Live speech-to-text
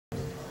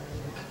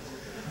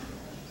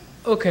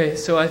Okay,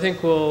 so I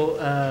think we'll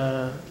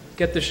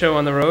get the show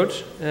on the road.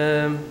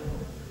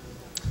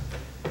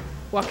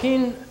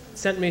 Joaquin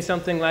sent me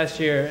something last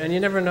year, and you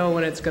never know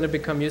when it's going to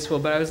become useful,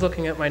 but I was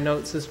looking at my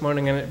notes this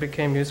morning and it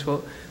became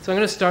useful. So I'm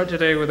going to start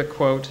today with a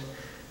quote.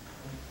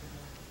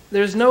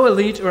 There's no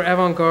elite or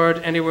avant-garde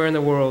anywhere in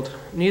the world,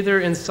 neither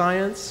in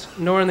science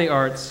nor in the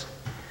arts.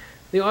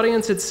 The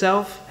audience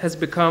itself has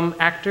become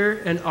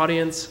actor and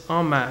audience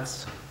en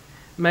masse.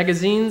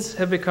 Magazines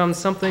have become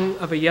something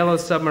of a yellow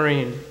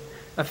submarine,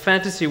 a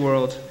fantasy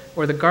world,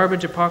 or the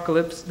garbage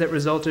apocalypse that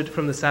resulted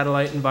from the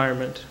satellite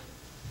environment.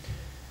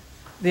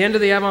 The end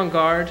of the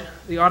avant-garde,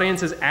 the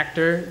audience as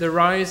actor, the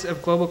rise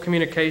of global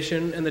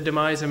communication, and the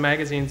demise of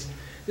magazines.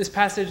 This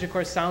passage, of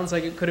course, sounds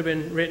like it could have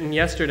been written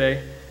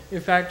yesterday. In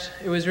fact,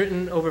 it was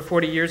written over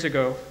 40 years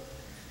ago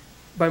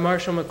by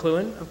Marshall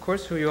McLuhan, of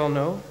course, who you all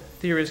know,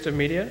 theorist of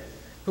media,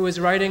 who was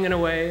writing, in a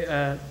way,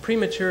 a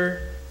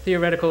premature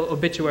theoretical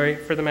obituary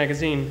for the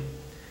magazine.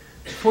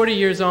 40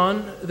 years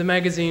on, the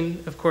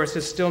magazine, of course,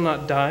 has still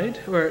not died,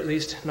 or at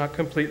least not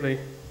completely.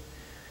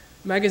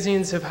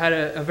 Magazines have had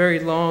a very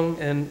long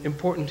and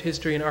important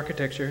history in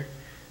architecture,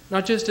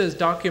 not just as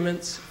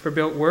documents for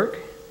built work,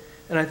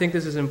 and I think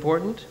this is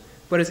important,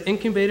 but as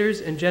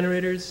incubators and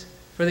generators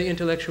for the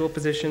intellectual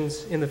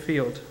positions in the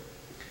field.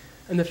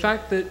 And the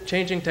fact that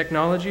changing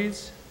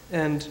technologies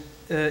and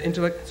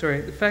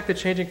the fact that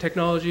changing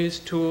technologies,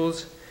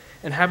 tools,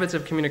 and habits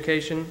of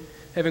communication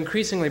have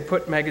increasingly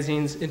put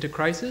magazines into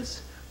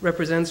crisis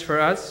represents for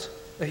us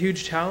a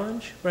huge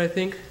challenge, but I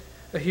think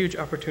a huge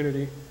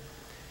opportunity.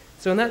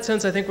 So in that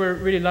sense, I think we're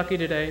really lucky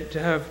today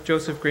to have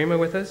Joseph Grima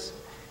with us.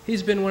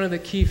 He's been one of the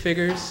key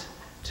figures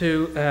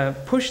to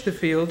push the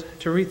field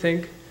to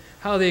rethink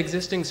how the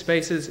existing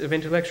spaces of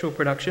intellectual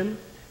production,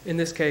 in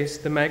this case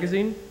the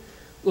magazine,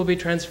 will be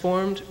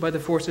transformed by the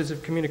forces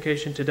of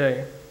communication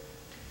today.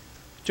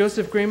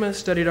 Joseph Grima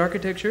studied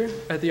architecture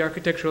at the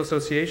Architectural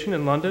Association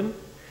in London,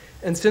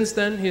 and since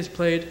then he has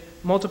played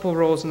multiple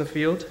roles in the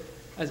field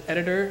as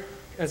editor,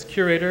 as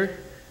curator,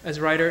 as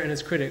writer, and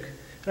as critic.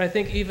 And I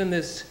think even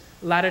this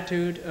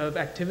latitude of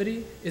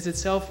activity is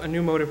itself a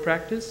new mode of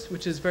practice,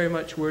 which is very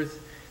much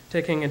worth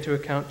taking into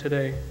account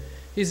today.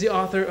 He's the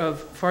author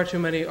of far too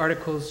many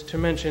articles to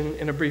mention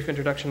in a brief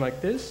introduction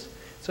like this,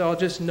 so I'll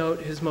just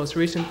note his most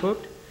recent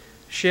book,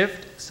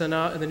 Shift,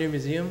 Sanaa and the New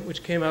Museum,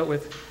 which came out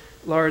with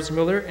Lars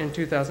Muller in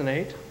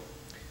 2008.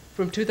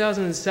 From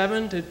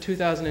 2007 to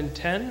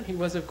 2010, he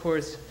was, of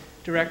course,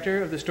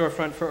 director of the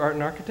Storefront for Art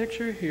and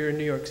Architecture here in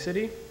New York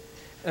City,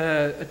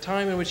 a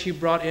time in which he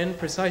brought in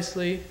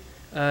precisely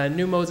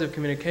new modes of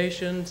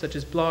communication, such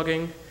as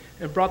blogging,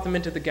 and brought them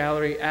into the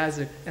gallery as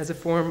a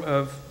form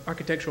of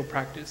architectural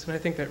practice. And I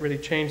think that really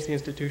changed the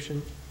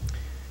institution.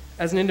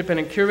 As an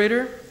independent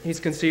curator,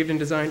 he's conceived and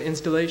designed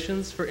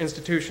installations for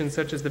institutions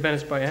such as the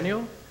Venice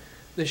Biennial,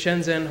 the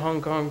Shenzhen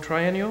Hong Kong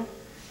Triennial,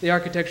 the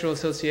Architectural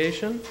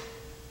Association,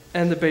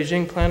 and the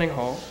Beijing Planning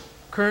Hall.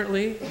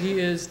 Currently, he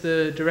is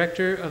the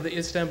director of the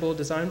Istanbul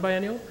Design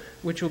Biennial,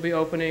 which will be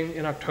opening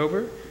in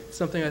October,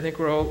 something I think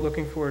we're all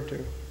looking forward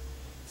to.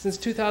 Since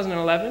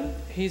 2011,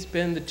 he's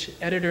been the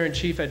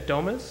editor-in-chief at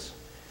Domus.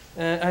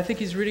 I think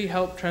he's really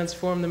helped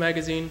transform the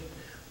magazine,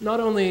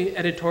 not only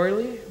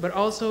editorially, but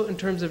also in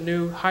terms of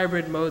new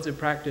hybrid modes of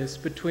practice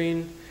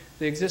between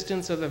the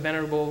existence of the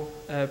venerable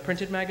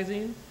printed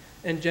magazine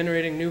and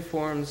generating new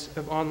forms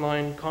of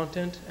online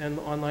content and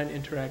online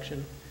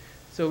interaction.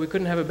 So we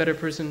couldn't have a better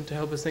person to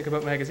help us think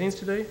about magazines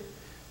today.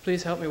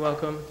 Please help me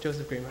welcome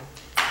Joseph Grima.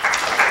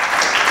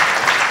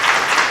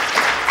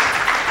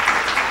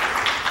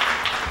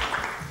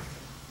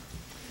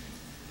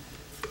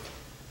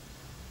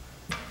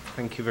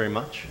 Thank you very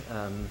much.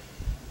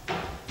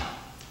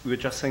 We were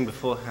just saying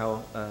before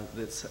how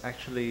there's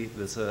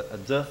a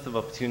dearth of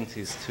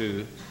opportunities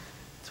to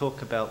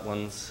talk about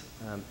one's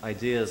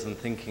ideas and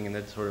thinking and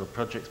editorial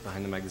projects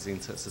behind the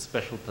magazine, so it's a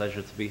special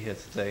pleasure to be here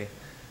today,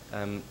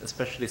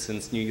 especially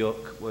since New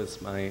York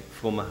was my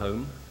former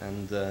home,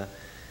 and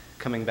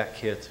coming back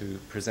here to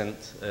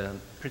present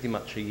pretty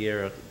much 2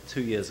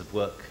 years of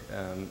work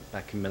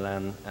back in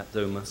Milan at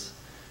Domus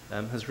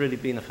has really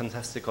been a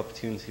fantastic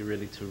opportunity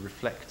really to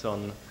reflect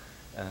on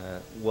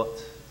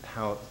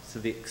to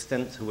the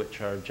extent to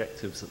which our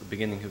objectives at the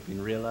beginning have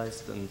been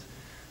realized and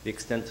the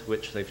extent to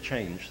which they've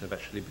changed. They've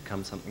actually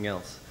become something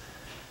else.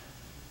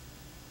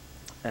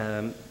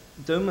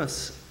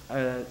 Domus,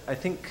 I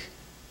think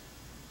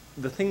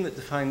the thing that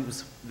defined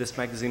this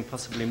magazine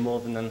possibly more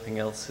than anything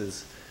else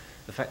is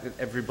the fact that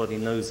everybody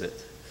knows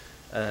it.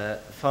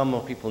 Far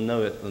more people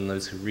know it than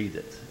those who read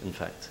it, in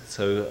fact.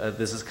 So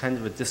there's this kind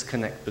of a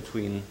disconnect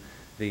between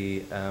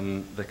the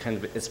kind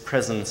of its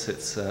presence,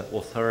 its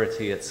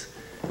authority, its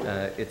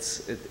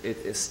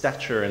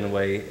stature in a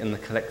way in the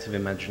collective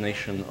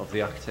imagination of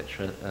the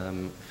architecture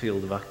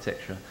field of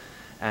architecture,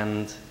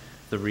 and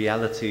the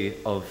reality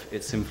of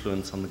its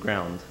influence on the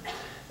ground.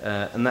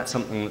 And that's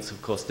something that's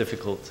of course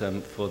difficult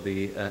for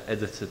the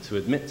editor to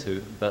admit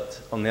to, but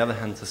on the other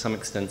hand, to some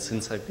extent,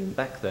 since I've been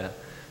back there,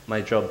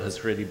 my job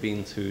has really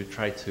been to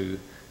try to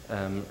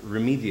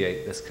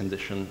remediate this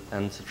condition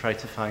and to try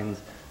to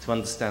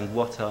understand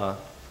what are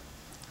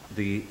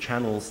the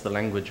channels, the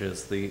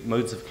languages, the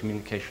modes of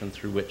communication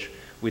through which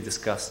we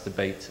discuss,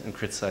 debate, and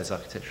criticize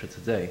architecture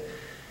today,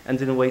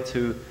 and in a way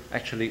to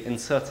actually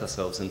insert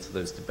ourselves into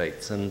those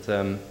debates.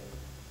 And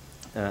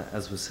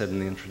as was said in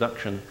the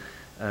introduction,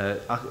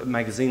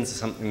 magazines are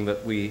something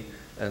that we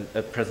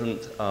at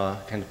present are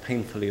kind of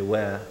painfully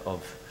aware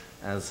of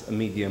as a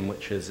medium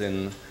which is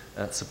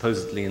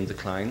supposedly in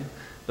decline.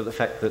 But the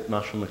fact that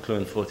Marshall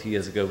McLuhan 40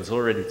 years ago was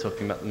already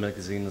talking about the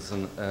magazine as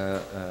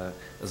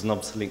an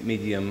obsolete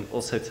medium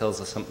also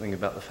tells us something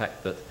about the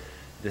fact that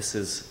this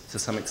is, to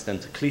some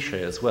extent, a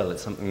cliche as well.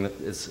 It's something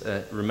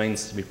that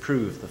remains to be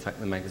proved, the fact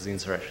that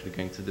magazines are actually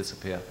going to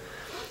disappear.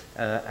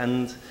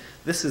 And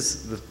this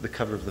is the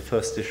cover of the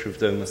first issue of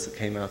Domus that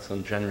came out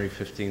on January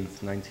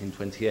 15th,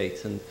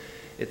 1928. And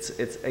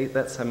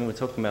that's, I mean, we're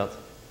talking about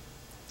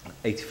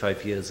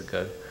 85 years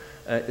ago.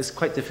 It's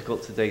quite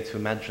difficult today to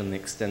imagine the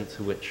extent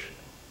to which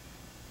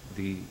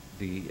the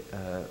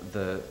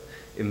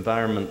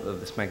environment that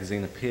this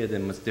magazine appeared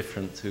in was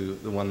different to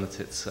the one that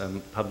it's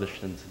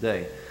published in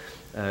today.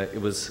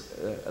 It was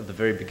at the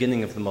very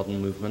beginning of the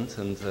modern movement,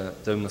 and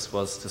Domus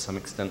was to some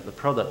extent the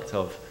product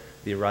of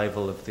the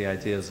arrival of the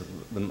ideas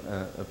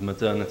of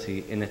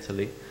modernity in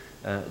Italy.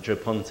 Joe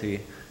Ponti,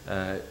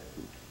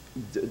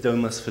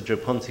 Domus for Joe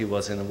Ponti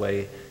was in a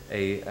way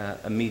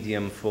a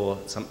medium for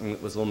something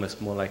that was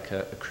almost more like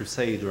a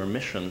crusade or a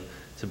mission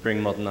to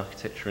bring modern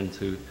architecture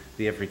into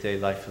the everyday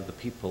life of the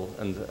people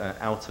and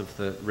out of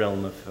the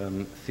realm of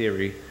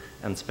theory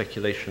and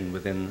speculation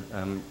within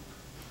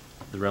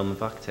the realm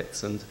of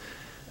architects. And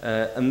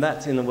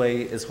that, in a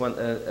way, is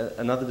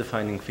another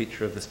defining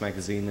feature of this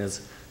magazine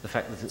is the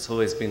fact that it's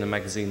always been a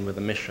magazine with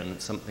a mission.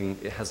 It's something,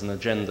 it has an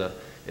agenda.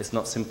 It's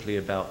not simply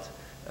about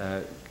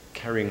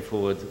carrying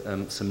forward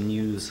some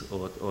news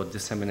or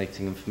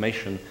disseminating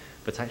information,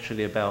 but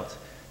actually about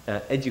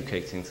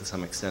educating to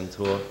some extent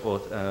or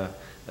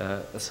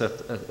a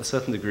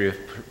certain degree of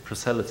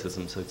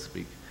proselytism, so to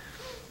speak.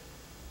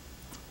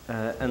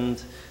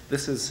 And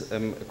this is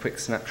a quick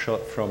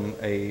snapshot from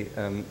a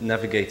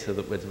navigator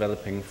that we're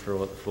developing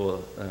for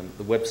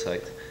the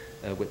website,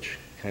 which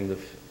kind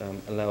of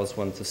allows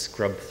one to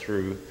scrub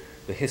through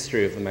the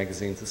history of the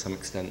magazine to some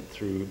extent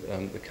through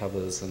the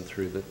covers and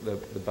through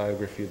the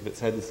biography of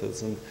its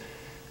editors. And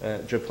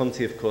Joe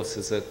Ponti, of course,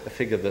 is a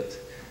figure that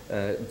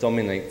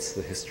dominates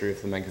the history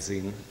of the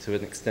magazine to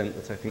an extent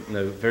that I think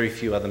very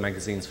few other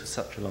magazines for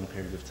such a long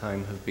period of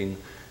time have been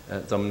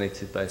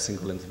dominated by a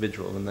single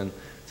individual. And then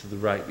to the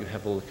right, you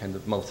have all the kind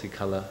of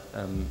multicolor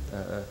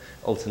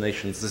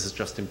alternations. This is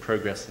just in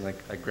progress, and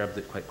I grabbed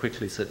it quite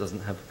quickly so it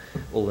doesn't have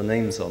all the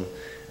names on.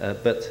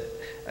 But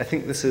I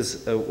think this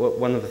is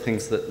one of the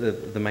things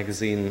that the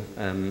magazine,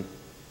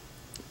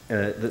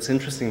 that's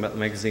interesting about the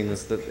magazine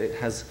is that it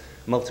has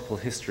multiple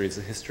histories,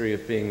 a history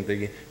of being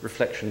the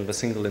reflection of a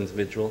single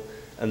individual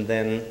and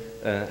then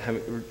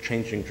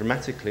changing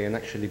dramatically and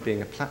actually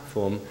being a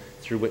platform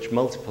through which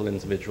multiple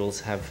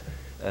individuals have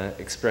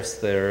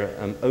expressed their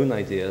own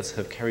ideas,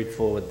 have carried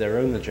forward their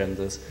own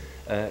agendas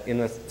in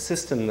a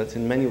system that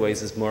in many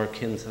ways is more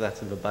akin to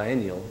that of a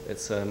biennial.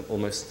 It's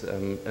almost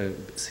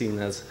seen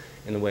as,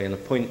 in a way, an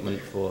appointment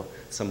for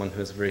someone who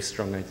has a very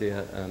strong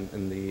idea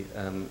in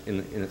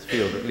its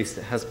field. At least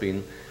it has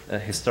been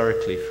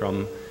historically,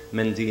 from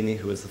Mendini,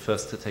 who was the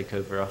first to take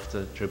over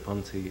after Joe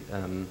Ponti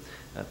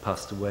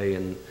passed away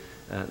in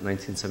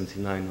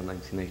 1979 or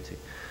 1980.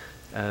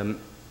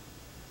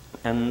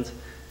 And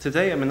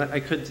today, I mean,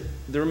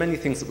 there are many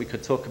things that we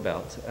could talk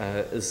about.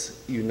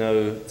 As you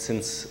know,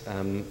 since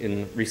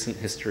in recent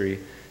history,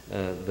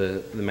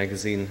 the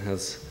magazine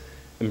has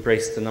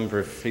embraced a number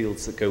of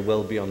fields that go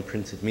well beyond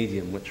printed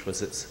medium, which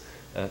was its,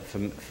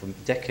 for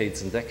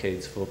decades and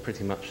decades, for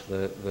pretty much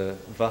the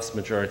vast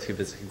majority of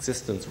its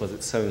existence, was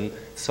its own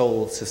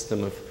sole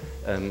system of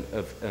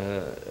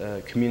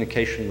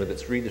communication with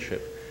its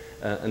readership.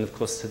 And of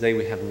course, today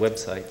we have a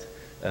website,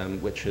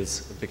 which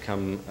has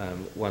become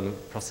one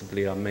of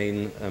possibly our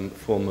main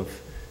form of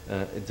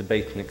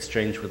debate and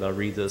exchange with our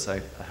readers.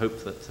 I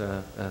hope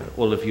that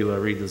all of you are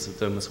readers of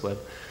Domus Web.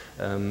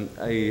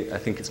 I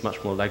think it's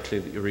much more likely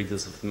that you're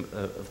readers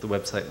of the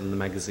website than the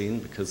magazine,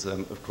 because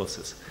of course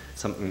it's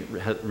something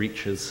that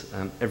reaches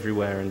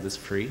everywhere and is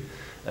free.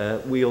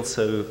 We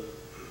also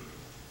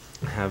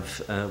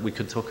have, we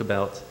could talk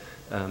about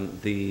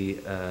the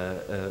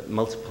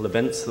multiple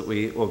events that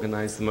we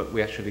organize.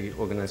 We actually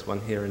organized one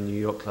here in New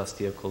York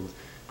last year called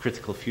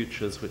Critical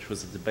Futures, which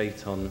was a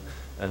debate on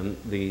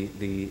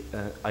the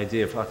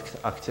idea of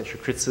architecture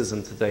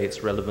criticism today,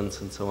 its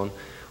relevance and so on,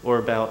 or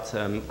about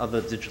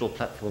other digital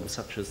platforms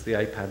such as the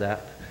iPad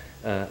app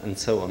and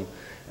so on.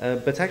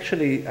 But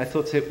actually, I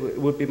thought it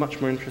would be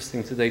much more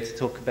interesting today to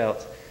talk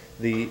about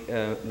the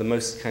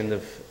most kind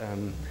of,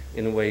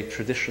 in a way,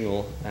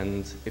 traditional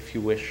and, if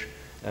you wish,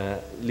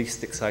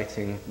 least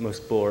exciting,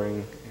 most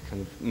boring,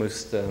 kind of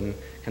most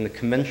kind of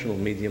conventional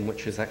medium,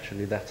 which is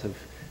actually that of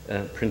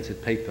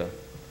printed paper.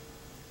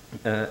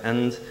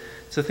 And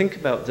to think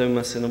about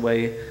Domus in a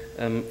way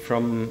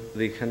from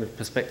the kind of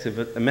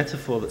perspective, a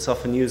metaphor that's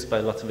often used by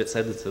a lot of its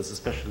editors,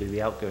 especially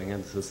the outgoing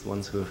editors, the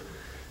ones who have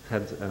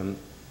had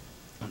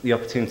the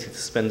opportunity to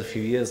spend a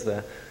few years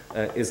there,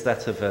 is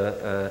that of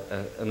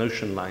an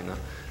ocean liner.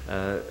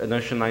 An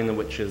ocean liner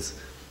which is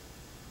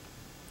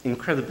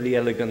incredibly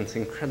elegant,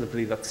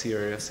 incredibly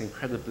luxurious,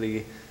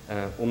 incredibly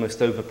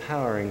almost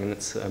overpowering in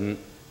its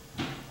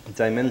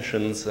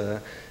dimensions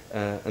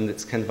and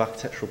its kind of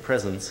architectural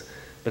presence,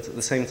 but at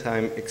the same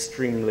time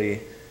extremely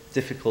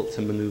difficult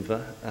to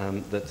maneuver,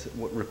 that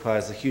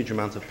requires a huge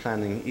amount of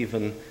planning.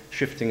 Even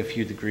shifting a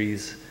few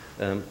degrees,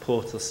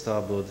 port or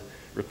starboard,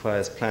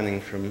 requires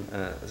planning from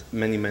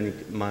many, many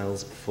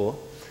miles before.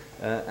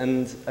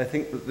 And I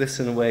think that this,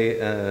 in a way,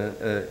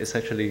 is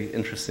actually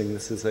interesting.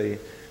 This is a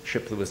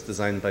ship that was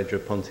designed by Joe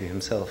Ponte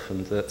himself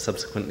and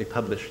subsequently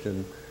published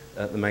in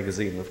the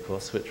magazine, of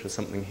course, which was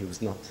something he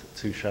was not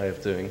too shy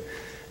of doing.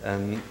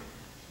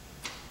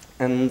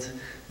 And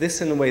this,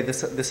 in a way,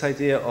 this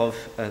idea of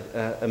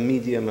a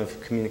medium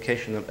of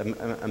communication,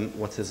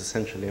 what is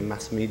essentially a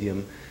mass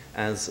medium,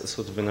 as a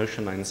sort of an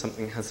ocean line,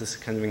 something has this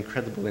kind of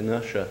incredible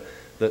inertia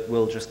that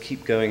will just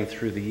keep going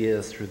through the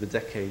years, through the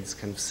decades,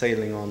 kind of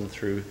sailing on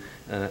through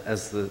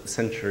as the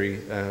century,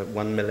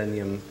 one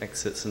millennium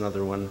exits,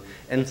 another one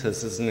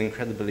enters, is an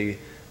incredibly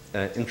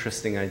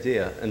interesting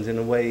idea, and in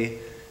a way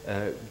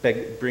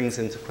brings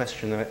into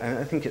question,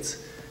 I think it's,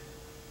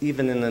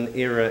 even in an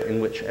era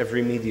in which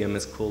every medium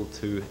is called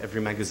to,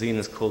 every magazine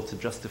is called to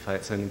justify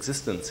its own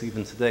existence,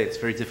 even today it's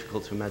very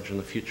difficult to imagine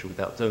a future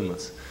without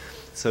Domus.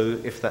 So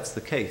if that's the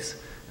case,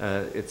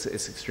 it's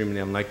extremely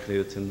unlikely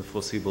that in the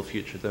foreseeable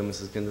future Domus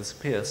is going to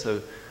disappear.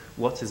 So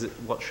what is it?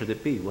 What should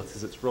it be? What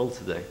is its role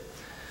today?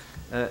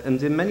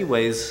 And in many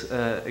ways,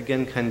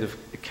 again, kind of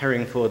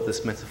carrying forward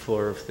this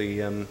metaphor of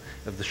the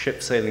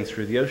ship sailing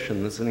through the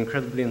ocean, there's an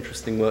incredibly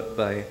interesting work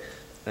by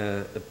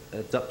a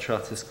Dutch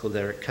artist called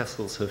Eric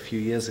Kessels, who a few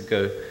years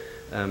ago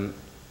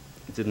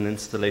did an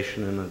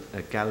installation in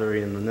a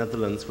gallery in the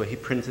Netherlands where he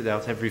printed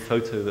out every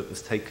photo that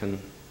was taken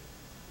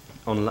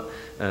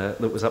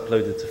that was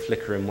uploaded to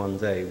Flickr in one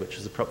day, which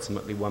is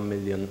approximately 1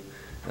 million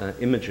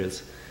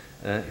images.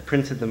 He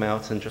printed them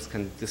out and just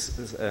kind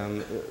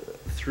of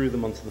threw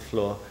them onto the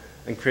floor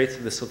and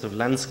created this sort of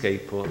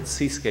landscape or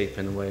seascape,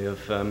 in a way,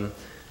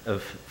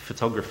 of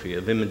photography,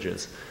 of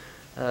images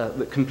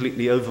that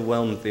completely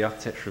overwhelmed the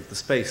architecture of the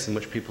space, in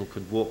which people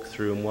could walk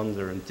through and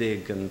wander and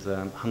dig and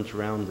hunt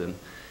around in.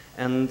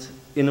 And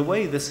in a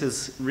way, this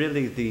is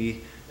really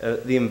the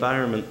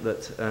environment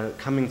that,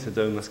 coming to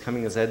Domus,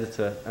 coming as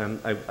editor,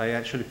 I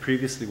actually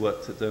previously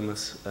worked at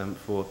Domus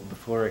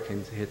before I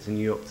came here to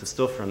New York to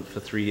Storefront for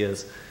 3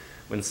 years,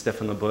 when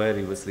Stefano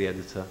Boeri was the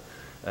editor,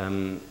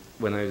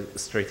 when I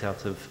was straight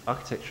out of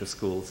architecture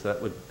school. So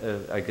that would,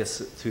 I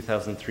guess,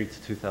 2003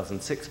 to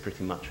 2006,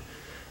 pretty much.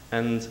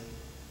 And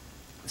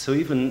so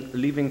even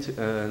leaving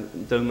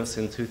Domus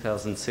in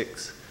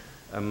 2006,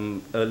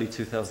 early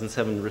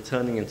 2007,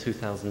 returning in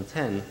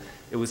 2010,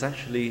 it was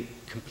actually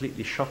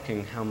completely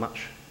shocking how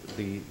much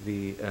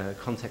the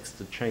context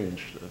had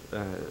changed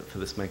for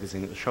this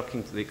magazine. It was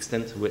shocking to the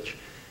extent to which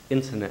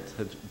internet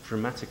had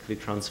dramatically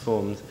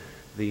transformed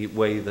the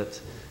way that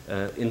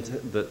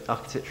that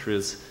architecture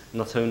is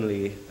not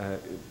only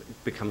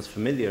becomes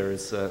familiar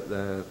as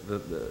the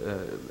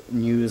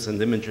news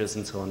and images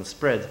and so on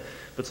spread,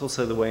 but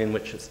also the way in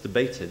which it's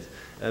debated.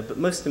 But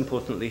most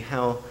importantly,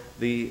 how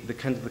the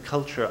kind of the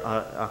culture,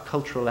 our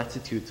cultural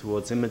attitude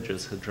towards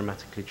images had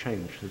dramatically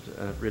changed,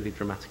 had really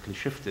dramatically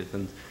shifted,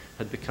 and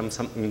had become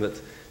something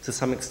that, to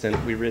some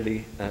extent, we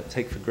really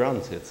take for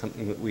granted,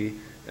 something that we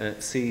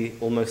see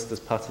almost as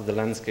part of the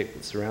landscape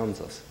that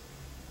surrounds us.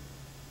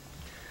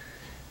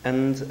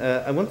 And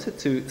I wanted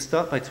to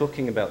start by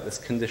talking about this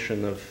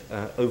condition of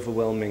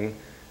overwhelming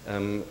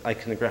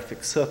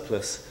iconographic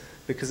surplus,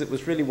 because it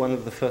was really one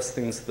of the first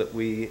things that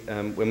we,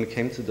 when we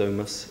came to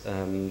Domus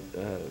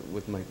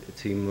with my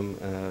team,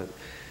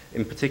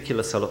 in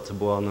particular Salotto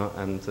Buono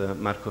and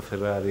Marco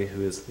Ferrari,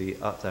 who is the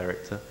art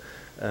director,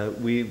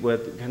 we were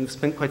kind of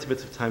spent quite a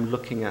bit of time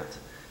looking at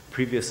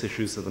previous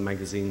issues of the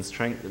magazine,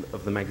 trying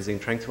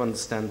to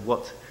understand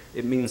what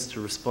it means to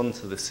respond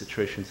to this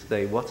situation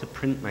today. What a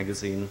print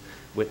magazine,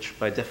 which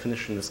by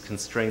definition is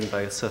constrained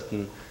by a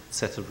certain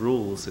set of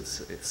rules,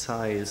 its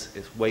size,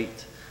 its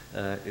weight,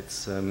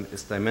 its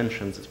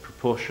dimensions, its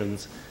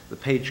proportions, the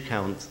page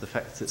count, the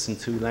fact that it's in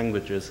 2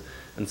 languages,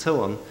 and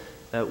so on.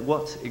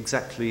 What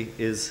exactly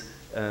is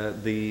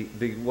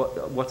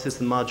what is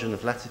the margin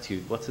of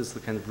latitude? What is the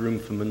kind of room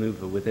for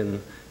maneuver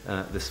within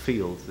this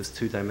field, this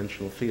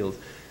 2-dimensional field?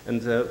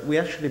 And we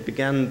actually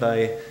began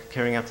by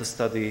carrying out a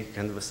study,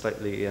 kind of a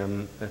slightly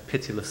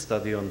pitiless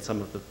study on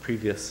some of the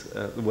previous,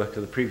 the work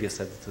of the previous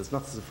editors,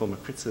 not as a form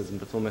of criticism,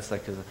 but almost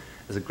like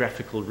as a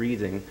graphical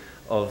reading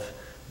of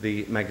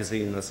the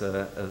magazine as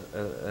a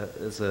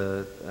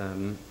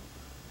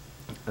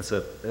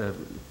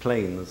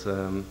plane, as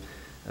a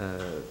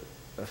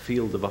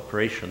field of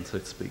operation, so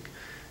to speak.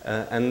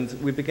 And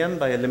we began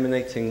by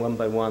eliminating one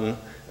by one.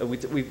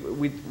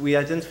 We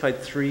identified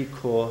 3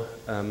 core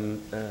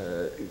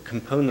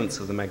components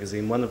of the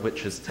magazine, one of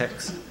which is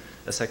text,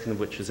 a second of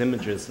which is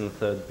images, and the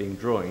third being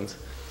drawings.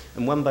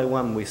 And one by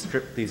one, we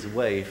stripped these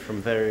away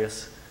from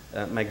various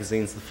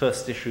magazines, the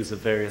first issues of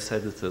various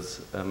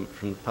editors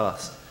from the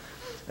past.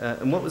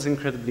 And what was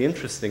incredibly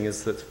interesting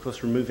is that, of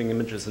course, removing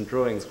images and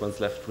drawings, one's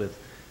left with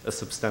a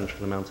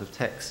substantial amount of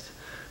text.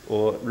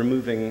 Or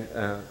removing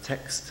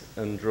text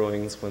and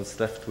drawings, one's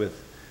left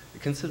with a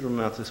considerable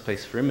amount of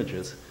space for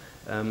images.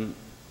 And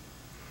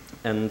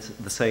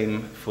the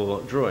same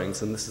for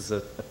drawings. And this is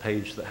a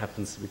page that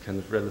happens to be kind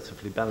of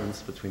relatively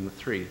balanced between the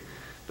 3.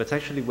 But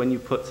actually, when you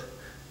put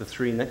the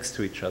 3 next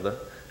to each other,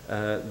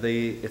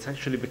 it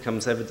actually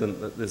becomes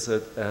evident that there's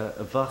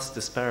a vast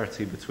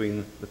disparity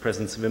between the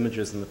presence of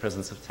images and the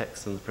presence of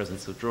text and the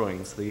presence of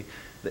drawings. The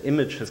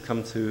image has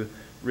come to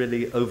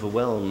really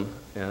overwhelm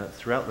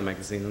throughout the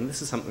magazine, and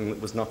this is something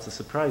that was not a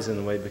surprise in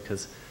a way,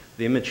 because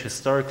the image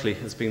historically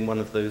has been one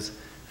of those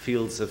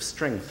fields of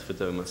strength for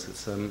Domus.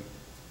 It's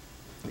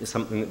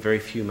something that very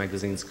few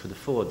magazines could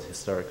afford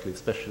historically,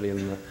 especially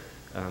in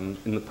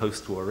the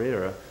post-war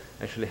era.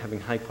 Actually, having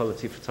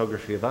high-quality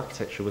photography of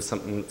architecture was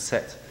something that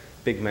set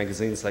big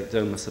magazines like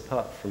Domus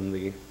apart from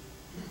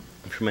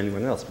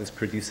anyone else, because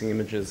producing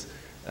images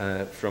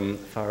from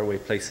faraway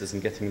places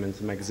and getting them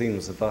into magazine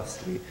was a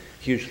vastly,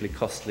 hugely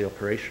costly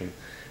operation.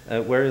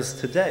 Whereas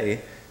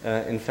today,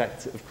 in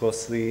fact, of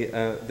course,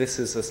 this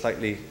is a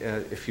slightly,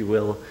 if you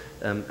will,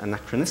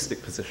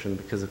 anachronistic position,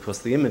 because, of course,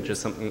 the image is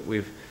something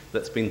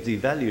that's been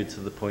devalued to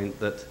the point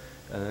that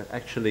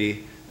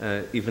actually,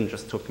 even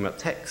just talking about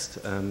text,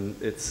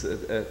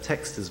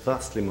 text is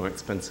vastly more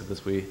expensive,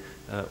 as we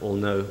all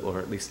know, or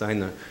at least I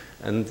know.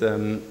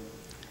 And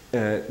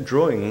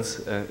drawings,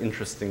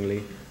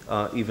 interestingly,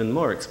 are even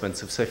more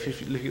expensive. So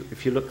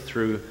if you look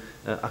through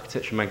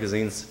architecture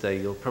magazines today,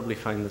 you'll probably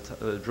find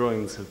that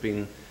drawings have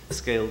been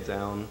scaled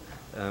down.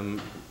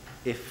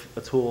 If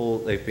at all,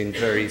 they've been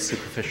very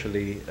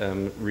superficially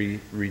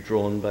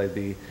redrawn by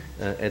the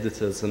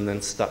editors and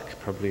then stuck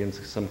probably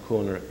into some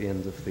corner at the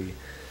end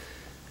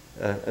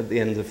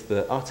of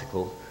the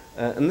article.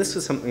 And this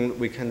was something that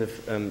we kind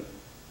of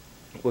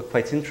were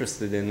quite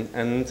interested in,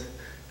 and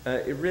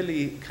it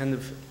really kind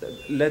of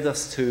led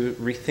us to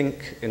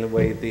rethink, in a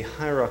way, the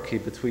hierarchy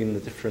between the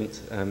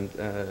different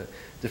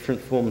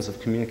forms of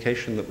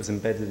communication that was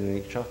embedded in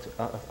each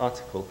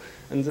article.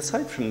 And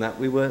aside from that,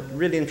 we were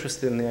really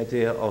interested in the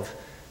idea of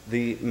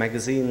the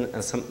magazine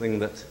as something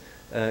that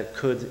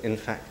could, in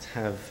fact,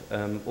 have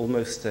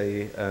almost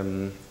a,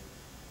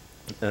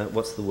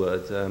 what's the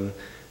word,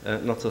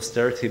 not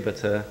austerity, but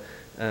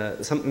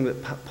something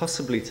that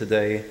possibly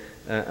today,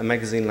 a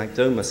magazine like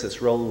Domus, its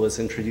role was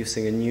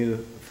introducing a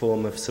new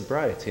form of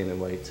sobriety, in a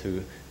way,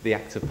 to the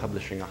act of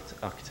publishing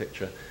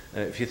architecture.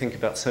 If you think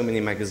about so many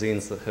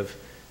magazines that have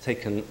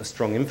taken a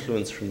strong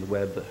influence from the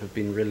web, that have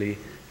been really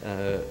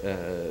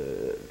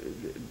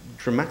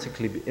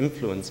dramatically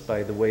influenced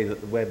by the way that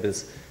the web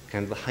is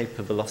kind of the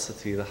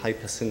hypervelocity, the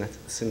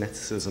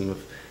hypersyneticism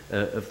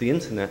of the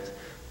internet,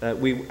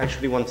 we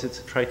actually wanted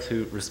to try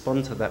to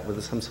respond to that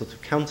with some sort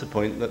of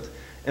counterpoint that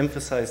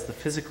emphasized the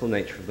physical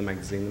nature of the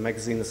magazine. The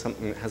magazine is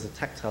something that has a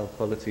tactile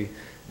quality,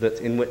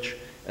 in which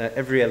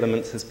every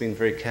element has been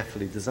very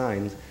carefully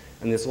designed,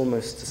 and is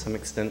almost to some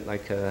extent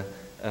like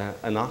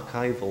an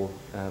archival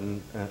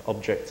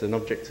object, an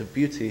object of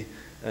beauty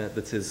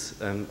that is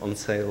on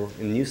sale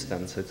in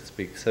newsstands, so to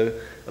speak. So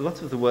a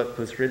lot of the work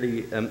was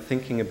really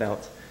thinking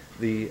about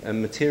the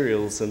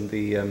materials and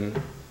the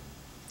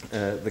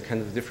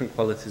kind of different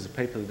qualities of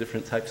paper, the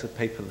different types of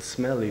paper, the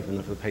smell even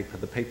of the paper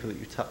that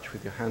you touch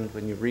with your hand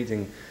when you're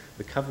reading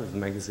the cover of the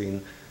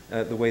magazine,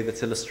 the way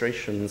that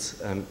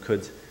illustrations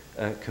could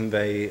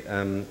convey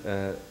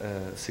a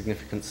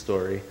significant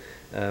story,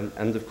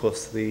 and of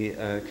course the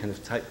kind of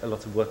a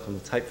lot of work on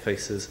the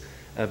typefaces,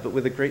 but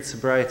with a great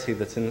sobriety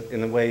that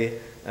in a way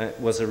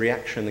was a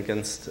reaction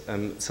against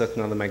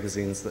certain other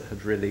magazines that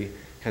had really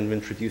kind of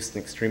introduced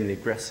an extremely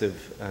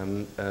aggressive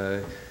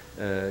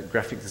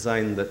graphic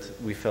design that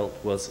we felt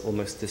was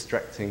almost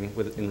distracting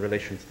in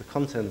relation to the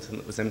content, and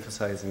that was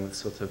emphasizing this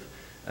sort of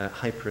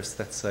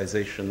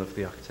hyper-aestheticization of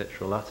the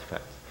architectural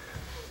artifact.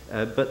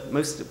 But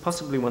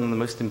possibly one of the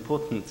most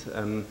important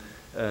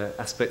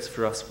aspects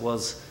for us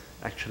was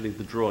actually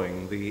the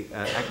drawing, the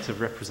act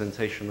of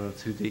representation on a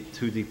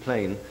 2D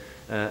plane,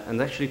 and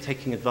actually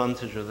taking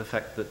advantage of the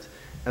fact that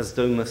as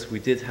Domus we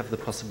did have the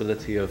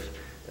possibility of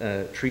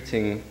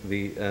treating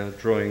the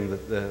drawing,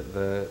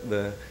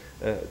 the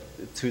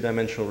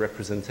two-dimensional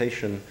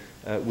representation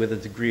with a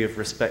degree of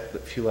respect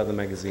that few other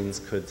magazines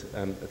could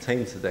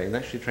attain today, and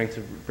actually trying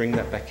to bring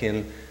that back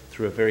in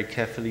through a very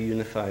carefully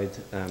unified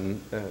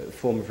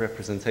form of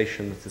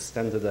representation that is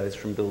standardized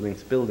from building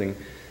to building,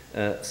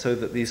 so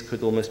that these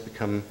could almost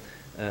become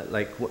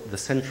like the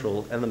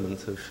central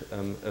element of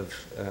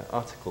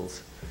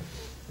articles.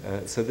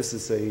 So this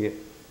is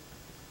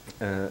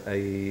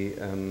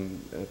an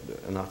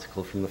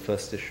article from the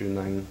first issue,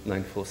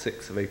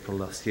 946 of April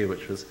last year,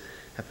 which was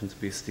happened to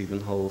be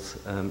Stephen Hall's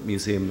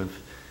museum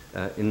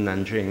in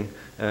Nanjing.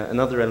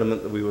 Another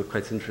element that we were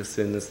quite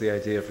interested in is the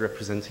idea of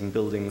representing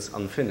buildings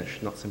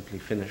unfinished, not simply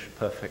finished,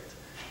 perfect,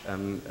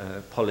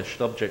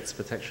 polished objects,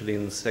 but actually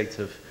in the state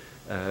of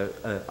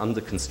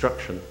under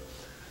construction.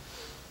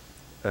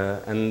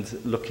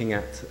 And looking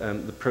at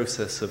the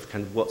process of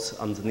kind of what's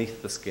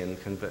underneath the skin,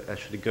 kind of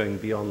actually going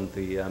beyond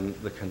the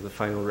kind of the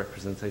final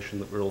representation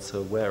that we're also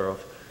aware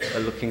of,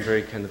 looking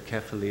very kind of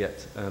carefully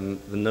at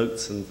the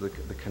notes and the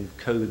kind of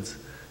codes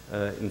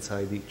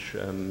inside each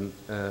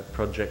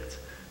project,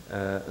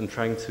 and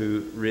trying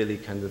to really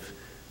kind of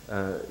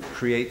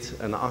create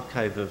an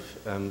archive of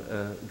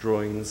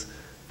drawings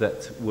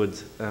that would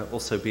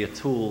also be a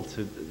tool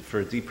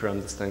for a deeper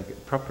understanding,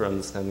 proper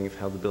understanding of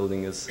how the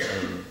building is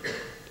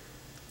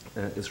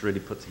really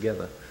put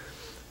together.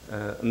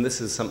 And this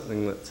is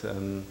something that,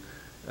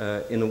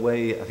 in a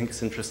way, I think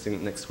it's interesting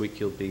that next week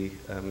you'll be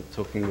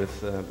talking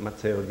with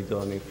Matteo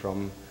Guidoni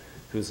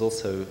who's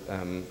also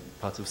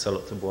part of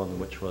Salotto Buono,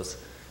 which was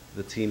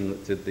the team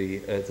that did the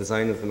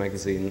design of the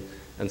magazine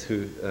and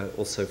who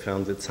also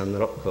founded San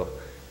Rocco.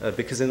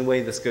 Because in a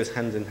way this goes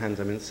hand in hand.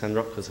 I mean, San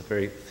Rocco is a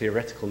very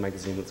theoretical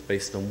magazine that's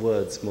based on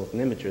words more than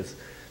images,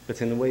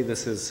 but in a way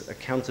this is a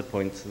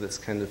counterpoint to this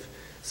kind of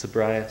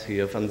sobriety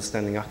of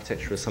understanding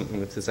architecture as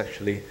something that is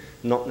actually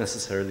not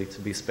necessarily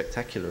to be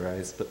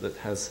spectacularized, but that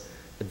has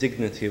a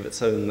dignity of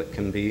its own that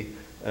can be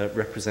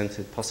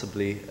represented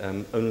possibly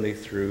only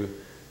through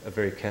a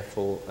very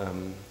careful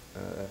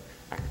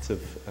act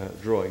of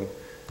drawing.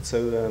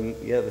 So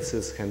yeah, this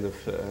is kind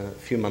of a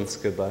few months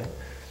go by.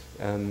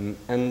 I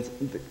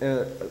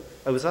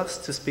was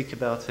asked to speak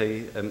about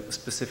a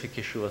specific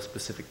issue or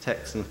specific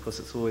text, and of course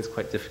it's always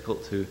quite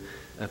difficult to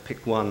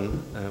pick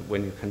one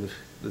when you kind of,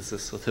 there's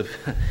this sort of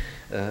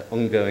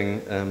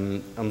ongoing,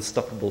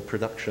 unstoppable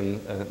production,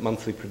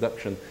 monthly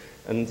production.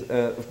 And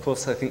of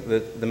course I think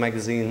that the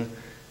magazine,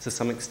 to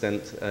some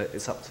extent,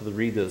 it's up to the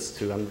readers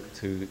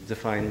to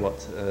define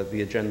what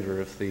the agenda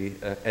of the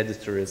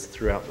editor is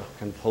throughout the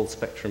kind of whole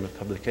spectrum of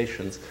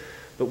publications.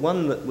 But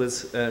one that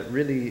was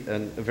really a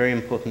very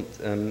important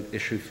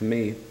issue for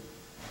me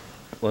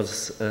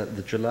was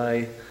the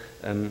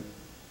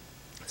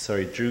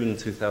June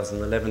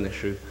 2011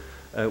 issue,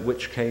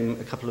 which came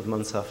a couple of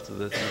months after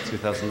the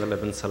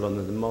 2011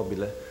 Salone del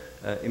Mobile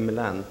in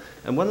Milan.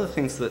 And one of the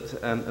things that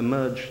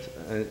emerged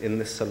in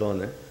this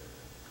Salone,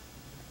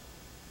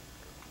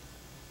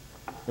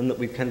 and that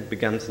we kind of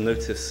began to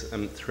notice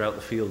throughout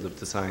the field of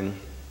design,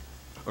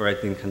 or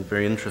I'd been kind of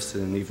very interested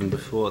in even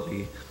before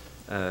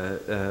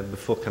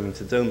before coming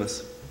to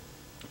Domus,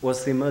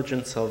 was the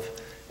emergence of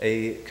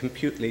a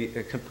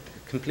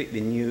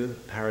completely new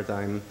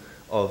paradigm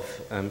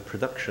of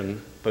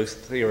production, both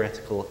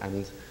theoretical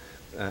and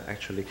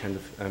actually kind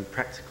of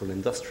practical,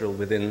 industrial,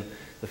 within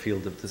the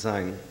field of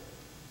design.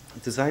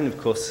 Design, of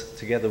course,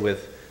 together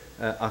with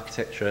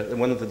architecture,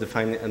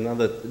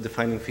 another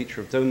defining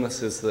feature of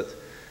Domus is that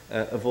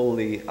of all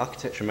the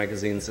architecture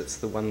magazines, it's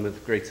the one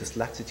with greatest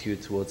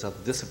latitude towards other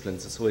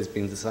disciplines. It's always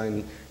been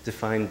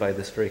defined by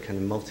this very kind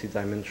of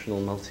multi-dimensional,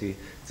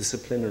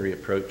 multidisciplinary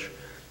approach,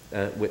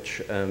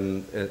 which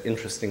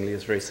interestingly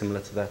is very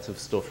similar to that of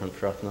Storefront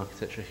for Art and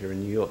Architecture here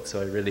in New York.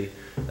 So I really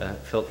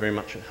felt very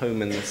much at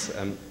home in this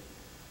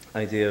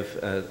idea of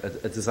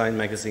a design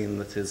magazine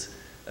that is,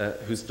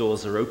 whose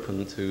doors are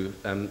open to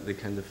the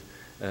kind of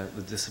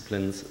the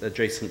disciplines,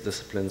 adjacent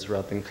disciplines,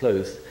 rather than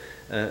closed.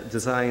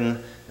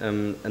 Design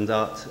and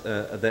art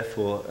are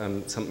therefore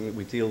something that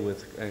we deal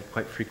with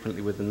quite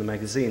frequently within the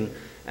magazine.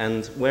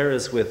 And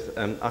whereas with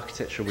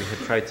architecture we had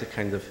tried to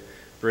kind of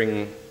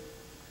bring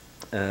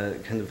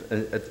kind of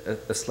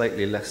a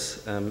slightly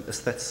less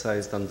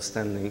aestheticized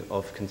understanding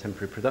of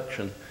contemporary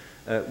production,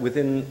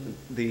 within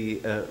the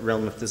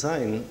realm of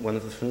design, one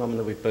of the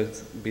phenomena we've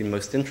both been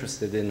most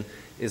interested in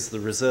is the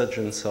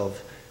resurgence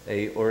of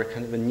a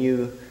kind of a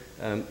new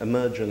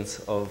emergence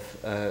of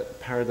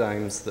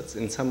paradigms that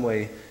in some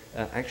way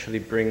actually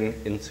bring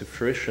into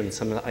fruition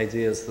some of the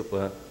ideas that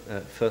were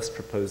first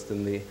proposed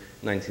in the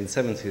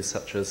 1970s,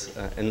 such as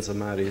Enzo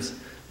Mari's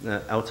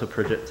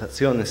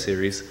Autoprogettazione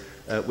series,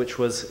 which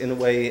was in a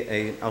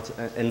way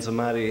Enzo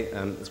Mari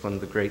is one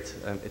of the great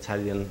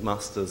Italian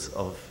masters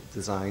of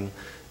design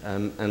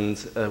and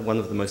one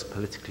of the most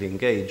politically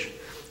engaged.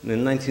 And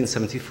in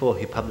 1974,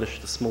 he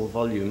published a small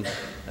volume,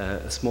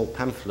 a small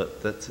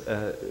pamphlet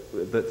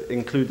that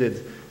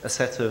included a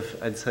set of,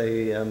 I'd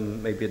say,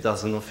 maybe a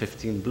dozen or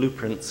 15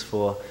 blueprints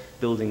for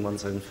building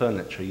one's own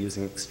furniture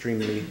using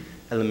extremely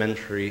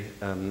elementary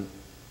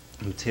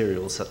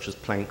materials such as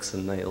planks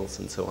and nails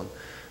and so on.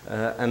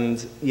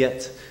 And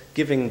yet,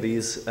 giving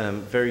these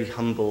very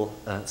humble,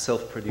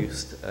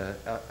 self-produced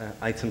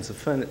items of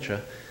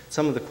furniture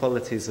some of the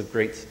qualities of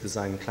great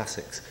design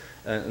classics.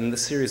 And the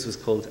series was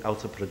called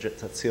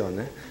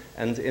Autoprogettazione,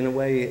 and in a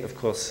way, of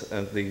course,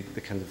 the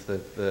kind of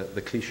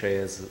the cliche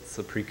is it's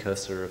the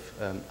precursor of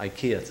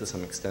IKEA to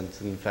some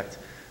extent. And in fact,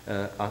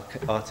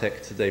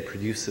 Artec today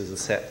produces a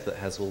set that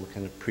has all the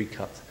kind of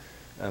pre-cut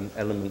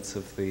elements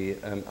of the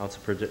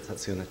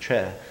Autoprogettazione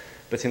chair.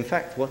 But in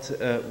fact, what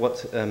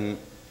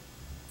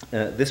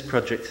This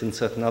project and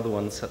certain other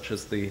ones, such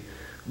as the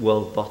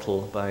World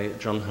Bottle by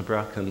John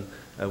Habraken,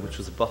 which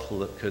was a bottle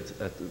that could,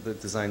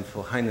 designed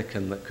for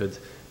Heineken, that could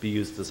be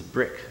used as a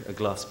brick, a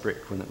glass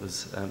brick, when it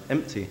was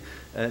empty.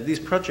 These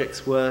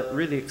projects were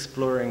really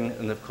exploring,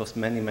 and of course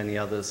many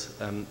others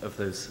of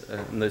those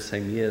in those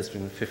same years,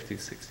 during the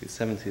 50s,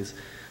 60s,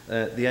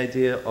 70s, the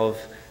idea of,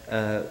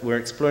 we're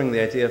exploring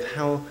the idea of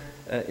how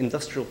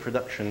industrial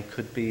production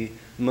could be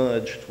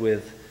merged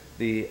with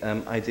the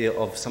idea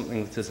of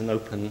something that is an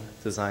open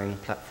design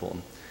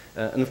platform.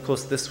 And of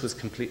course, this was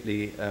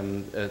completely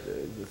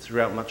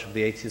throughout much of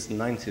the 80s and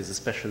 90s,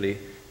 especially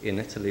in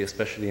Italy,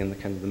 especially in the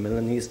kind of the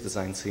Milanese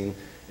design scene.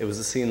 It was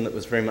a scene that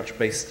was very much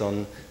based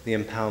on the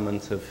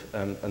empowerment of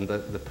and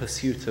the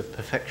pursuit of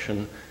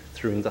perfection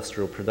through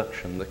industrial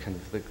production. The kind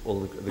of all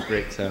the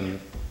great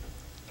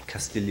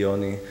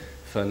Castiglione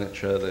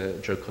furniture, the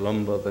Joe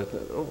Colombo,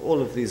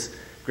 all of these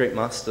great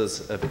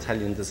masters of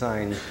Italian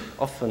design,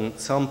 often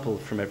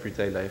sampled from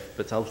everyday life,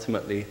 but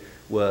ultimately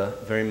were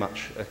very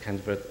much a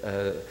kind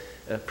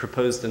of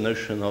proposed a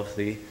notion of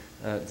the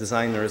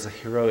designer as a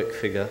heroic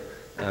figure,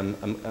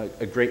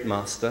 a great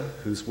master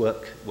whose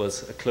work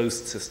was a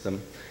closed system.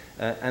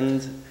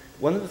 And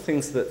one of the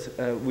things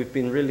that we've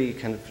been really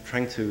kind of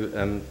trying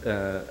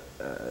to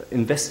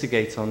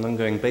investigate on an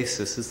ongoing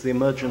basis is the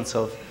emergence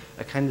of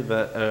a kind of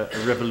a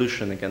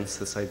revolution against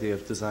this idea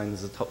of design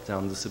as a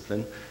top-down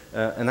discipline,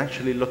 and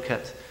actually look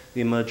at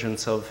the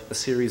emergence of a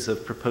series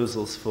of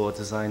proposals for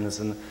designers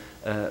and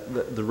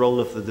the role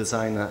of the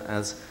designer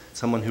as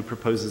someone who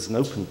proposes an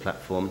open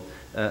platform,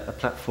 a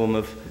platform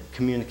of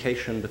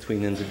communication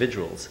between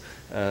individuals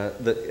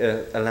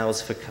that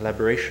allows for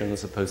collaboration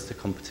as opposed to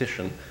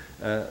competition,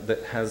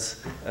 that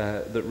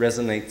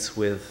resonates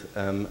with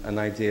an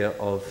idea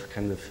of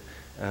kind of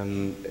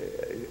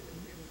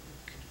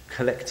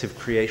collective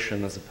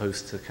creation as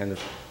opposed to kind of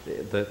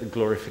the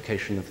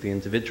glorification of the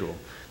individual.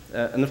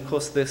 And of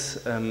course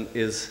this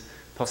is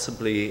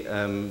possibly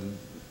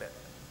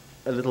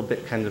a little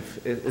bit kind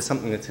of, is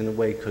something that in a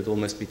way could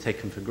almost be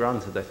taken for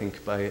granted, I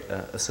think, by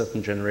a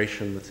certain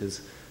generation that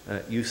is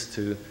used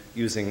to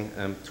using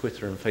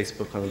Twitter and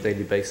Facebook on a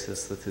daily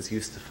basis, that is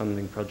used to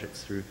funding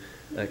projects through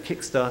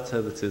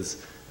Kickstarter, that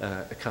is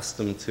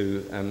accustomed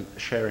to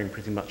sharing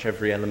pretty much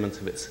every element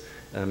of its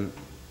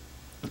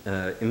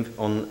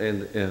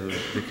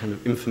the kind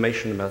of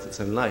information about its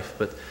own life.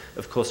 But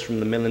of course, from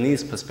the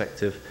Milanese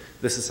perspective,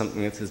 this is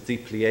something that is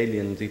deeply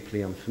alien,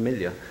 deeply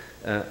unfamiliar.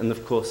 And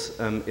of course,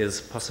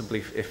 is possibly,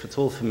 if at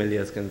all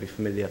familiar, is going to be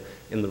familiar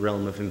in the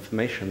realm of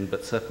information,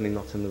 but certainly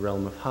not in the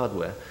realm of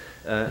hardware.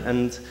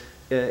 And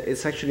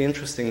it's actually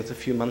interesting that a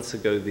few months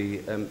ago,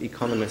 the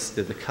Economist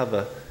did a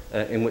cover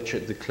in which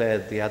it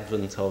declared the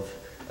advent of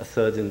a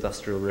third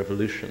industrial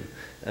revolution.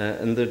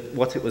 And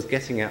what it was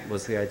getting at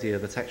was the idea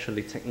that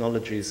actually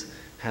technologies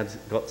had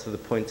got to the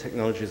point,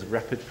 technologies of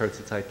rapid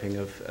prototyping,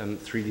 of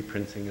 3D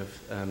printing, of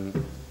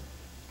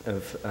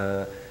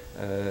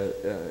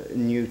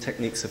new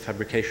techniques of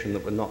fabrication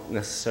that were not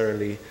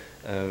necessarily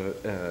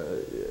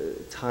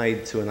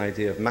tied to an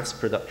idea of mass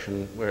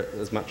production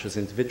as much as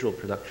individual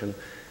production,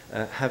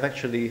 have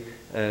actually,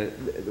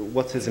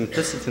 what is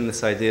implicit in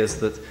this idea is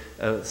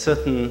that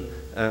certain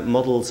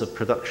models of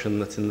production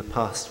that in the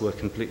past were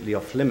completely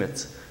off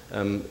limits,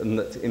 and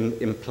that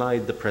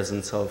implied the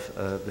presence of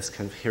this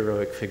kind of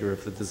heroic figure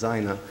of the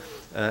designer,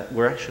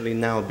 were actually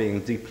now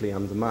being deeply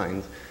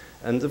undermined.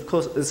 And of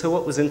course, so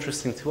what was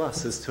interesting to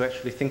us is to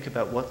actually think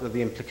about what are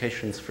the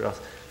implications for us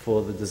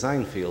for the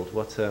design field,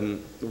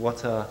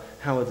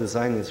 how are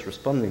designers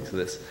responding to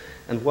this.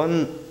 And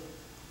one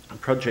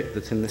project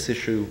that in this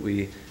issue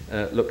we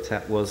looked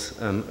at was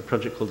a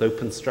project called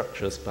Open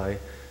Structures by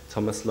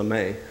Thomas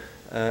Lemay,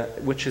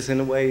 which is in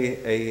a way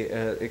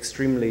a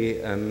extremely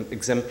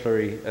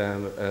exemplary,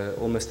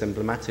 almost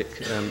emblematic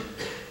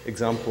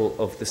example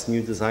of this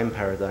new design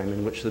paradigm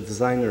in which the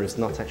designer is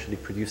not actually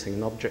producing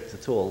an object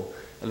at all.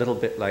 A little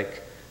bit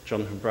like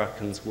John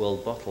Habraken's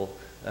World Bottle,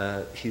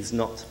 he's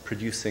not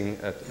producing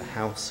a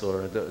house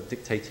or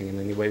dictating in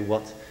any way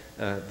what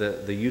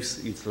the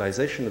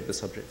utilization of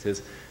this object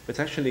is, but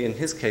actually in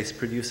his case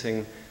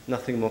producing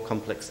nothing more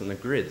complex than a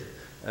grid.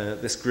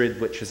 This grid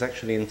which is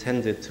actually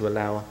intended to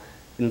allow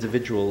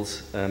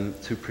individuals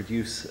to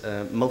produce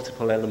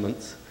multiple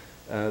elements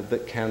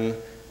that can,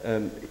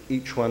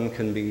 each one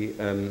can be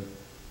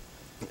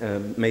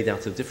made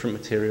out of different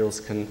materials,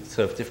 can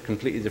serve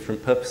completely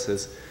different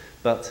purposes,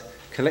 but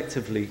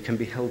collectively can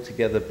be held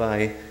together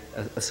by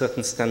a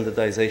certain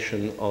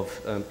standardization of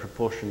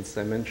proportions,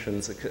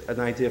 dimensions, an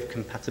idea of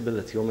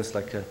compatibility, almost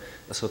like a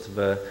sort of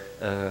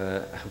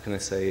how can I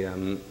say,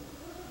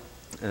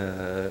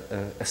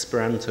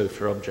 Esperanto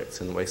for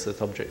objects in a way, so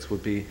that objects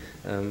would be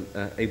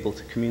able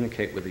to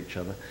communicate with each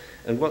other.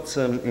 And what's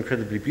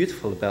incredibly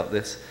beautiful about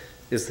this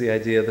is the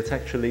idea that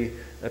actually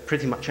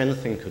pretty much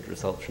anything could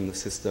result from the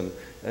system,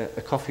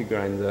 a coffee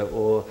grinder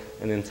or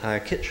an entire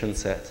kitchen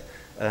set.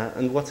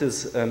 And what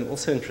is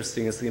also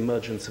interesting is the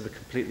emergence of a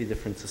completely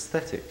different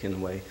aesthetic in a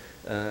way.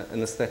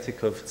 an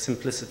aesthetic of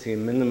simplicity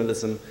and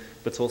minimalism,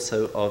 but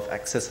also of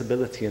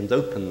accessibility and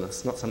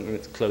openness, not something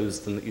that's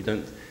closed and that you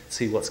don't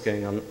see what's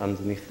going on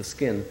underneath the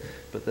skin,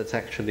 but that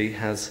actually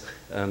has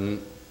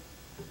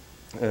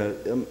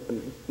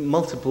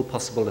multiple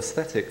possible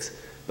aesthetics,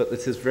 but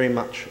that is very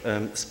much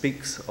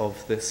speaks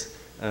of this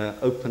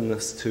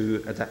openness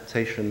to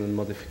adaptation and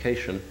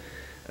modification.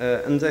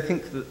 And I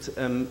think that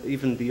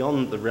even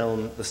beyond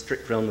the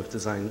strict realm of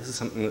design, this is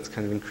something that's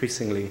kind of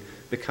increasingly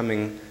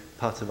becoming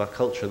part of our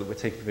culture, that we're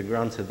taking for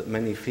granted, that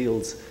many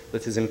fields,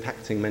 that is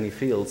impacting many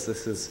fields.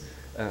 This is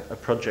a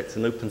project,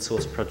 an open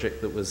source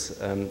project that was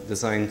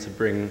designed to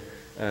bring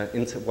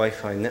into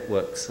Wi-Fi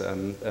networks,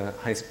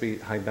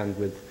 high-speed,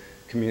 high-bandwidth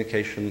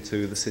communication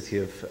to the city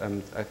of,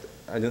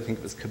 I don't think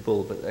it was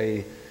Kabul, but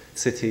a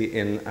city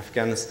in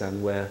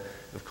Afghanistan where,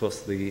 of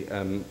course, the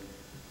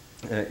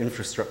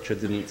infrastructure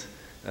didn't,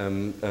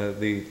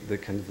 the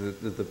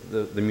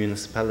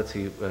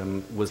municipality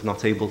was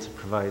not able to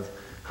provide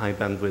high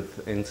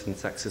bandwidth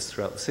internet access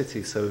throughout the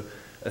city. So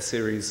a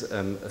certain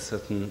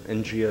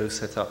NGO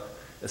set up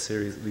a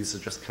series, these are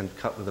just kind of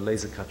cut with a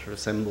laser cutter,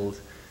 assembled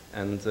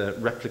and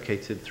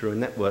replicated through a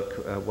network,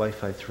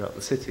 Wi-Fi throughout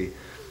the city.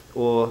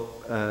 Or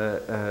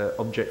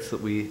objects that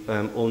we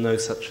all know,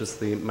 such as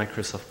the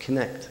Microsoft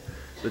Kinect,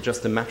 that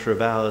just a matter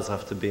of hours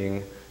after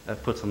being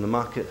put on the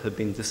market had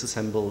been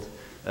disassembled,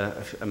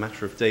 a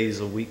matter of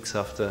days or weeks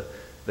after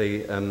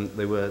they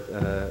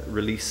were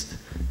released.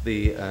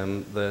 The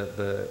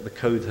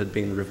code had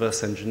been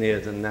reverse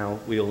engineered, and now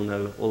we all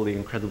know all the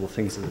incredible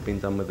things that have been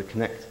done with the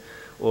Kinect.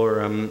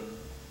 Or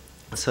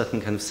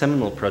certain kind of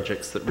seminal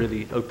projects that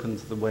really opened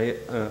the way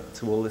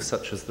to all this,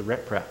 such as the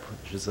RepRap,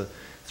 which is a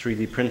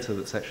 3D printer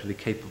that's actually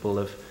capable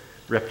of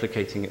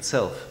replicating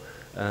itself.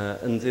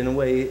 And in a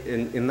way,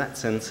 in that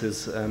sense,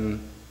 is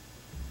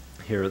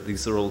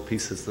these are all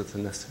pieces that are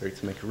necessary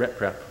to make a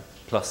RepRap,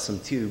 plus some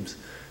tubes.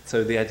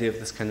 So the idea of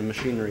this kind of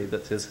machinery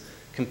that is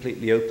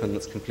completely open,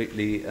 that's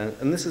completely,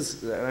 and this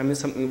is, I mean,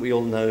 something that we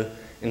all know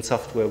in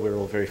software we're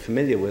all very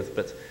familiar with,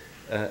 but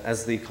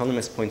as the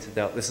Economist pointed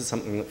out, this is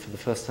something that for the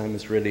first time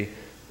is really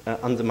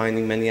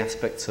undermining many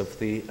aspects of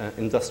the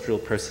industrial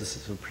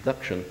processes of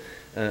production.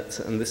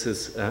 And this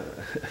is a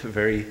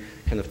very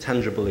kind of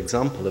tangible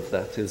example of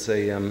that, is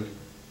a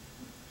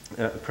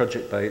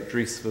project by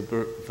Dries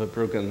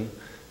Verbruggen,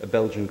 a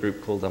Belgian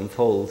group called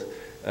Unfold,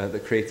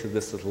 that created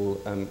this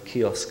little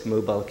kiosk,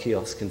 mobile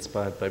kiosk,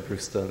 inspired by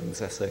Bruce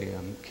Sterling's essay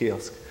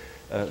Kiosk,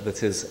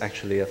 that is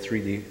actually a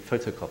 3D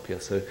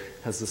photocopier. So it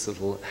has this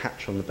little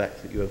hatch on the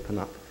back that you open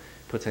up,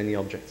 put any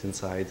object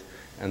inside,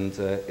 and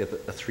a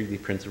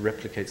 3D printer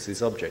replicates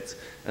these objects.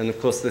 And of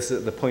course,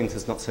 the point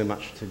is not so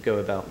much to go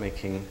about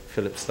making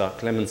Philip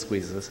Stark lemon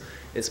squeezers.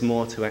 It's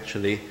more to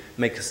actually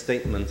make a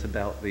statement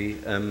about the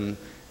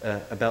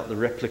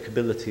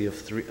replicability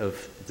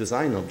of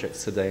design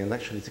objects today, and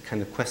actually to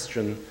kind of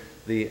question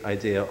the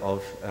idea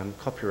of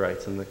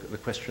copyright and the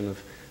question of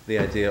the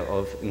idea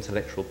of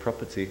intellectual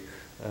property,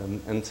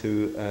 and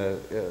to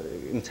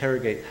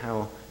interrogate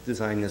how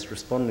design is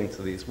responding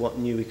to these. What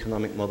new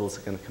economic models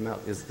are going to come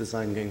out? Is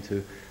design going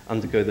to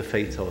undergo the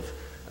fate of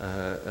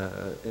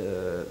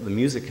the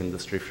music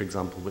industry, for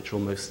example, which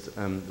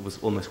was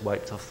almost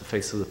wiped off the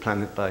face of the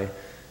planet by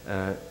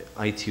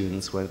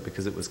iTunes,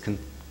 because it was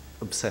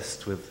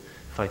obsessed with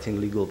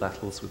fighting legal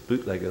battles with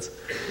bootleggers.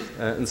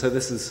 And so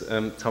this is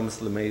Thomas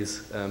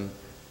LeMay's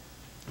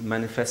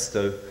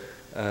manifesto,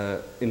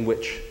 in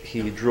which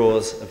he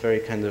draws a very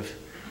kind of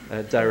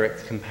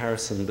direct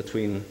comparison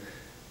between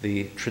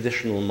the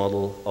traditional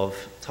model of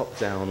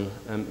top-down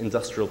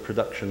industrial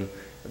production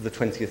of the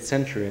 20th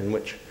century, in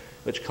which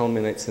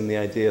culminates in the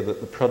idea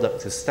that the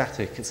product is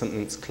static, it's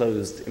something that's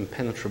closed,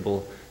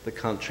 impenetrable, that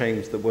can't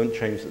change, that won't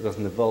change, that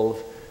doesn't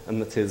evolve,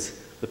 and that is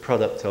the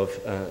product of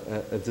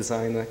a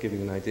designer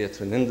giving an idea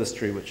to an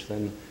industry, which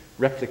then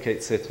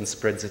replicates it and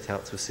spreads it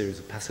out to a series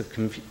of passive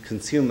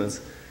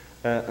consumers.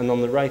 And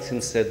on the right,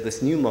 instead,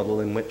 this new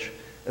model in which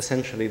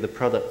essentially the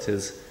product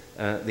is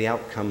the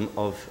outcome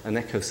of an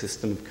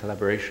ecosystem of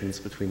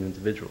collaborations between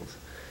individuals.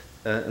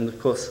 And of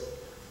course,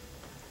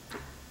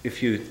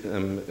 if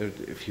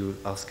you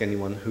ask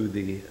anyone who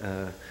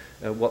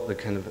what the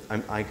kind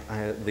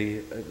of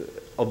the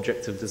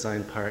object of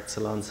design par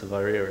excellence of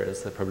our era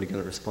is, they're probably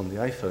going to respond the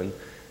iPhone,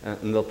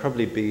 and they'll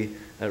probably be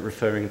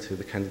referring to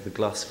the kind of the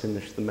glass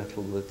finish, the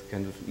metal, the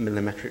kind of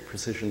millimetric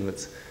precision of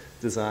its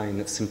design,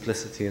 its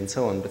simplicity, and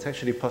so on. But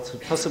actually,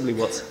 possibly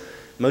what's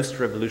most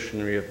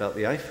revolutionary about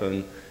the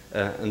iPhone,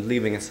 and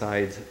leaving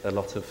aside a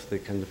lot of the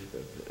kind of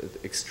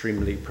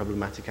extremely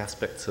problematic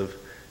aspects of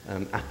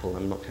Apple.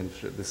 I'm not kind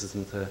of, this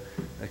isn't a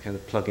kind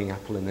of plugging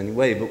Apple in any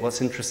way, but what's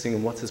interesting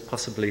and what is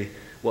possibly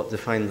what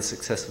defined the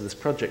success of this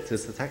project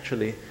is that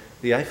actually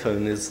the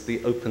iPhone is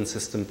the open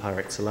system par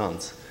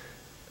excellence.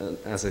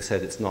 As I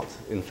said, it's not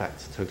in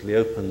fact totally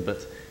open,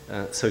 but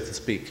so to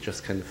speak,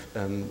 just kind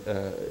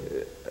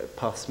of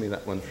pass me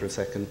that one for a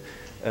second.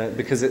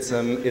 because it's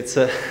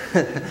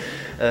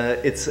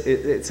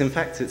in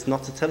fact it's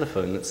not a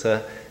telephone. It's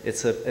a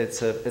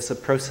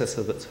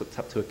processor that's hooked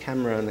up to a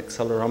camera, an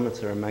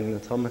accelerometer, a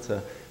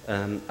magnetometer,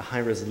 a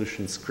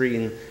high-resolution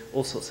screen,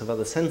 all sorts of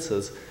other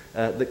sensors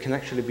that can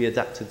actually be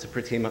adapted to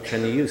pretty much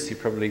any use. You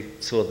probably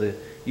saw the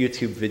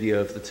YouTube video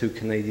of the 2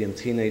 Canadian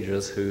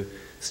teenagers who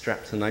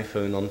strapped an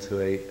iPhone onto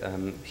a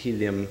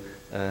helium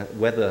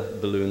weather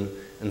balloon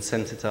and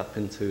sent it up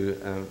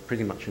into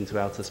pretty much into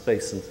outer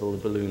space until the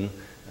balloon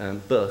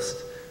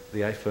burst.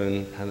 The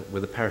iPhone,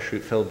 with a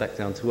parachute, fell back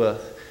down to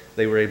Earth.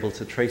 They were able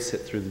to trace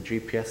it through the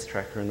GPS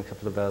tracker, and a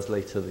couple of hours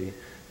later,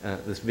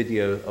 this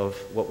video of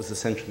what was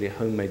essentially a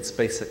homemade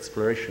space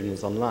exploration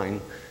was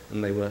online,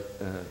 and they were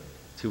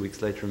 2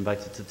 weeks later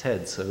invited to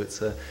TED. So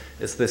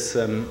it's this,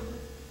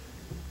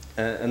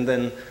 and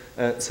then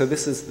so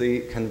this is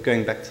the kind of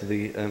going back to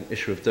the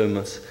issue of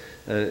Domus,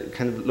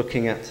 kind of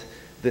looking at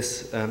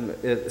this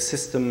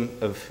system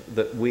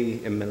that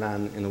we in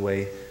Milan, in a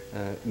way,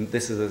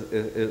 this is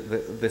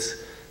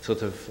this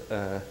sort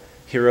of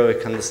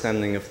heroic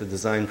understanding of the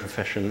design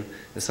profession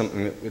is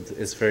something that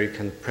is very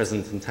kind of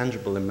present and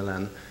tangible in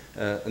Milan.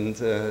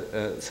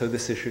 So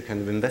this issue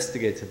kind of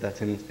investigated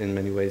that in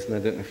many ways. And I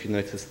don't know if you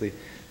noticed the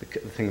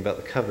thing about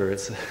the cover.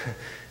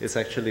 It's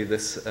actually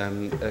this,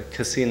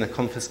 Casina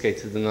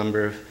confiscated a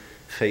number of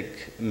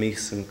fake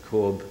Mies and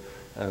Korb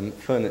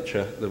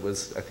furniture that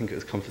was, I think it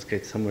was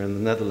confiscated somewhere in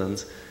the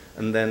Netherlands,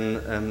 and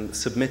then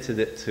submitted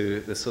it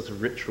to this sort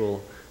of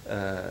ritual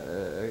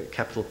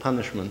capital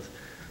punishment,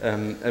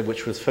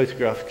 which was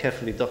photographed,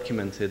 carefully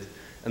documented,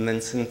 and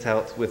then sent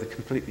out with a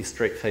completely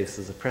straight face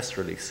as a press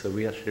release. So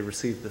we actually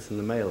received this in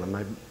the mail, and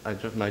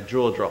my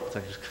jaw dropped.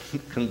 I just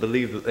couldn't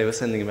believe that they were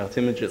sending out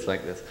images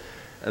like this.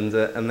 And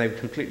they were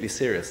completely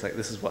serious, like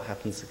this is what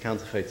happens to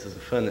counterfeiters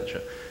of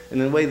furniture.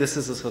 And in a way, this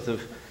is a sort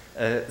of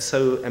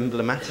so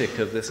emblematic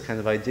of this kind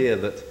of idea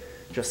that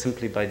just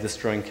simply by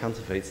destroying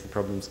counterfeits, the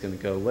problem's going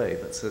to go away.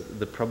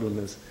 The problem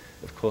is,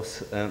 of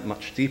course,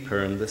 much deeper,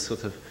 and this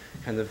sort of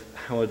kind of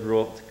Howard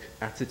Roark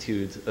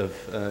attitude of,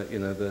 you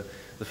know, the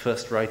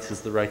first right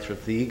is the writer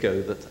of the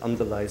ego that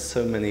underlies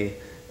so many,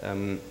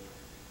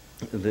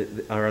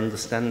 our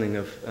understanding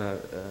of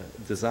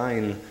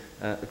design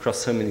across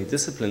so many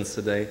disciplines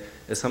today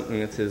is something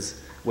that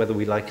is, whether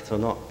we like it or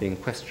not, being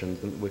questioned,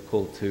 and we're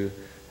called to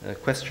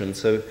question.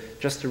 So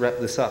just to wrap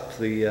this up,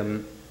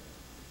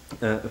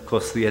 of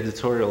course, the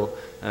editorial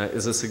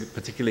is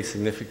particularly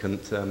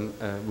significant.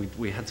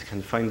 We had to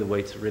kind of find a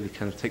way to really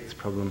kind of take this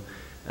problem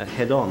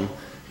head on.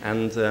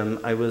 And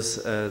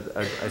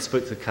I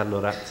spoke to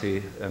Carlo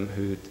Ratti,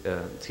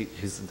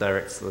 who's the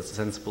director of the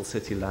Sensible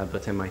City Lab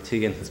at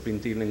MIT and has been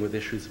dealing with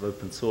issues of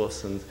open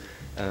source and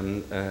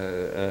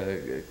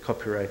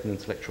copyright and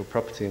intellectual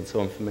property and so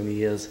on for many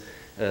years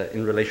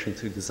in relation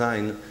to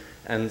design.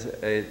 And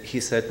he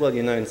said, well,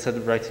 you know, instead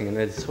of writing an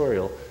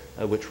editorial,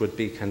 which would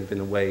be kind of in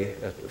a way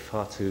a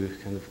far too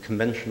kind of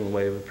conventional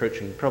way of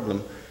approaching the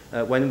problem,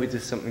 why don't we do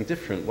something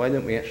different? Why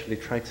don't we actually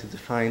try to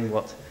define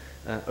what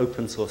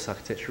open source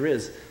architecture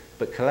is,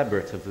 but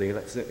collaboratively?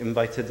 Let's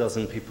invite a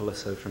dozen people or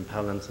so, from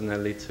Paolo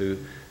Antonelli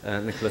to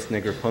Nicholas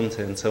Negroponte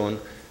and so on,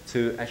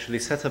 to actually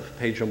set up a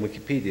page on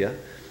Wikipedia,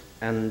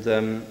 and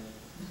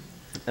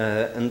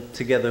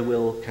together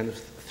we'll kind of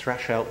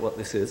thrash out what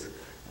this is,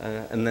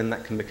 and then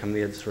that can become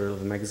the editorial of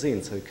the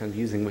magazine. So kind of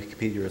using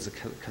Wikipedia as a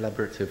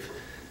collaborative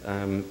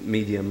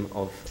medium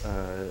of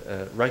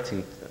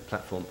writing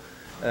platform.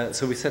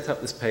 So we set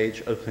up this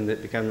page, opened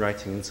it, began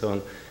writing and so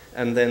on.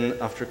 And then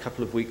after a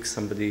couple of weeks,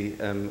 somebody,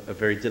 a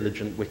very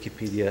diligent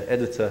Wikipedia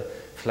editor,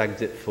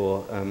 flagged it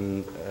for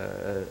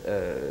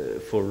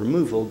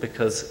removal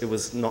because it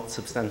was not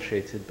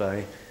substantiated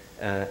by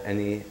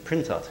any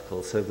print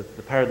article. So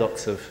the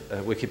paradox of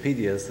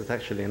Wikipedia is that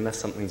actually, unless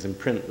something's in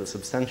print that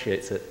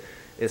substantiates it,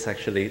 it's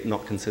actually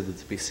not considered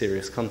to be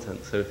serious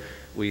content. So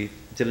we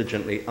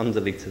diligently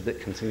undeleted it,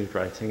 continued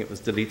writing. It was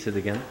deleted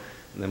again,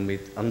 and then we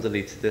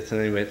undeleted it.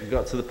 And anyway, we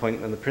got to the point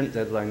when the print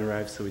deadline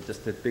arrived, so we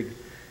just did big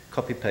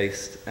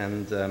copy-paste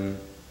and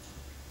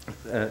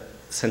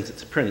sent it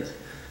to print.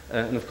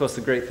 And of course,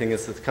 the great thing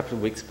is that a couple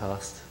of weeks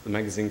passed, the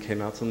magazine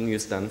came out on the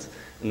newsstands,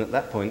 and at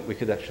that point, we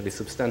could actually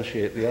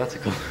substantiate the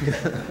article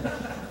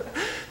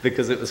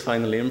because it was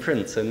finally in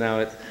print. So now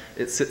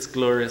it sits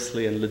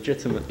gloriously and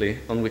legitimately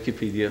on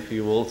Wikipedia for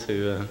you all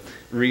to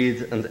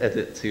read and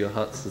edit to your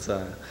heart's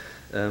desire.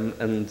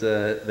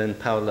 Then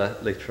Paola,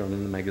 later on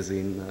in the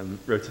magazine,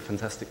 wrote a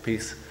fantastic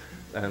piece,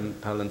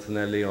 Paolo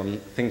Antonelli, on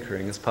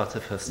thinkering as part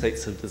of her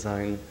States of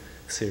Design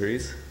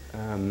series,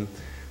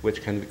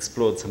 which kind of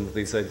explored some of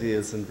these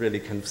ideas and really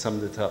kind of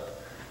summed it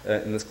up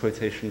in this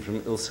quotation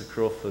from Ilse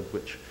Crawford,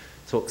 which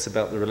talks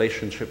about the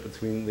relationship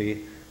between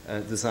the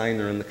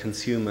designer and the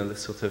consumer,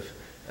 this sort of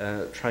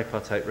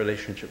tripartite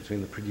relationship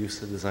between the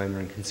producer, designer,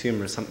 and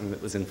consumer, is something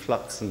that was in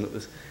flux and that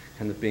was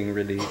kind of being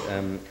really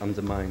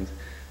undermined.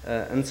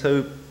 And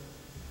so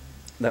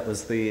that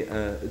was the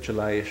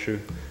July issue,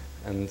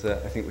 and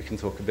I think we can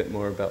talk a bit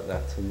more about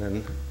that. And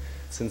then,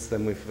 since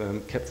then,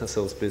 we've kept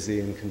ourselves busy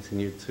and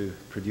continued to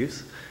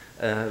produce.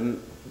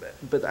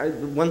 But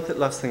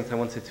last thing I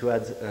wanted to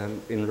add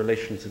in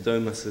relation to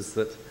Domus is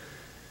that,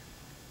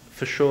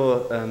 for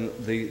sure,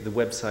 the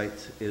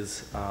website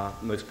is our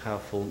most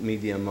powerful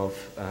medium of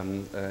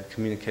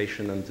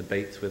communication and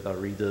debate with our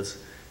readers.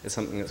 It's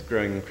something that's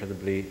growing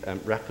incredibly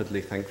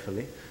rapidly,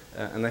 thankfully.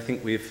 And I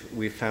think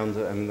we've found,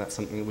 and that's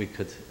something we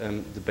could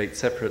debate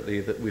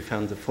separately, that we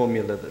found a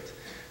formula that,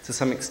 to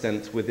some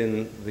extent,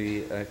 within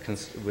the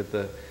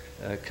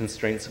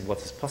constraints of what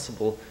is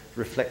possible,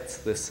 reflects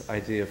this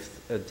idea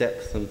of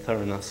depth and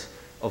thoroughness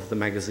of the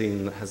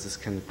magazine that has this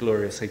kind of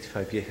glorious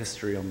 85-year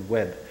history on the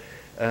web.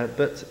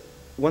 But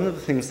one of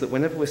the things that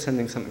whenever we're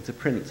sending something to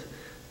print,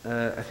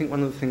 I think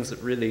one of the things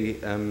that really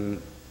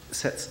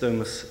sets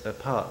Domus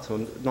apart, or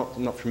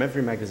not from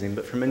every magazine,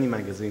 but from many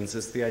magazines,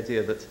 is the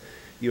idea that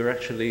you're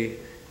actually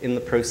in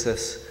the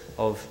process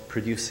of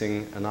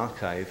producing an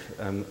archive,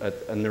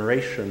 a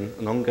narration,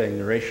 an ongoing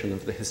narration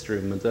of the history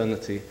of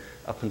modernity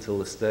up until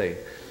this day.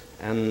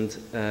 And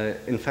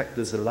in fact,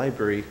 there's a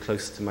library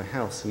close to my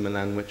house in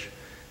Milan which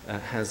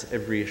has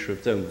every issue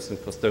of Domus. And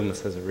of course,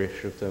 Domus has every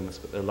issue of Domus,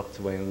 but they're locked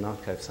away in an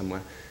archive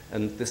somewhere.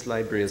 And this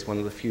library is one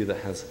of the few that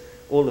has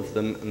all of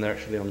them, and they're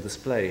actually on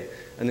display.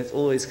 And it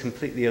always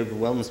completely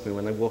overwhelms me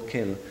when I walk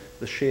in,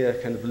 the sheer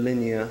kind of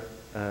linear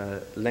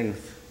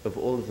length of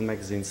all of the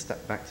magazines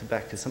stacked back to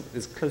back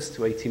is close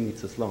to 80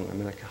 meters long. I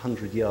mean, like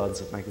 100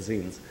 yards of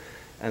magazines.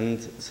 And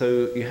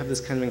so you have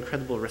this kind of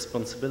incredible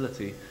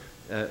responsibility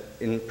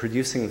in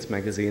producing this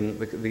magazine,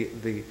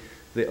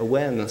 the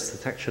awareness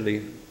that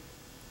actually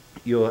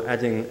you're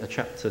adding a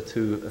chapter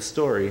to a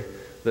story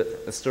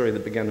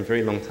that began a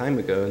very long time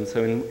ago. And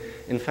so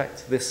in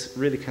fact, this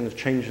really kind of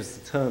changes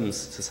the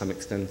terms to some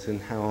extent in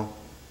how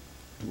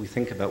we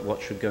think about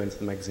what should go into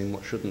the magazine,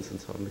 what shouldn't,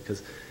 and so on,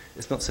 because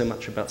it's not so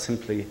much about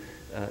simply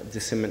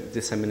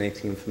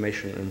disseminating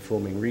information and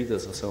informing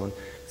readers or so on.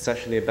 It's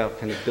actually about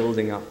kind of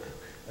building up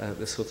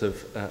this sort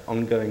of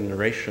ongoing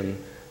narration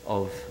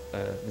of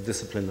the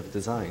discipline of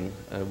design,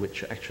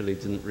 which actually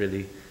didn't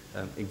really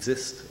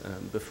exist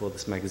before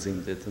this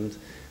magazine did.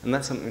 And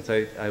that's something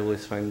that I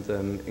always find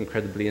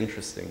incredibly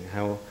interesting,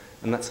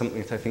 and that's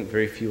something that I think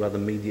very few other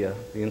media,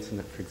 the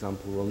internet, for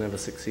example, will never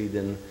succeed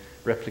in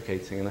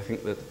replicating. And I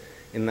think that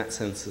in that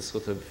sense, this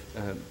sort of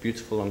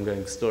beautiful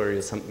ongoing story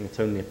is something that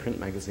only a print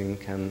magazine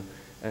can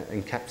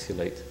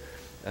encapsulate.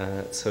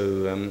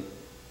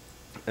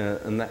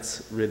 And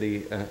that's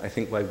really, I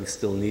think, why we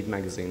still need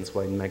magazines,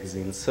 why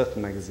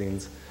certain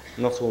magazines,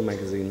 not all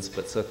magazines,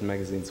 but certain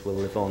magazines will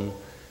live on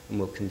and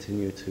will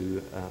continue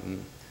to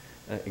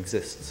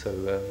exist. So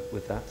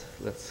with that,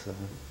 let's...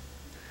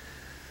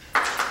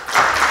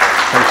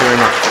 Thank you very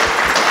much.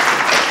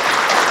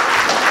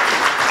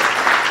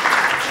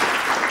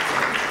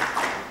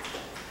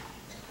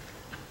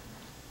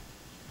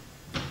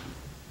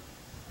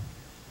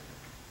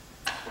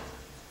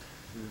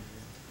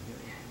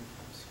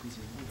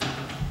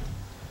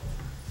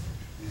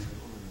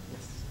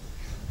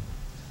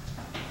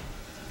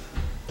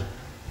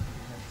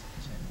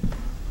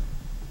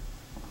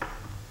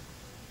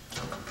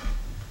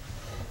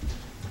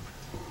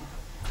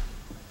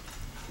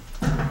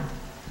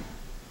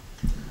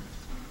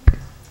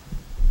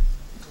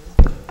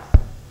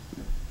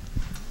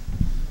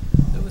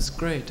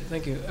 Great,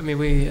 thank you. I mean,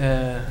 we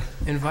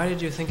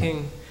invited you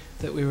thinking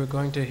that we were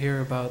going to hear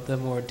about the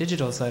more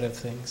digital side of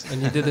things,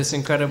 and you did this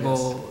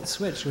incredible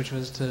switch, which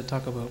was to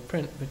talk about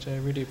print, which I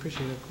really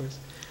appreciate, of course.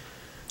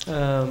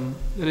 And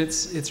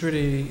it's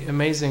really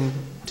amazing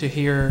to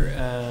hear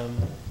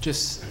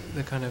just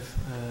the kind of,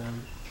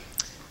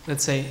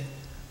 let's say,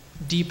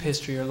 deep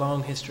history or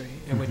long history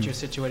in which you're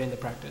situating the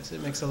practice.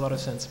 It makes a lot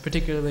of sense,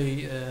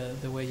 particularly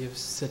the way you've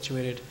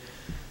situated,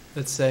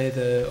 let's say,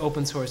 the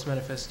open source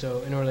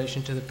manifesto in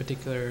relation to the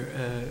particular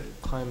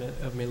climate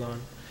of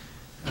Milan.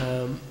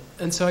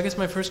 And so I guess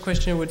my first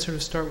question would sort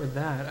of start with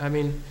that. I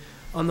mean,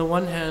 on the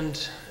one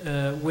hand,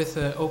 with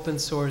an open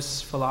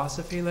source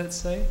philosophy, let's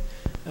say,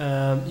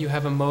 you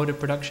have a mode of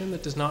production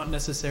that does not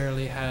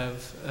necessarily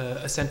have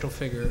a central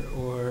figure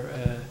or,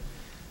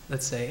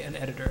 let's say, an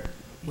editor.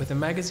 With a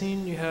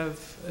magazine, you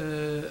have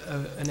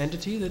an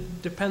entity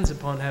that depends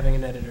upon having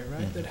an editor,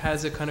 right? That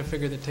has a kind of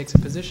figure that takes a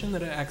position,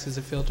 that acts as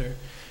a filter.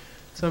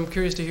 So I'm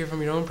curious to hear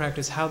from your own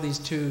practice how these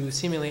two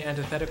seemingly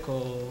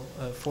antithetical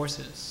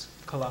forces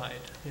collide.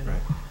 You know?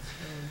 Right.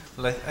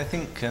 Well, I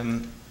think,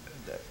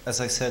 as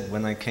I said,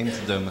 when I came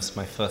to Domus,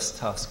 my first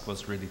task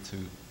was really to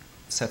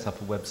set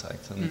up a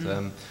website.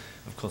 And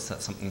of course,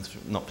 that's something that's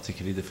not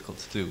particularly difficult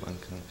to do.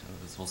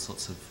 There's all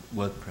sorts of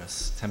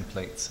WordPress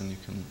templates, and you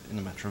can, in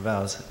a matter of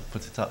hours,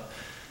 put it up.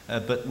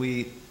 But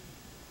we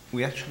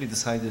actually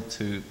decided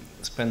to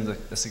spend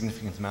a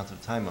significant amount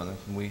of time on it,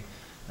 and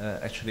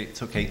actually, it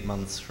took 8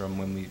 months from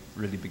when we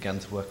really began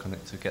to work on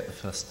it to get the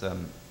first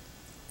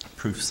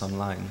proofs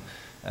online.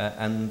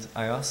 And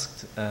I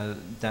asked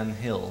Dan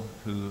Hill,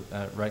 who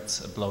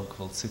writes a blog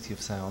called City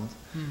of Sound,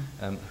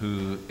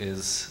 who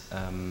is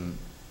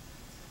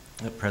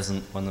at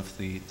present one of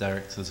the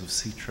directors of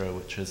Citra,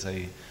 which is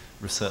a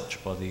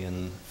research body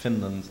in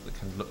Finland that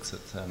kind of looks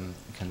at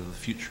kind of the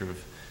future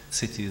of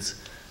cities.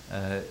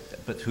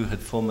 but who had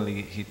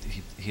formerly,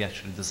 he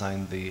actually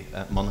designed the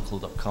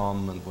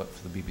monocle.com and worked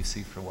for the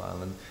BBC for a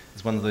while, and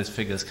is one of those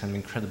figures, kind of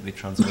incredibly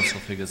transversal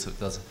figures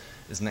that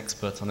is an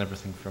expert on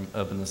everything from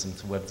urbanism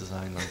to web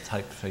design and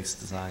typeface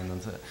design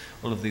and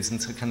all of these,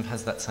 and so it kind of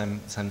has that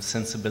same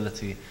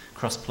sensibility,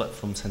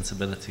 cross-platform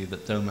sensibility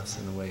that Domus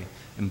in a way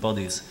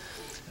embodies,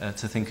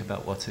 to think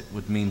about what it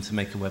would mean to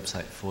make a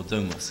website for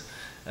Domus.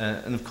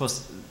 And of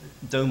course,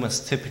 Domus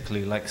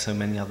typically, like so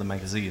many other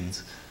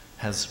magazines,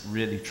 has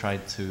really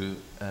tried to,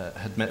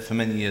 for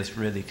many years,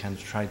 really kind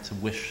of tried to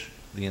wish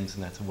the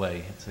internet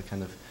away, to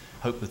kind of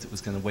hope that it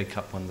was going to wake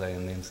up one day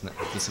and the internet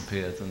had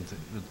disappeared and it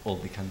would all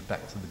be kind of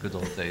back to the good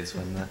old days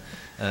when,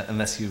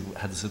 unless you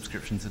had a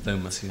subscription to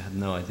Domus, you had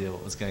no idea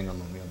what was going on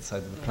the other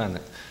side of the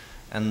planet.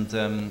 And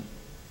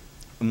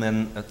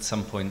then at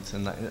some point,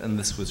 and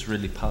this was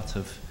really part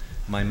of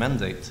my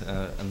mandate,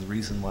 and the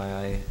reason why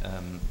I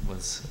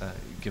was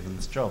given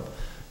this job,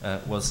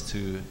 was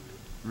to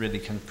really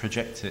kind of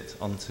project it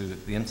onto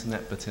the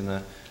internet, but in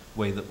a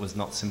way that was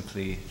not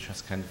simply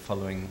just kind of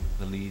following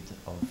the lead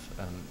of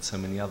so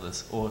many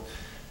others, or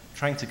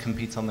trying to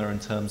compete on their own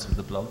terms with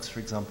the blogs, for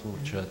example,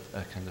 which are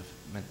kind of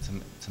meant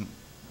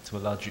to a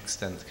large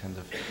extent kind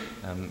of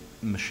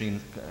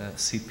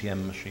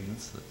CPM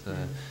machines that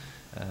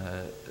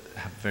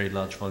have very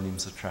large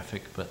volumes of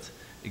traffic, but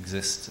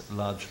exist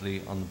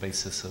largely on the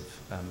basis of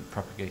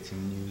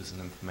propagating news and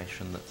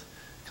information that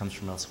comes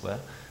from elsewhere,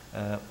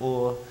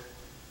 or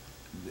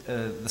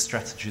the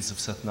strategies of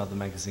certain other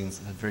magazines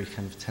that had very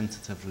kind of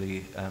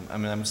tentatively, I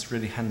mean, I must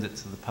really hand it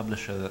to the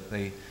publisher that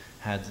they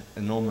had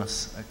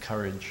enormous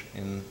courage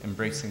in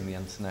embracing the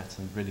internet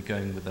and really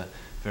going with a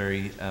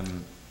very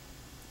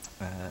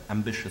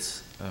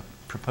ambitious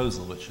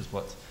proposal, which is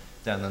what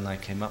Dan and I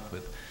came up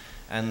with.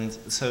 And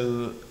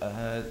so,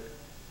 I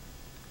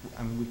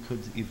mean, we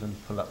could even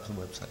pull up the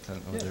website. I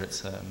don't know whether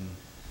it's...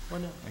 Why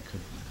not? I could...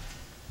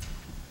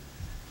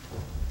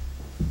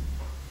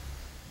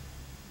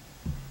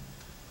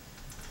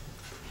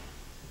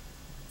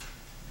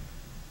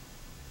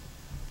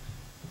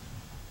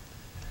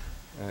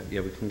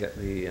 yeah, we can get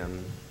the...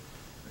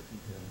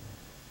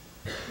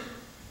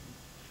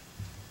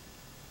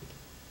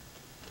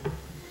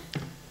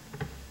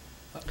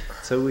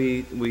 So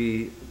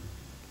we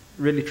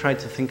really tried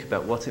to think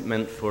about what it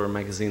meant for a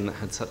magazine that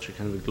had such a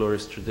kind of a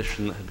glorious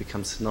tradition, that had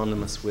become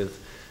synonymous with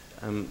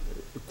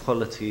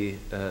quality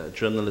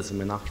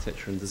journalism in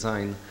architecture and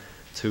design,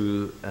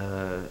 to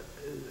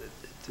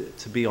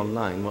be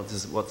online. What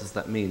does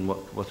that mean?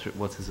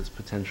 What is its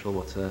potential?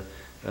 What are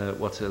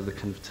the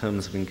kind of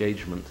terms of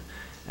engagement?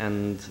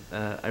 And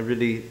I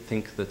really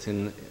think that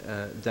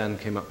Dan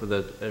came up with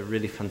a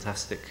really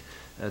fantastic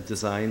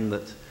design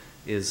that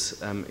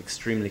is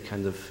extremely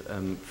kind of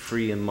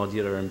free and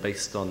modular and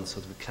based on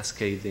sort of a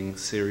cascading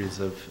series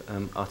of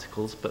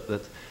articles, but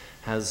that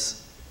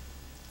has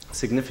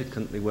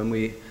significantly, when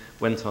we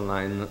went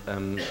online,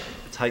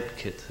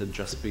 Typekit had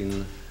just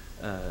been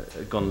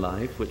gone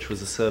live, which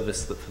was a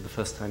service that for the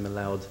first time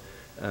allowed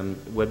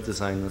web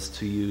designers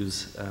to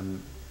use,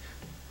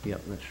 yeah,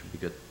 that should be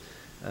good,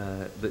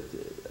 that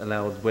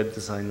allowed web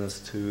designers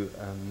to,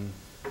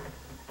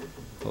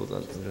 hold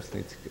on, I just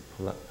need to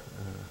pull up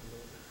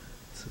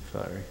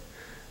Safari,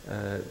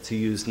 to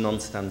use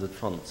non-standard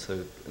fonts.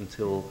 So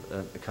until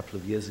a couple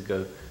of years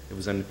ago, it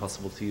was only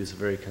possible to use a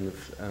very kind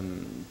of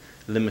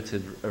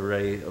limited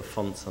array of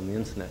fonts on the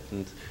internet.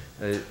 And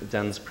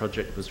Dan's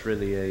project was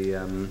really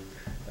an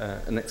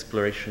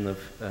exploration of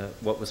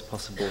what was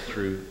possible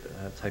through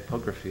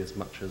typography as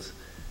much as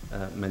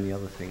many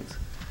other things.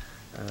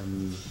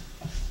 I'm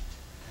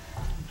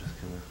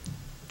just gonna...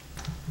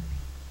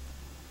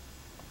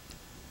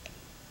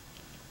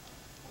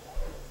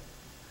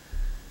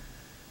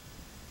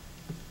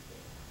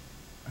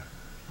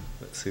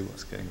 Let's see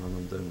what's going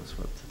on Domus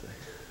Web today.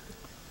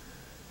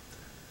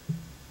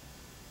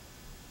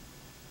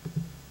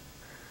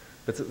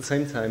 But at the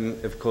same time,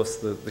 of course,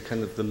 the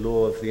kind of the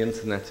law of the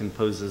internet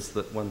imposes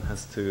that one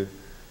has to,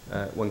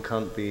 one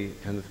can't be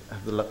kind of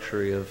have the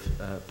luxury of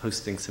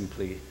posting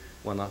simply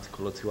one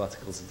article or two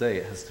articles a day.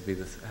 It has to be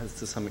this, has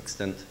to some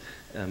extent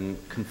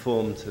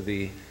conform to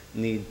the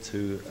need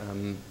to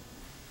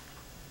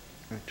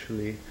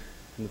actually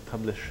kind of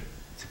publish,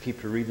 to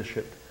keep a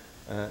readership,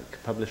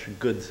 publish a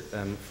good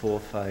 4 or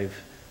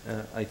 5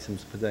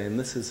 items per day. And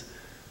this is,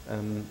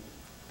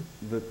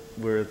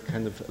 we're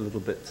kind of a little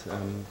bit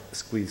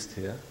squeezed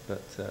here,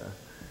 but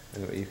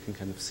anyway, you can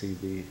kind of see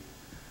the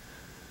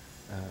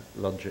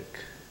logic.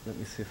 Let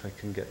me see if I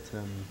can get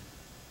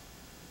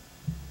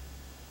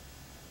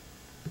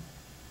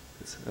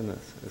this, and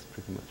that's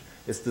pretty much.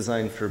 It's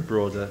designed for a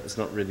broader. It's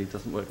not really,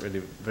 doesn't work really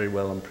very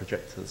well on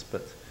projectors,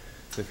 but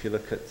so if you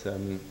look at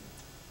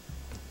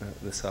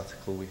this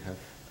article, we have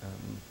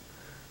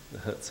the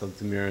Herzog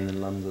de Meuron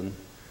in London,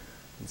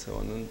 and so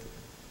on.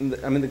 And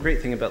I mean, the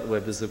great thing about the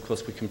web is, of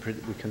course, we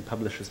can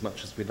publish as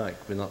much as we like.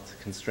 We're not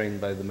constrained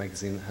by the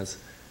magazine that has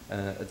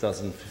a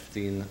dozen,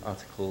 15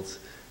 articles.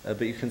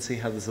 But you can see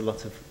how there's a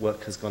lot of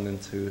work has gone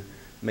into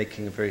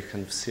making a very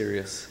kind of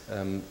serious,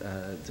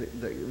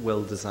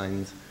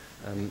 well-designed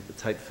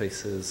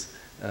typefaces,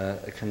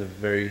 a kind of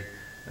very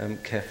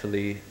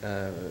carefully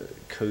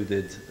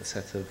coded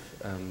set of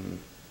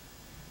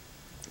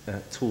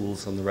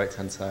tools on the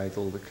right-hand side,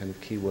 all the kind of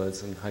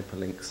keywords and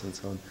hyperlinks and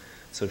so on,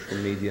 social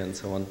media and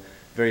so on.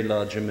 Very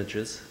large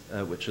images,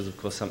 which is of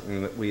course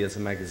something that we as a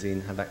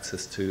magazine have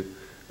access to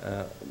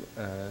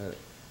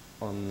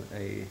on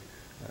a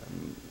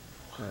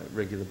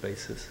regular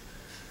basis.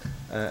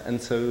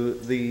 And so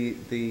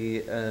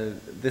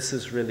this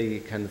is really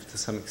kind of to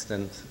some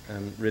extent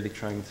really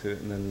trying to,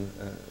 and then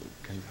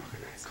kind of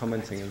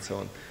commenting and so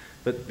on.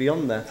 But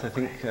beyond that, I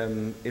think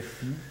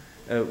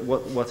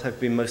what I've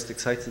been most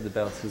excited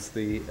about is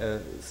the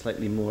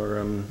slightly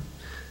more,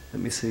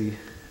 let me see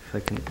if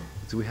I can,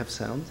 do we have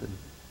sound?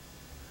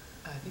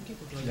 I think you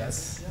can play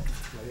yes.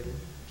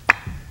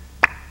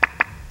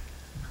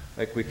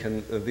 Like we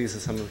can, these are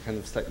some of the kind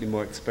of slightly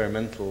more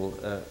experimental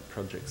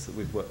projects that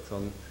we've worked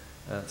on,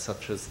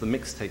 such as the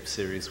mixtape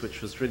series,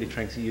 which was really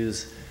trying to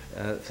use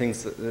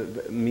things,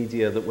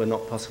 media that were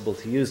not possible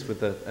to use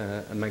with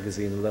a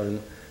magazine alone,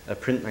 a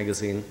print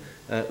magazine.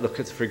 Look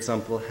at, for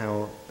example,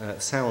 how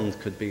sound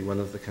could be one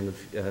of the kind of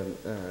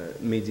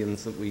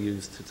mediums that we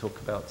use to talk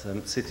about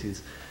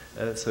cities.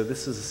 So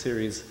this is a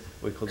series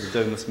we call the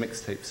Domus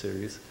mixtape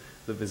series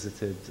that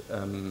visited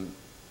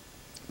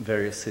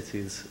various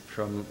cities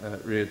from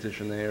Rio de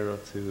Janeiro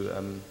to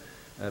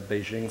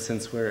Beijing.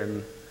 Since we're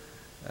in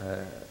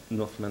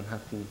North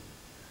Manhattan,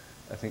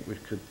 I think we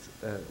could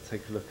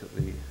take a look at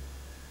the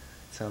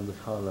Sound of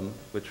Harlem,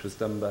 which was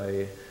done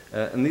by,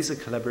 and these are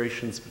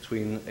collaborations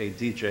between a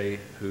DJ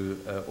who,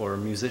 or a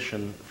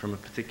musician from a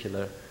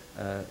particular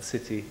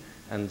city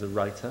and a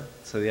writer.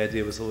 So the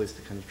idea was always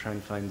to kind of try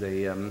and find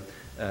a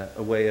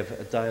way of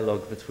a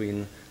dialogue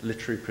between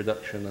literary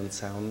production and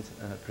sound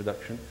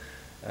production.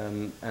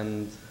 And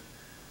let's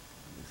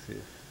see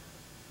if,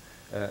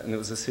 and it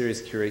was a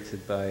series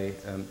curated by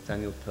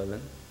Daniel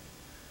Perlin.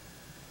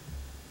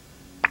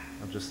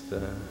 I'll just,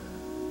 and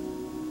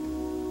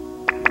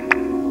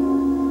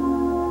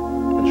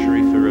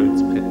Sharifa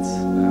Rhodes Pitts,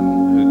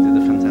 who did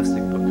a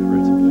fantastic book,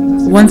 wrote a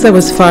fantastic book. Once I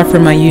was far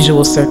from my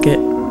usual circuit,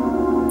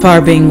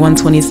 far being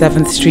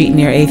 127th Street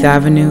near 8th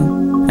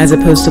Avenue, as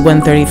opposed to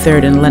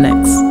 133rd in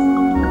Lenox.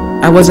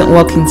 I wasn't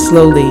walking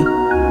slowly.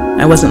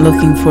 I wasn't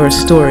looking for a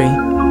story.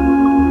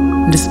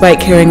 Despite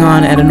carrying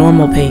on at a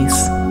normal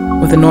pace,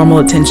 with a normal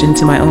attention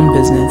to my own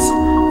business,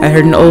 I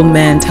heard an old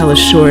man tell a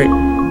short,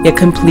 yet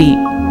complete,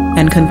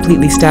 and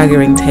completely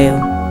staggering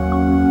tale.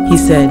 He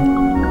said,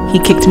 he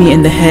kicked me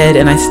in the head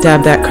and I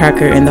stabbed that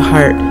cracker in the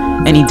heart,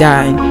 and he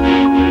died.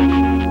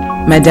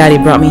 My daddy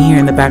brought me here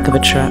in the back of a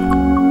truck.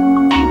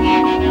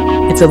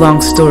 It's a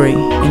long story,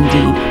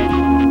 indeed.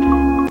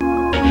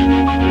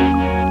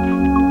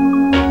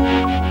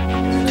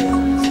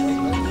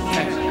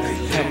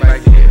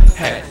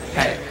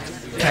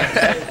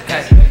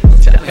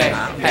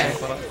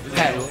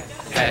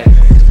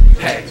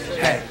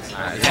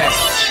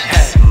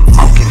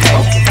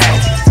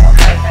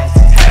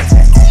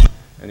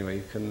 Anyway,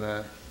 you can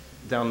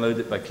download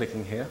it by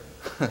clicking here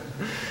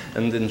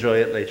and enjoy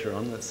it later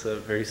on. It's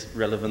very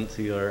relevant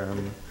to your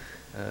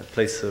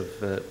place of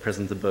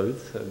present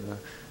abode.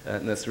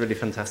 And it's a really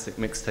fantastic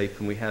mixtape,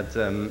 and we had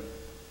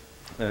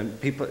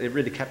people, it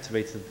really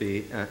captivated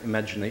the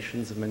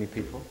imaginations of many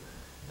people.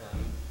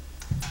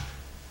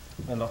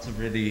 A lot of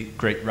really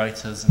great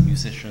writers and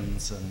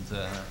musicians and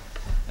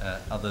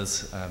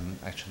others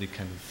actually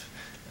kind of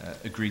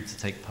agreed to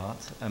take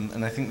part.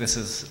 And I think this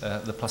is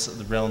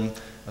the realm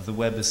of the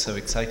web is so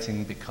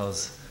exciting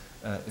because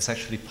it's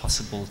actually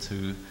possible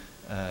to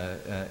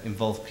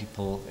involve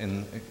people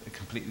in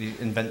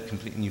invent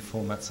completely new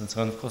formats and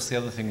so on. Of course, the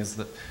other thing is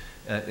that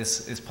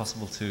it's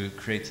possible to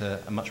create a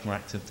much more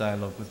active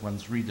dialogue with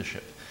one's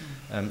readership.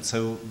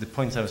 So the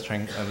point I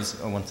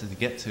wanted to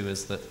get to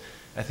is that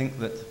I think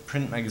that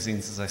print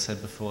magazines, as I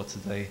said before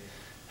today,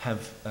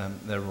 have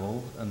their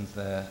role, and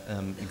their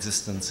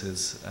existence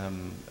is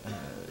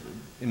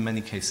in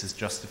many cases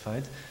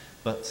justified.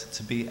 But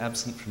to be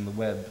absent from the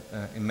web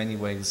in many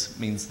ways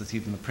means that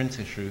even the print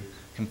issue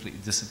completely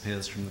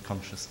disappears from the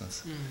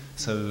consciousness.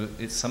 So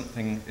it's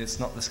something, it's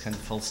not this kind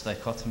of false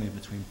dichotomy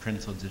between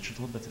print or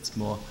digital, but it's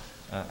more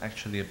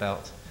actually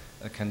about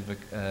a kind of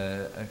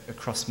a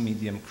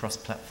cross-medium,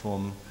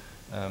 cross-platform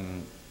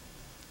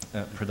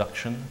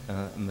production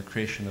and the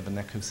creation of an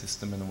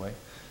ecosystem in a way,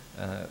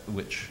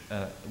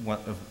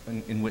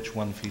 in which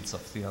one feeds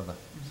off the other.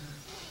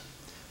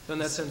 So in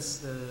that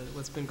sense,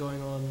 what's been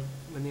going on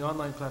in the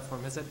online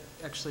platform, has that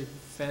actually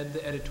fed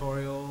the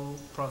editorial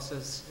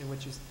process in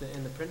which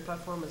in the print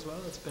platform as well?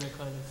 It's been a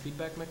kind of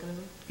feedback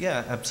mechanism?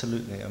 Yeah,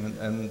 absolutely. I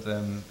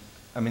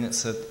mean,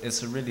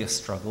 it's really a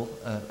struggle.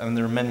 I mean,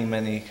 there are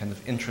many kind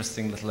of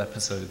interesting little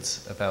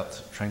episodes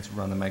about trying to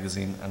run a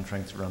magazine and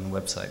trying to run a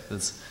website.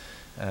 There's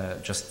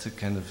just to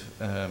kind of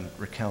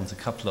recount a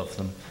couple of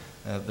them.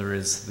 There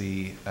is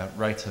the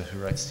writer who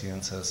writes to you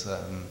and says,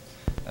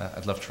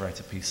 I'd love to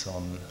write a piece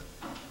on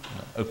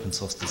open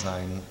source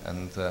design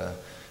and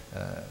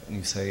and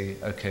you say,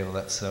 okay, well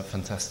that's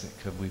fantastic.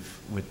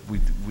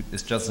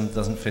 This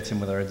doesn't fit in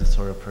with our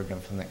editorial program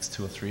for the next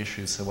 2 or 3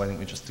 issues. So why don't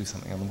we just do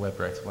something on the web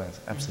right away? It's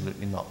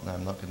absolutely not. No,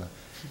 I'm not going to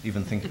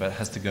even think about it. It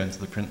has to go into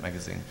the print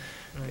magazine.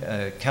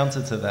 Right.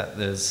 Counter to that,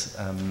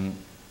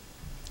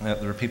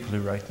 there are people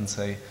who write and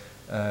say,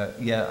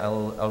 yeah,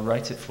 I'll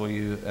write it for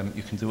you.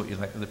 You can do what you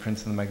like with the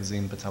print and the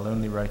magazine, but I'll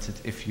only write it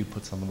if you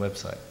put it on the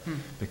website,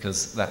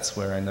 because that's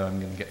where I know I'm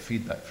going to get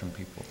feedback from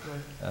people.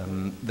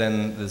 Right.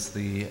 Then there's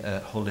the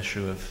whole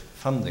issue of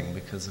funding,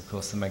 because of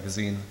course the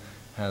magazine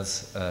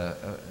has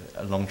a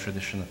long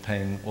tradition of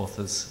paying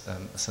authors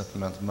a certain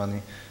amount of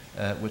money,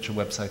 which a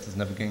website is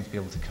never going to be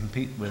able to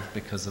compete with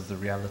because of the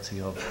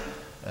reality of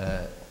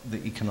the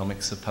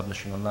economics of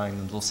publishing online,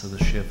 and also the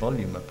sheer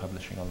volume of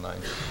publishing online,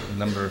 the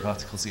number of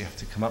articles you have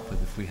to come up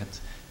with.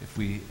 If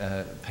we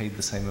paid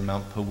the same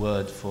amount per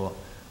word for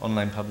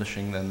online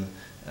publishing, then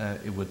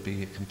it would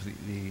be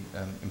completely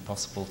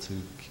impossible to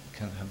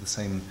kind of have the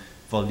same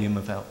volume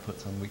of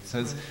output on week.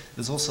 So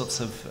there's all sorts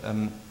of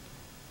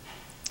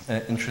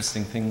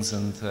interesting things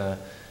and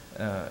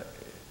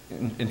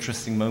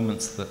interesting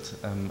moments that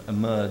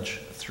emerge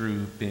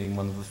through being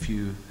one of the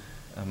few.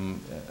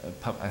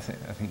 I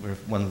think we're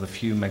one of the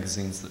few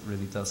magazines that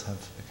really does have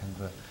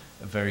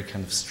a very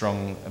kind of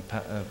strong,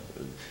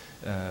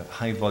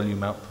 high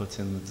volume output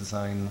in the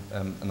design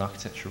and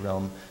architecture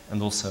realm, and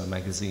also a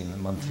magazine, a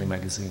monthly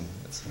magazine.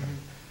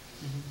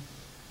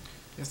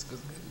 Yes,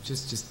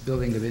 just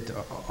building a bit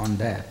on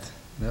that,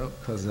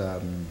 because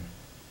that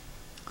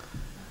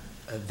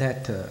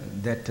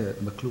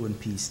McLuhan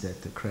piece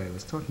that Craig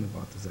was talking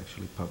about is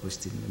actually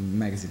published in a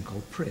magazine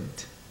called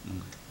Print.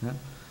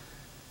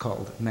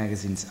 Called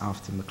Magazines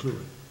After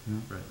McLuhan.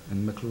 Right.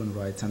 And McLuhan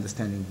writes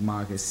Understanding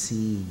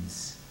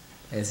Magazines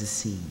as a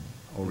Scene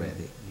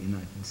already in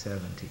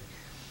 1970.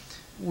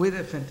 With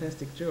a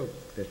fantastic joke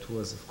that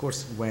was, of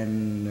course,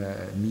 when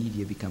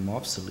media become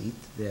obsolete,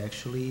 they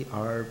actually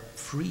are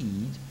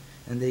freed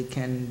and they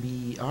can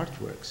be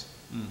artworks.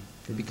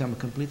 They become a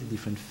completely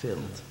different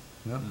field.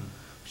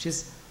 Which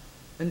is,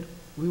 and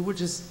we were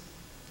just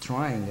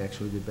trying,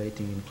 actually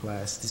debating in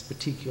class, this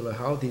particular,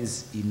 how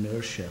this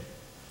inertia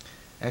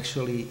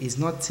actually is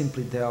not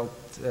simply dealt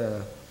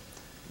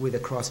with a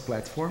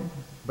cross-platform,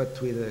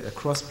 but with a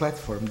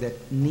cross-platform that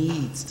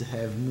needs to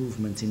have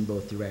movement in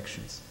both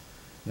directions.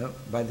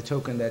 By the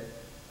token that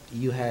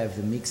you have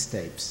the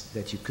mixtapes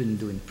that you couldn't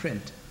do in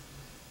print,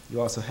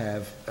 you also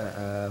have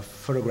a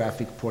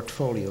photographic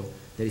portfolio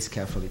that is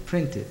carefully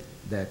printed,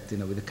 that,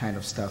 with the kind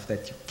of stuff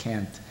that you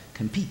can't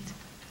compete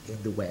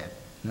in the web.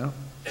 I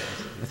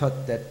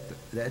thought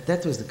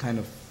that was the kind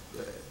of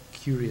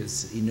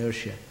curious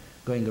inertia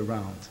going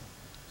around,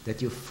 that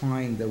you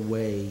find a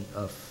way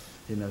of,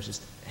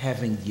 just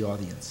having the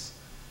audience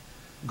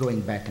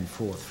going back and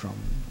forth from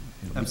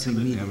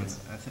between media.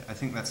 I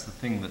think that's the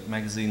thing, that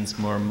magazines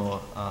more and more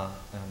are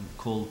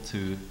called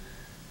to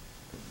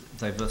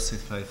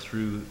diversify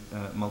through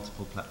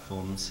multiple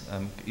platforms,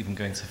 even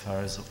going so far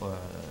as the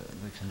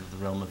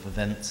realm of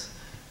events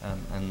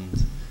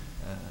and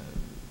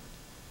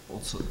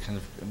also kind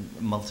of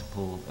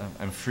multiple,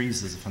 and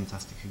Freeze is a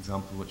fantastic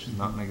example, which is an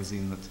art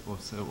magazine that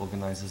also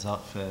organizes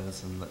art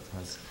fairs and that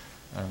has,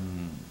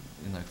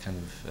 kind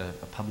of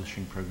a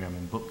publishing program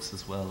in books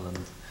as well, and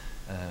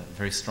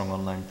very strong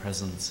online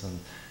presence, and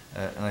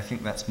I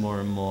think that's more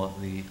and more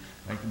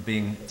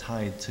being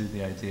tied to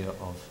the idea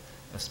of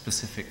a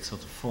specific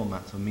sort of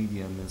format or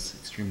medium is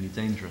extremely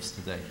dangerous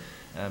today.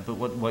 But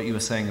what you were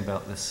saying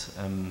about this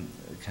kind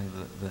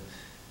of the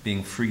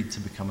being freed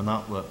to become an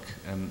artwork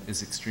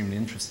is extremely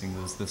interesting.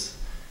 There was this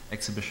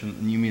exhibition at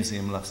the New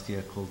Museum last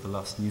year called The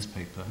Last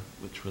Newspaper,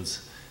 which was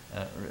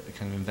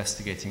kind of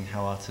investigating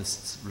how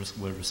artists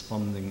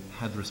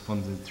had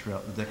responded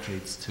throughout the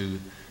decades to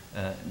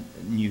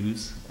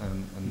news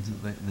and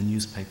the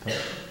newspaper,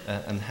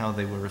 and how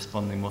they were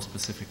responding more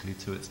specifically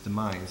to its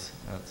demise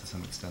to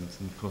some extent.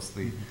 And of course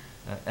the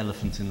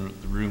elephant in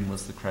the room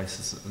was the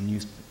crisis at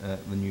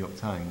the New York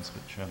Times,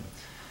 which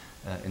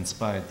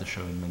inspired the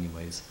show in many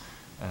ways.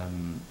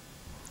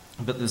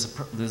 But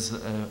there's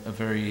a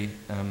very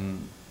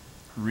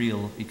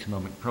real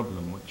economic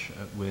problem, which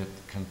we're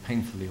kind of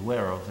painfully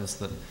aware of, is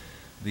that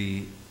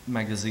the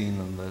magazine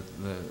and the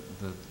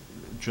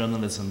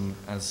journalism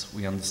as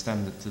we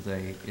understand it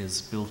today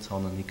is built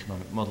on an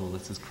economic model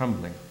that is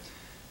crumbling,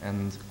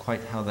 and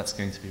quite how that's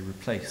going to be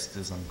replaced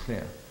is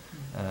unclear.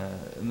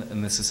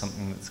 And this is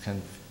something that's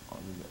kind of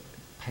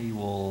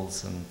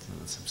paywalls and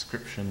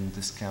subscription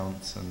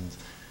discounts and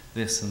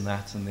this and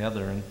that and the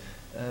other, and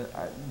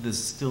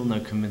there's still no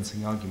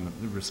convincing argument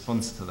that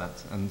responds to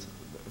that, and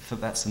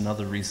that's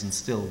another reason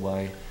still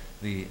why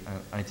the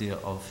idea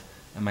of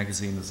a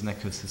magazine as an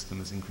ecosystem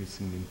is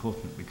increasingly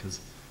important, because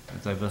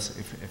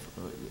if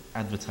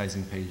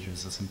advertising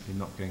pages are simply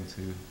not going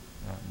to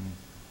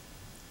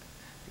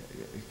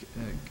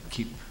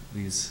keep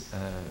these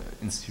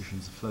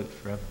institutions afloat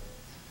forever.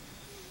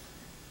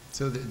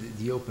 So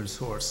the open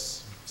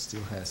source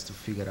still has to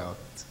figure out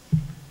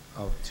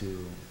how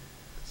to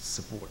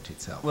support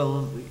itself.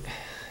 Well,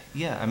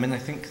 Yeah, I mean, I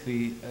think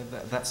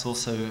that's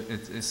also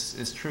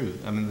is true.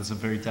 I mean, there's a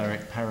very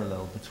direct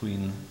parallel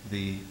between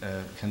the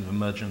kind of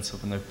emergence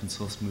of an open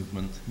source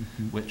movement,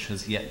 which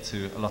has yet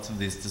to. A lot of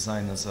these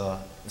designers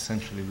are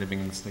essentially living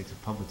in a state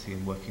of poverty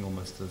and working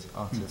almost as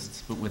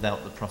artists, but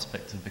without the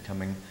prospect of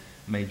becoming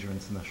major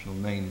international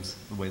names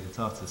the way that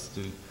artists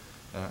do,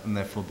 and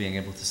therefore being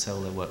able to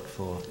sell their work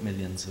for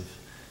millions of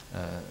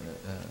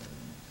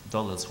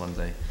dollars one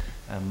day,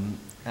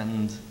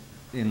 and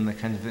in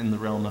the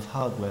realm of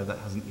hardware that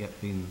hasn't yet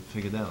been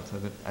figured out.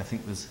 I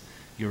think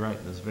you're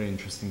right, there's a very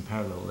interesting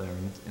parallel there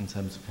in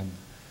terms of kind of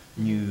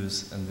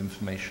news and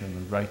information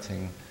and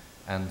writing,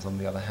 and on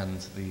the other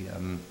hand, the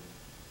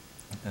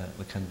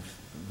kind of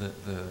the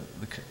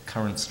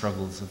current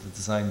struggles of the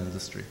design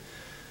industry.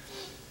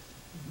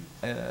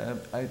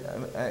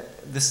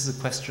 This is a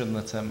question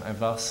that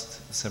I've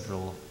asked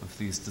several of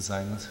these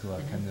designers who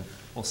are kind of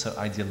also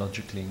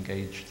ideologically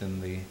engaged in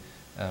the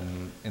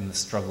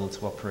struggle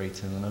to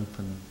operate in an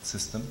open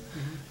system,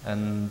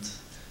 and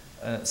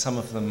some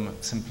of them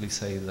simply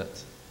say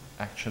that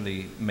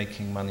actually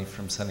making money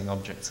from selling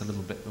objects a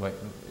little bit like,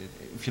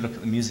 if you look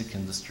at the music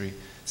industry,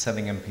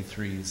 selling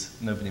MP3s,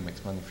 nobody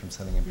makes money from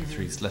selling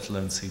MP3s, let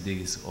alone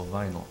CDs or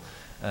vinyl.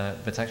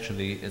 But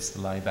actually it's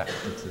the live act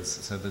that is,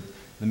 so that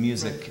the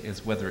music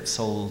is, whether it's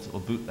sold or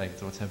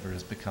bootlegged or whatever,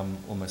 has become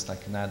almost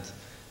like an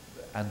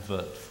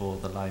advert for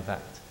the live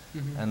act.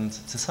 And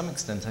to some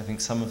extent, I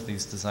think some of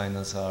these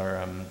designers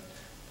are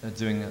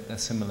doing a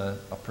similar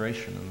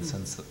operation in the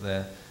sense that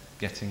they're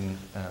getting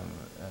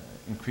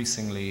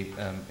increasingly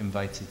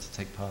invited to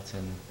take part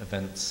in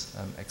events,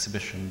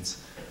 exhibitions,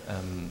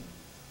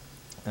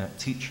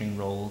 teaching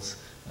roles,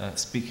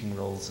 speaking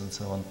roles, and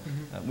so on,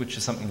 which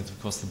is something that, of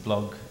course, the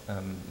blog,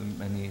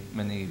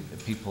 many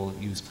people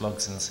use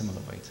blogs in a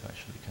similar way to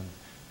actually kind of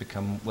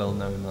become well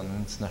known on an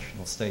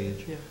international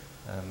stage.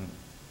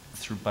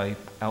 By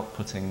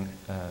outputting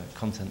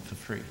content for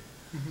free.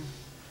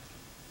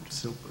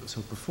 So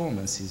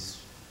performance is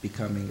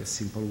becoming a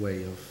simple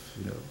way of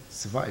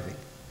surviving,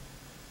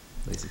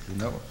 basically,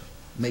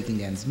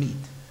 making ends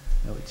meet,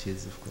 which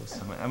is, of course.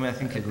 I mean, I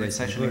think it's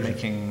actually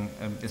making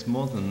it's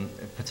more than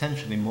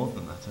potentially more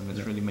than that, and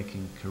it's really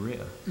making a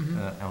career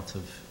out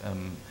of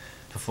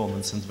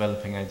performance and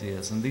developing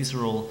ideas. And these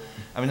are all.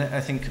 I mean, I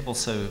think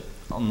also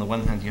on the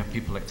one hand you have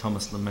people like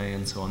Thomas LeMay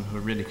and so on who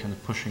are really kind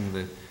of pushing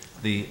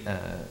the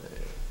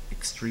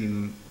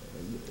extreme,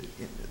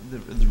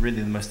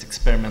 really the most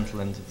experimental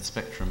end of the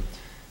spectrum,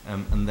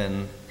 and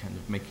then kind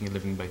of making a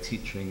living by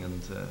teaching and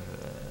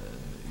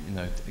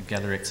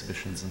gallery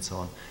exhibitions and so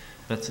on.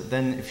 But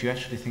then, if you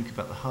actually think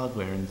about the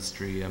hardware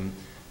industry, and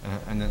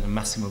then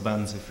Massimo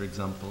Banzi, for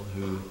example,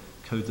 who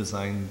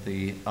co-designed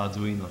the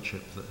Arduino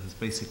chip that has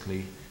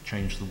basically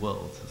changed the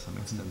world to some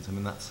extent. I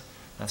mean, that's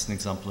an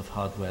example of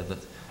hardware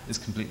that is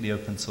completely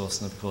open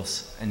source, and of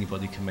course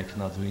anybody can make an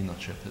Arduino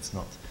chip. It's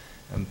not,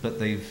 but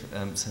they've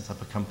set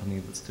up a company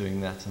that's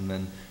doing that, and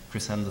then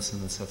Chris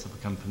Anderson has set up a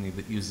company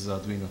that uses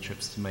Arduino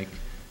chips to make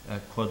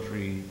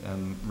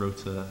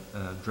quadri-rotor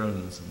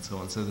drones and so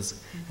on. So there's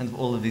kind of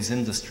all of these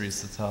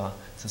industries that are,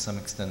 to some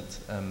extent,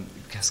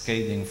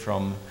 cascading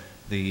from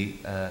the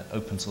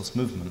open source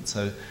movement.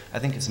 So I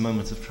think it's a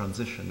moment of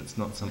transition. It's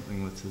not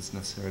something that is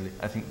necessarily,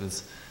 I think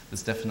there's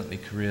definitely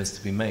careers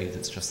to be made.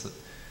 It's just that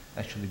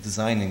actually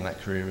designing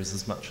that career is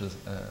as much as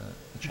a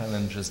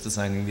challenge as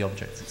designing the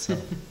object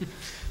itself.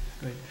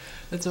 Great.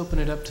 Let's open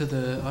it up to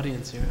the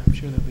audience here. I'm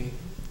sure there'll be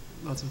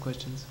lots of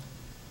questions.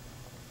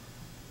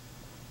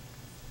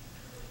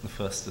 The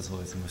first is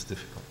always the most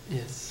difficult.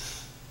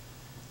 Yes.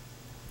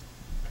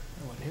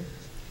 One here.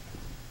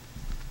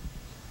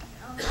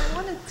 I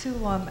wanted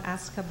to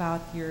ask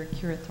about your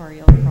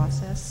curatorial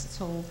process.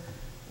 So,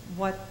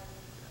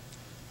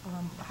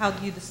 how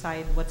do you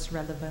decide what's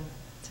relevant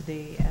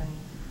today, and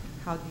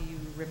how do you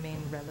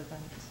remain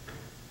relevant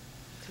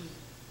to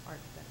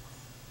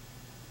architects?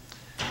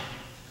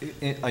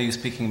 Are you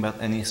speaking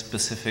about any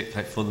specific,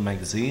 like for the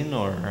magazine,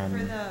 or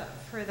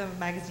for the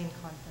magazine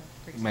content?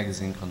 For example.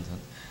 Magazine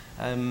content.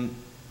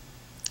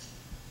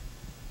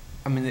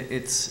 I mean,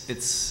 it's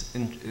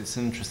an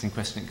interesting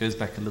question. It goes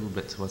back a little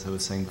bit to what I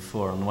was saying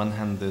before. On the one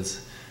hand,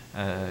 there's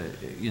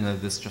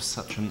there's just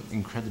such an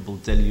incredible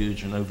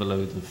deluge and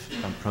overload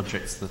of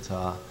projects that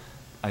are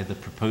either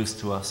proposed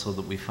to us or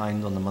that we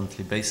find on a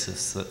monthly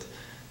basis that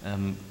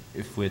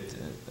if we're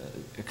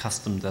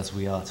accustomed as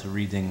we are to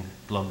reading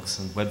blogs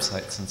and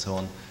websites and so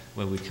on,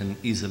 where we can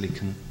easily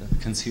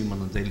consume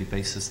on a daily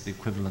basis the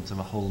equivalent of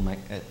a whole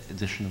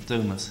edition of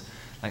Domus,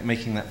 like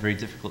making that very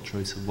difficult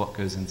choice of what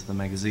goes into the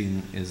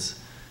magazine is,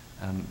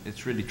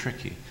 it's really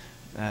tricky.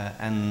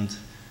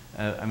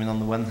 I mean, on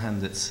the one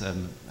hand, it's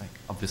like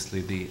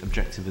obviously the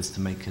objective is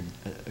to make a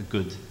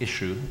good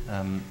issue,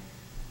 an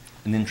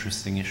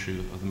interesting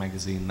issue of the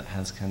magazine that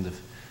has kind of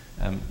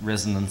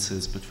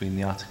resonances between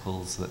the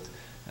articles, that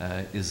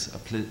is a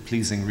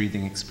pleasing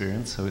reading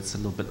experience. So it's a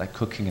little bit like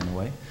cooking in a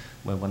way,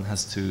 where one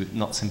has to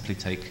not simply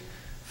take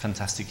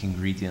fantastic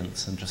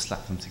ingredients and just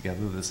slap them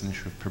together. There's an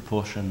issue of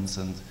proportions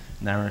and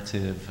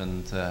narrative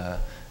and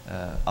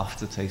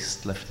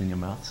aftertaste left in your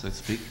mouth, so to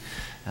speak.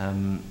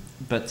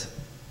 But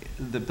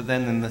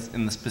then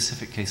in the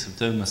specific case of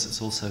Domus,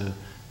 it's also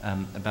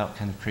about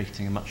kind of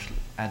creating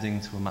adding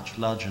to a much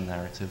larger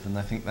narrative, and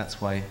I think that's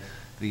why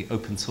the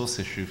open source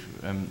issue,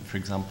 for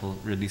example,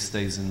 really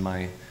stays in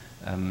my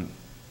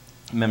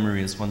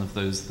memory as one of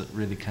those that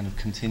really kind of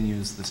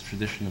continues this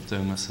tradition of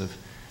Domus of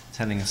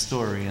telling a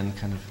story and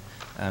kind of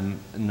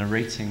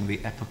narrating the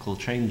epochal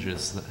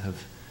changes that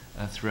have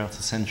throughout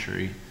a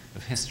century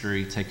of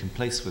history taken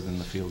place within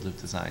the field of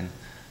design.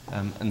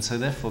 And so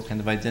therefore kind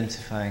of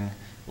identifying,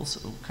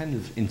 also kind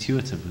of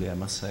intuitively I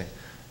must say,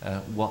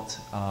 what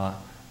are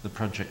the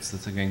projects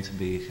that are going to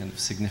be kind of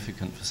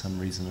significant for some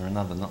reason or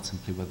another, not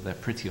simply whether they're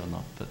pretty or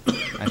not, but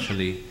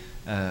actually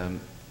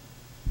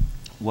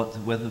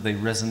whether they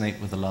resonate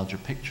with a larger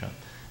picture.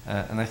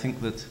 And I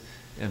think that,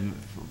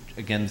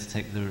 again, to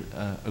take the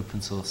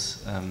open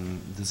source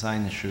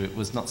design issue, it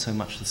was not so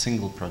much the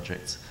single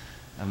projects,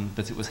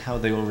 but it was how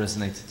they all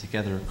resonated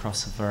together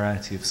across a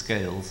variety of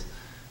scales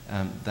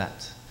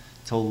that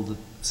told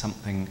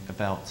something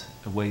about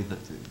a way that,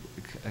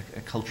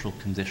 a cultural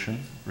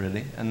condition,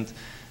 really. And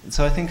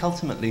so I think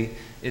ultimately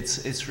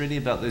it's really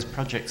about those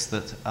projects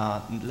that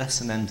are less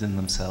an end in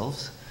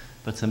themselves,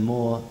 but are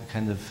more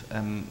kind of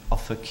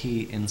offer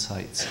key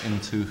insights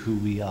into who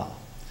we are,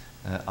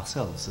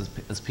 ourselves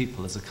as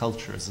people, as a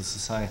culture, as a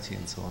society,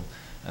 and so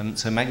on.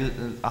 So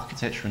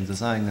architecture and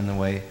design, in a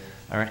way,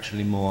 are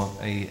actually more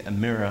a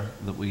mirror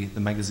that the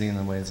magazine, in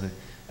a way,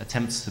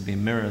 attempts to be a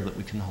mirror that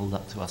we can hold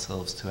up to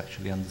ourselves to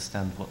actually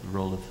understand what the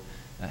role of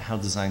how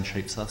design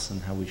shapes us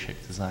and how we shape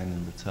design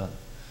in return.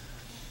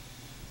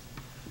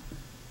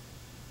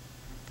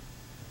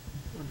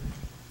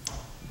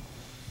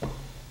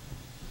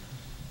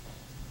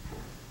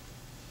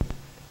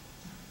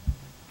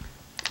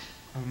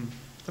 I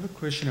have a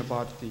question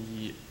about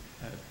the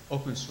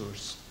open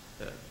source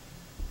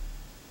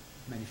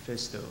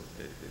manifesto,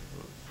 the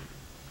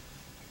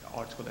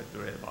article that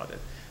we read about it.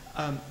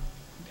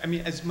 I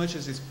mean, as much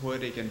as it's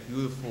poetic and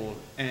beautiful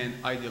and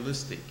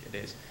idealistic it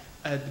is,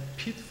 the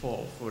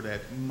pitfall for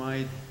that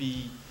might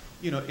be,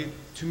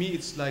 to me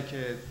it's like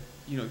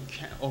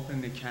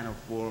opening a can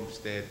of worms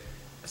that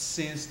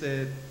since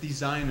the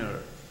designer,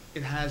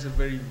 it has a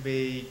very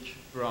vague,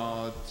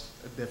 broad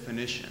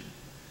definition.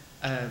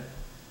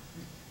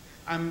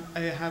 I'm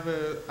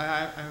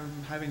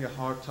having a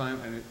hard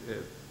time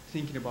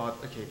thinking about,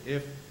 okay,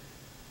 if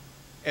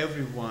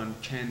everyone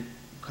can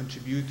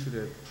contribute to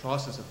the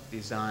process of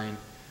design,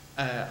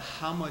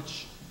 how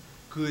much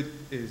good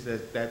is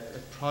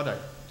that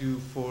product do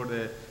for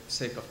the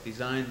sake of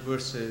design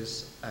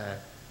versus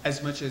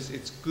as much as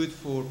it's good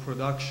for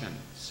production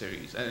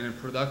series and the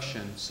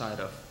production side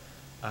of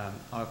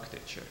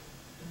architecture.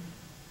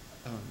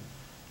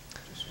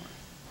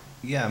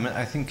 Yeah, I mean,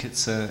 I think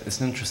it's an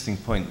interesting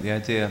point. The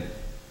idea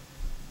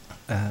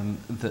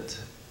that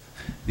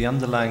the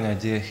underlying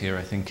idea here,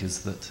 I think,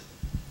 is that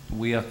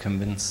we are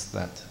convinced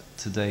that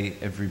today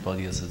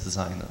everybody is a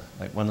designer.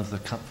 Like one of the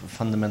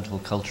fundamental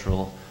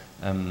cultural,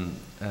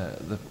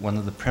 one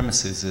of the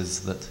premises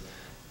is that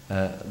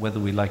whether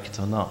we like it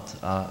or not,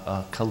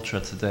 our culture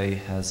today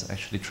has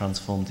actually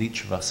transformed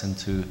each of us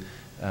into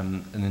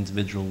an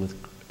individual with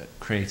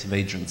creative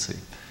agency.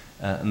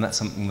 And that's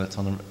something that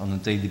on a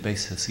daily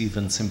basis,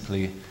 even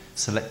simply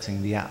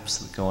selecting the apps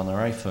that go on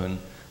our iPhone,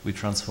 we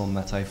transform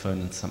that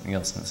iPhone into something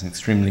else. And it's an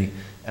extremely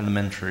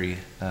elementary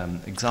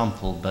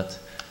example, but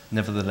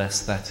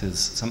nevertheless, that is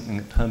something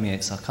that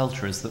permeates our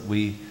culture, is that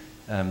we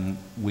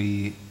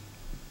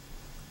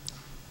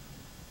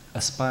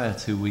aspire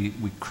to, we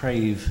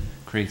crave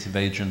creative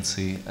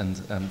agency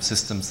and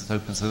systems that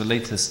open. So the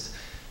latest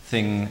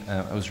thing,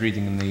 I was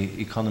reading in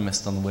The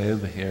Economist on the way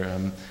over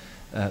here,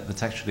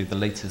 that actually the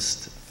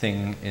latest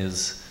thing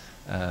is,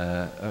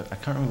 I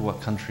can't remember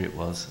what country it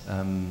was,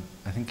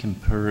 I think in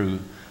Peru,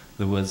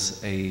 there was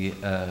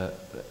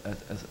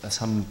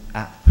some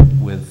app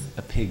with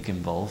a pig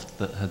involved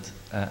that had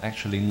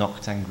actually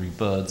knocked Angry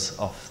Birds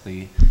off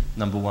the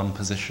 #1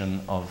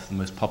 position of the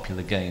most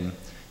popular game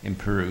in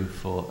Peru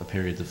for a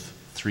period of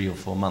 3 or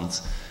 4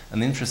 months.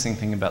 And the interesting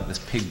thing about this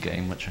pig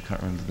game, which I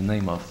can't remember the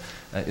name of,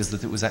 is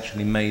that it was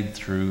actually made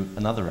through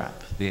another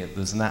app.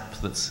 There's an app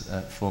that's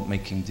for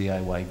making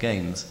DIY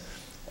games,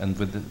 and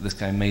this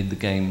guy made the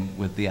game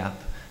with the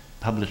app,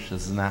 published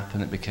as an app,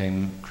 and it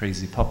became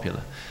crazy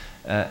popular.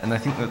 And I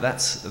think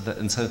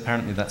and so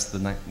apparently that's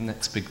the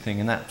next big thing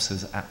in apps,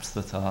 is apps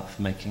that are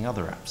for making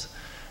other apps.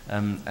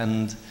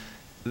 And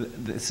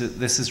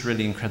this is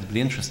really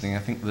incredibly interesting. I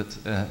think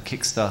that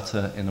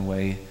Kickstarter, in a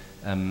way,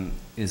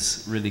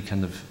 is really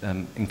kind of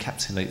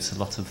encapsulates a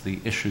lot of the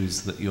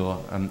issues that you're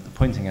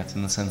pointing at,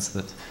 in the sense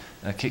that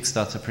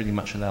Kickstarter pretty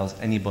much allows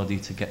anybody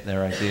to get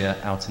their idea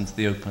out into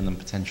the open and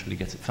potentially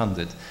get it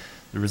funded.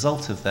 The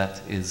result of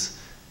that is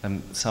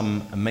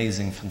some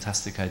amazing,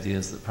 fantastic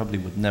ideas that probably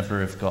would never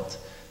have got,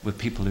 with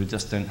people who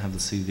just don't have the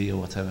CV or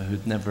whatever,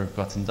 who'd never have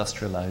got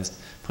industrialized,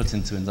 put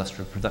into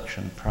industrial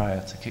production prior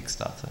to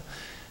Kickstarter.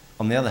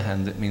 On the other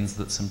hand, it means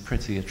that some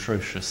pretty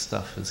atrocious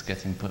stuff is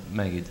getting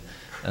made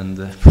and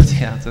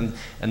putting out,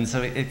 and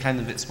so it kind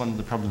of, it's one of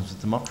the problems with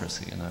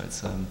democracy, you know,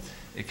 it's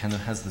it kind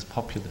of has this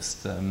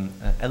populist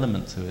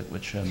element to it,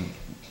 which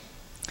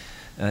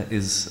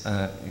is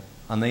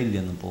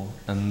unalienable.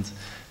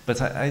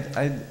 But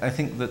I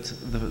think that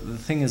the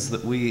thing is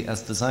that we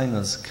as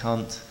designers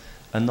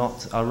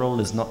our role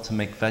is not to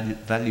make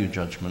value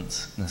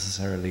judgments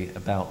necessarily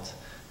about,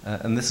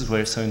 and this is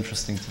where it's so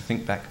interesting to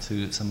think back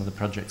to some of the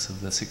projects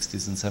of the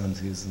 60s and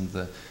 70s and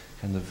the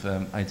kind of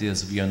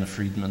ideas of Yona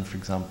Friedman, for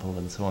example,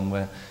 and so on,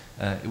 where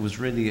it was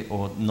really,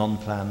 or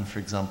non-plan, for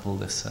example,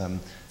 this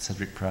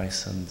Cedric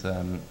Price and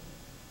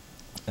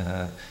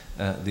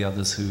the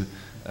others who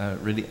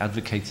really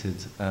advocated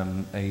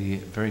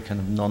a very kind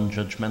of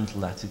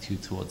non-judgmental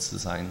attitude towards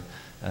design.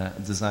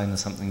 Design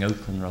as something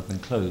open rather than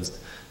closed,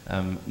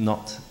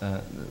 that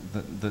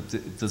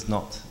does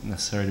not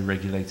necessarily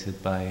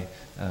regulated by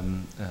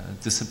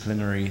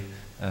disciplinary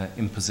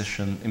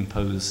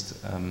imposed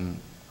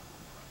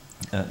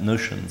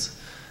notions.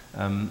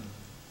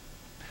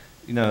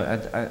 You know,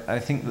 I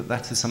think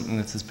that is something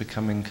that is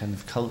becoming kind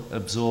of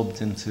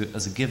absorbed into,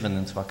 as a given,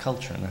 into our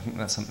culture, and I think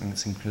that's something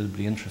that's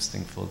incredibly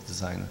interesting for the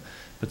designer.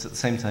 But at the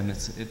same time,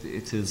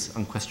 it is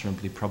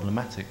unquestionably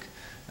problematic,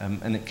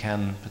 and it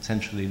can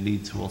potentially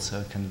lead to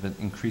also kind of an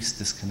increased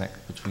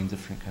disconnect between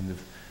different kind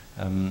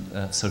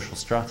of social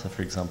strata,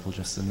 for example,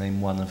 just to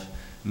name one of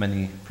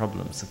many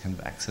problems, the kind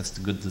of access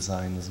to good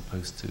design as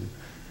opposed to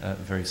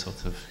very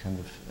sort of kind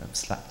of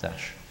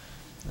slapdash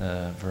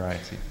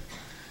variety.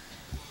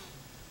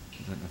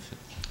 I don't know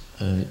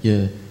if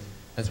yeah,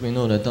 as we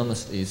know, the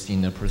Domus is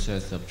in the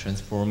process of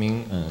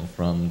transforming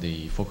from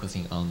the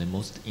focusing on the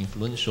most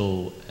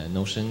influential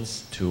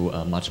notions to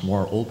a much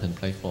more open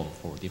platform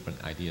for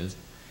different ideas.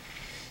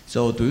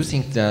 So do you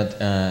think that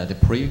the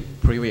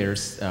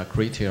previous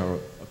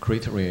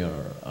criteria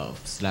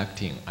of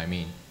selecting, I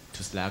mean,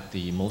 to select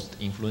the most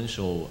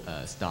influential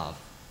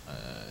staff,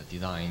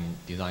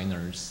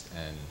 designers,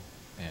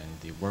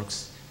 and the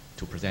works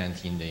to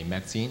present in the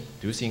magazine,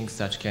 do you think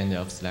such kind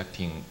of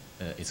selecting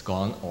is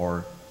gone,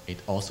 or it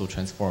also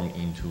transformed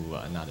into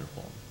another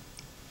form?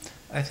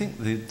 I think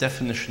the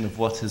definition of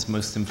what is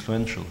most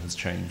influential has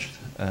changed.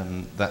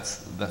 That's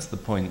the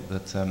point,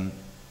 that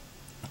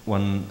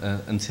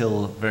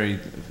until very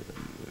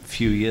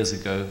few years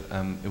ago,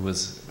 it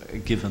was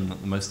given that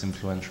the most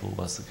influential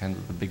was the kind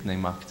of the big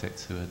name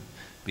architect who had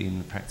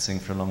been practicing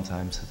for a long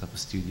time, set up a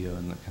studio,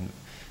 and that kind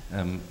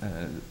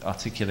of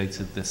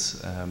articulated this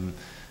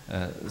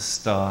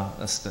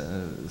status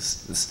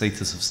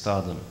of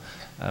stardom.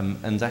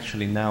 And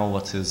actually now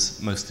what is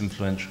most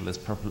influential is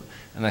probably,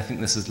 and I think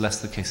this is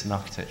less the case in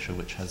architecture,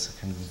 which has a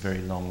kind of a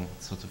very long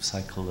sort of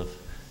cycle of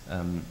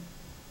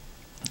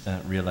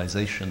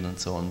realization and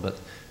so on, but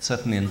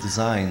certainly in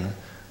design,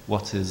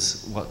 what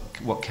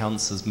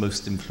counts as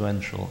most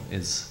influential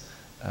is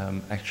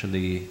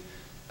actually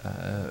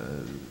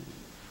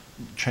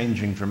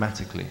changing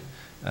dramatically.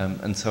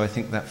 And so I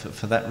think that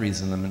for that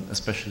reason, I mean,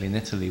 especially in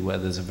Italy, where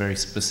there's a very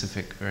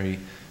specific, very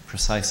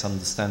precise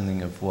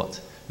understanding of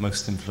what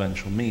most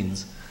influential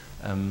means,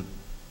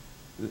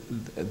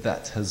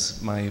 that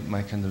has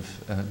my kind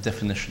of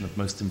definition of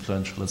most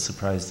influential has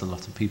surprised a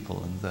lot of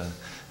people and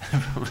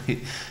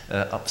probably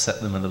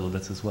upset them a little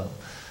bit as well.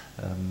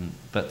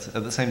 But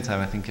at the same time,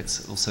 I think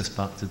it's also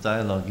sparked a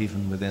dialogue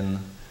even within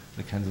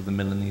the kind of the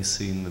Milanese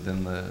scene.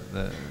 Within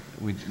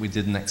we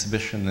did an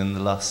exhibition in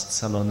the last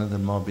Salone del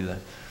Mobile,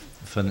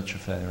 the furniture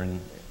fair in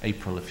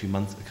April a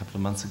couple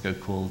of months ago,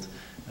 called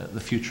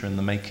 "The Future in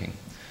the Making,"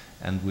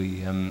 and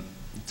we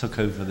took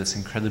over this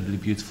incredibly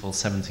beautiful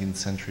 17th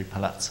century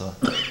palazzo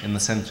in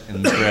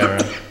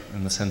Brera,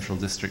 in the central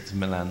district of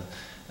Milan,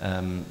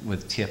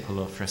 with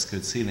tiepolo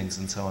frescoed ceilings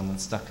and so on, and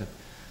stuck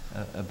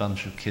a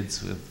bunch of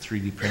kids with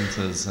 3D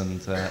printers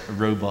and a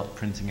robot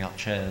printing out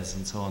chairs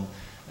and so on,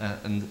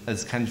 and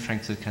as kind of trying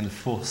to kind of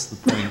force the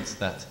point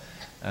that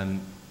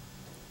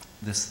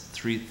this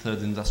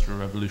third industrial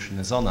revolution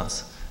is on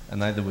us,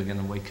 and either we're going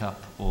to wake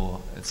up or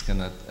it's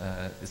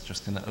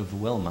just going to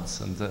overwhelm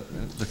us, and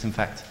that in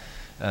fact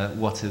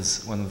what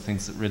is one of the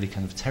things that really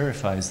kind of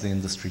terrifies the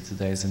industry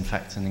today is in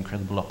fact an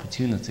incredible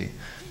opportunity,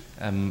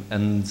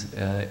 and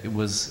it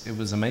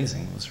was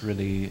amazing. It was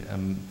really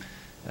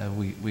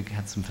we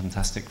had some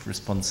fantastic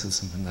responses,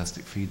 some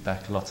fantastic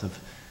feedback. A lot of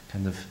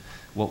kind of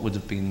what would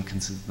have been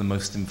considered the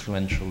most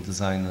influential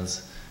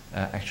designers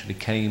actually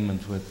came, and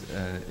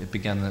it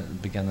began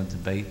a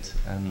debate.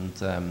 And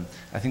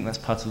I think that's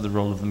part of the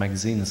role of the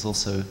magazine, is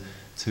also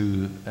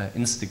to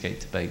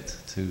instigate debate,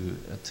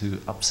 to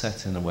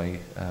upset in a way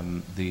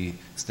the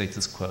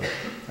status quo,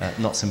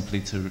 not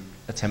simply to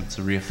attempt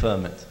to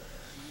reaffirm it.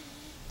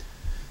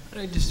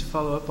 Just to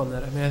follow up on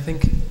that, I mean, I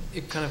think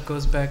it kind of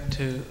goes back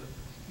to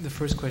the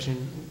first question,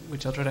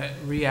 which I'll try to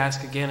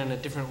re-ask again in a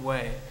different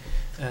way,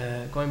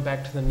 going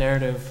back to the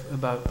narrative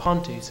about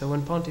Ponti. So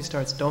when Ponti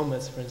starts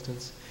Domus, for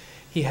instance,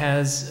 he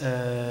has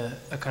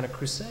a kind of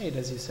crusade,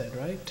 as you said,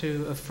 right,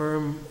 to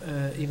affirm,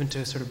 even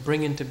to sort of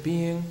bring into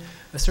being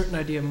a certain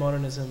idea of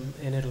modernism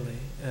in Italy,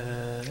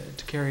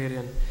 to carry it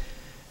in.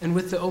 And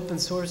with the open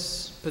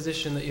source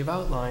position that you've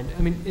outlined,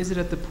 I mean, is it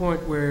at the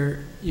point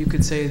where you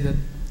could say that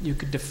you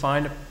could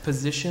define a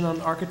position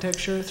on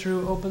architecture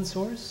through open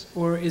source?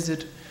 Or is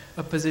it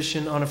a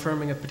position on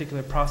affirming a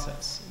particular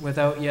process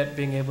without yet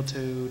being able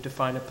to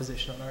define a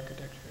position on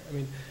architecture? I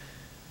mean,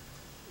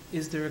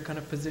 is there a kind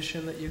of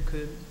position that you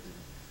could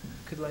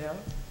lay out?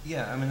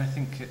 Yeah, I mean, I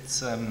think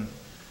it's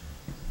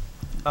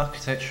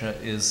architecture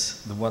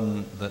is the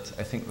one that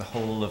I think the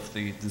whole of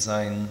the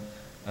design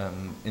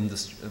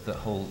industry,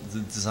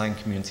 the design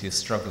community is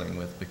struggling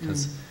with,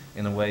 because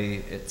in a way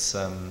it's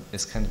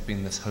kind of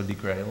been this holy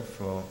grail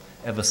for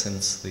ever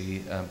since the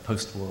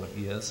post-war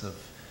years of.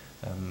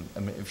 I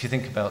mean, if you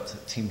think about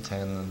Team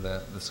 10 and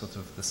the sort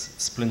of this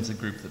splinter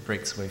group that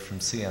breaks away from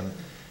CM,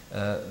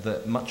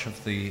 that much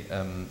of the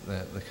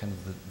kind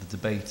of the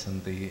debate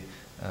and the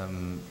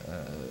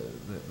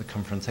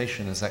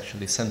confrontation is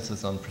actually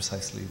centers on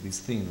precisely these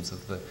themes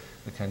of the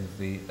kind of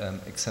the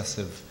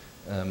excessive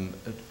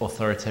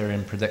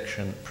authoritarian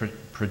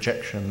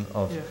projection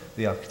of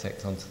the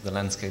architect onto the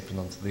landscape and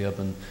onto the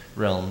urban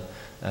realm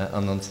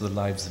and onto the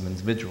lives of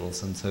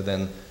individuals. And so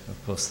then,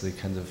 of course, the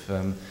kind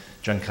of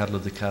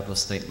Giancarlo De Carlo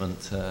statement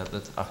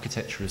that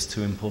architecture is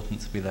too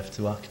important to be left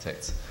to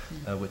architects,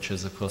 which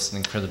is, of course, an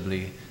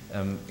incredibly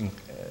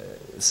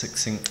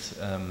succinct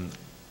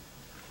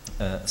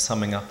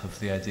summing up of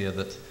the idea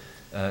that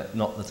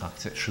not that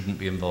architects shouldn't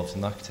be involved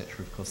in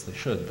architecture, of course they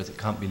should, but it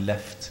can't be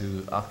left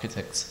to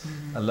architects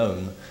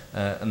alone,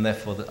 and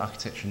therefore that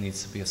architecture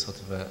needs to be a sort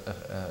of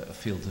a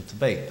field of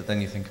debate. But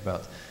then you think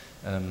about,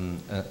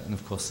 and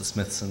of course the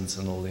Smithsons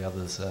and all the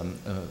others,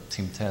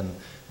 Team 10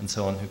 and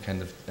so on, who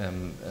kind of,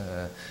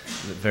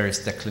 various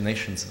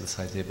declinations of this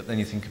idea. But then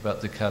you think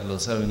about De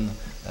Carlo's own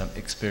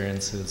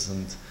experiences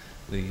and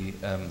the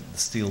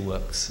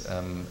steelworks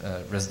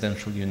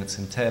residential units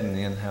in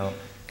Terni and how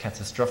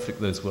catastrophic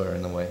those were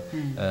in a way.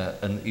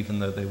 And even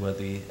though they were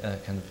the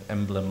kind of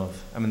emblem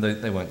of, I mean,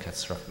 they weren't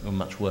catastrophic, they were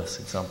much worse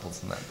examples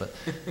than that, but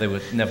they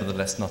were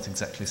nevertheless not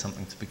exactly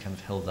something to be kind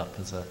of held up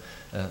as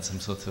some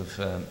sort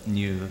of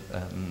new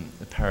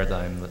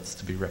paradigm that's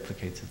to be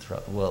replicated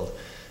throughout the world.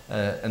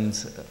 And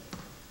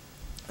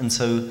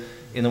so,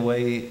 in a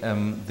way,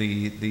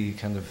 the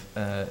kind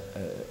of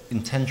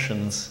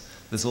intentions,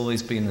 there's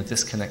always been a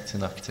disconnect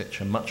in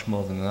architecture, much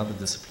more than in other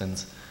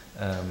disciplines,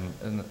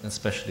 and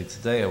especially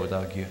today, I would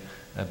argue,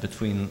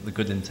 between the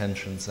good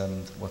intentions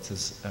and what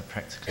is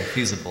practically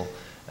feasible.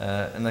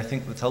 And I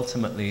think that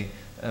ultimately,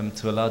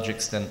 to a large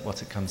extent,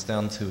 what it comes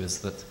down to is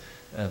that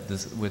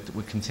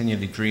we're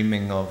continually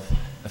dreaming of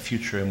a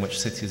future in which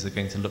cities are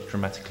going to look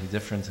dramatically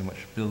different, in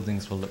which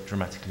buildings will look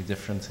dramatically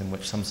different, in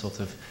which some sort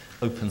of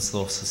open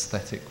source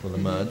aesthetic will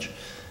emerge.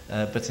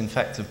 But in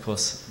fact, of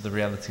course, the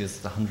reality is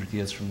that 100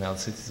 years from now, the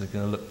cities are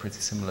going to look pretty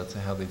similar to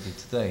how they do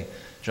today,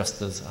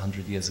 just as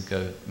 100 years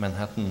ago,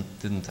 Manhattan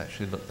didn't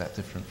actually look that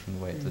different from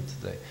the way it did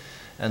today.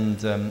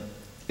 And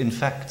in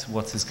fact,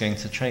 what is going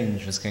to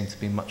change is going to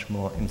be much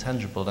more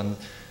intangible. And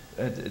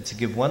to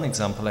give one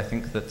example, I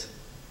think that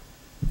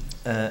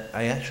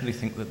I actually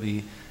think that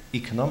the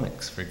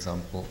economics, for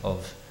example,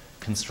 of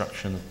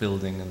construction, of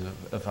building and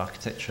of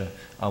architecture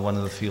are one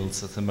of the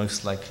fields that are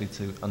most likely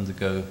to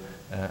undergo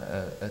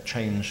a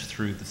change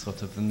through the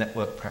sort of the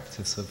network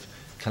practice of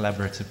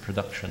collaborative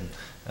production.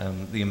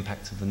 The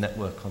impact of the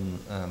network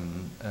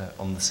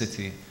on the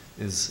city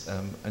is,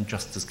 and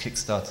just as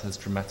Kickstarter has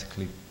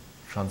dramatically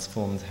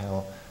transformed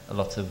how a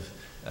lot of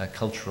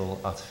cultural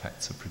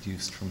artifacts are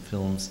produced, from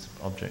films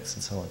to objects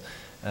and so on.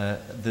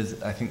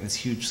 I think there's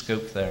huge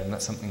scope there, and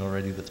that's something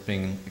already that's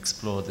being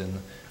explored in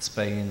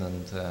Spain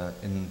and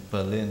in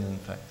Berlin. In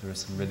fact, there are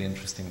some really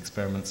interesting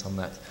experiments on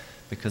that,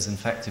 because in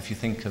fact, if you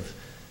think of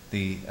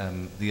the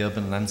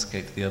urban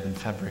landscape, the urban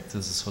fabric,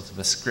 as a sort of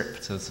a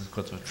script, as a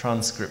sort of a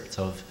transcript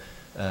of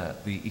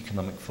the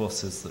economic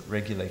forces that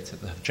regulate it,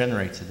 that have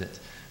generated it.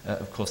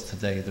 Of course,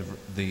 today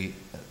the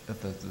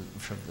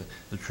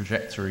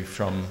trajectory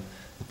from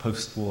the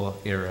post-war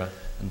era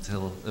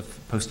until the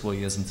post-war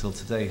years until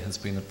today has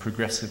been a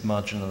progressive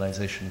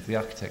marginalization of the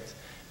architect,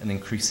 an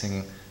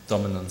increasing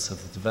dominance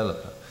of the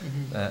developer.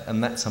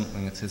 And that's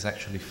something that is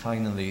actually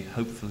finally,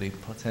 hopefully,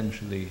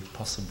 potentially,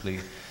 possibly,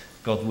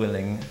 God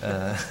willing,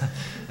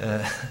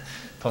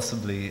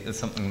 possibly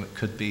something that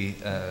could be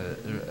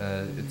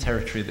a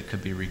territory that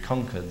could be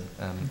reconquered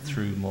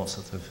through more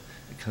sort of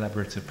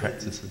collaborative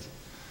practices.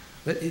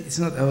 But it's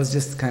not, I was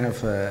just kind of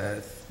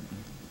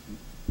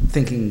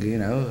thinking, you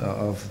know,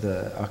 of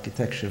the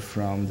architecture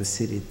from the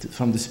city,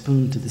 from the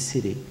spoon to the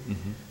city.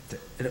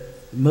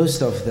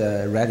 Most of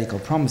the radical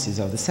promises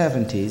of the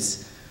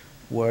 70s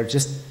were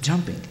just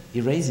jumping,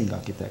 erasing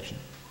architecture,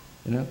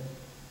 you know,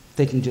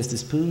 taking just the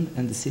spoon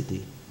and the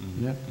city,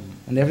 you know,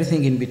 and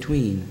everything in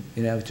between,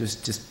 you know,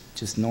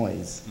 just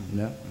noise,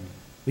 you know,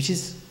 which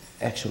is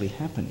actually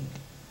happening,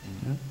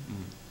 you know,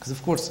 because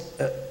of course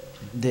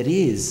there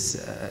is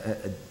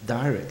a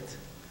direct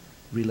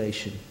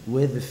relation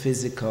with the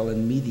physical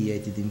and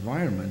mediated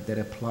environment that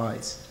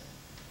applies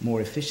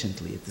more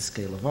efficiently at the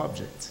scale of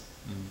objects.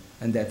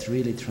 And that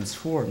really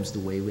transforms the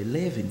way we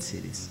live in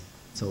cities.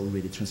 So it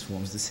really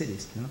transforms the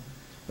cities. You know?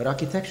 But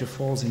architecture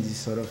falls in this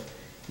sort of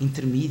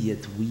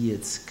intermediate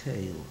weird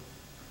scale,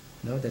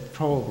 that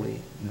probably,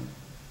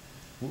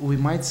 we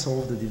might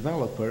solve the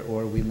developer,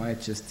 or we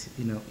might just,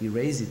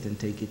 erase it and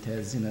take it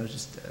as,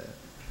 just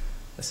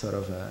a sort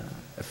of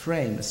a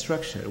frame, a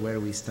structure where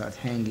we start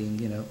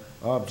hanging,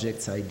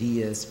 objects,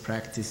 ideas,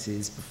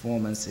 practices,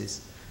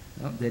 performances.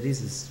 That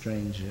is a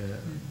strange...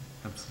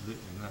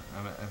 Absolutely.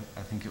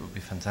 I think it would be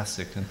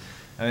fantastic. And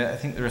I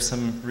think there are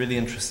some really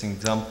interesting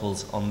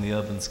examples on the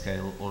urban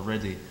scale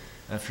already.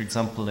 For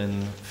example,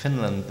 in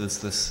Finland, there's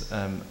this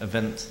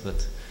event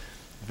that,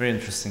 a very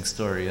interesting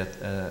story, I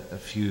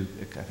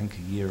think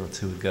a year or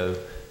two ago,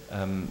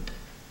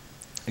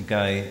 a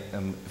guy,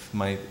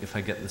 if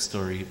I get the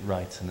story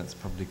right, and it's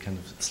probably kind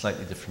of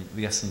slightly different,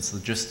 the essence, the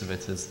gist of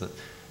it is that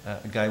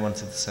a guy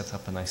wanted to set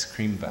up an ice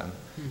cream van,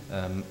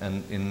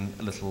 and in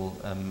a little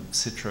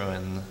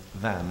Citroën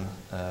van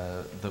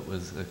that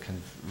was a kind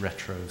of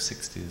retro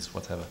 60s,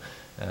 whatever,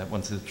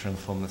 wanted to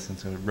transform this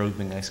into a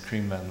roving ice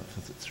cream van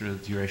that through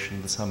the duration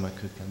of the summer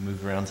could kind of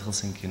move around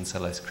Helsinki and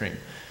sell ice cream.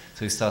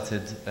 So he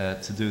started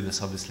to do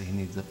this. Obviously he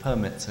needed a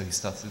permit, so he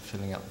started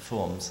filling out the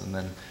forms, and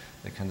then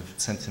they kind of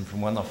sent him from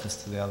one office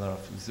to the other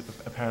office.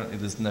 Apparently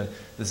this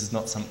is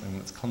not something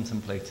that's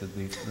contemplated,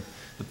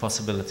 the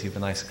possibility of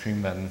an ice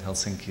cream van in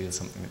Helsinki is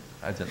something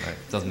that, I don't know,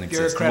 it doesn't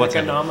exist.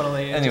 Bureaucratic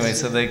anomaly. Anyway,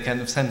 so they kind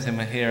of sent him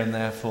here and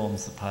there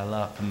forms that pile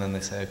up, and then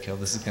they say, okay, well,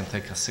 this is going to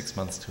take us 6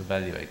 months to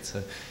evaluate.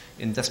 So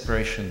in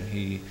desperation,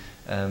 he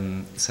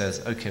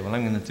says, okay, well,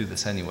 I'm going to do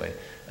this anyway.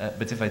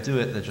 But if I do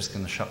it, they're just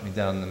going to shut me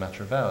down in a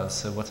matter of hours.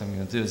 So what I'm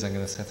going to do is I'm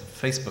going to set up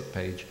a Facebook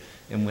page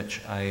in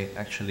which I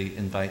actually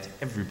invite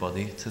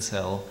everybody to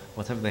sell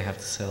whatever they have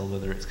to sell,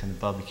 whether it's kind of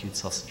barbecued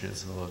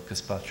sausages or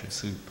gazpacho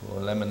soup or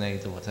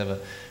lemonade or whatever,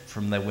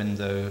 from their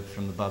window,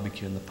 from the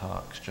barbecue in the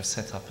park. Just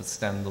set up a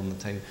stand on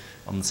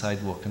the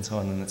sidewalk and so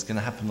on, and it's going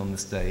to happen on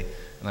this day,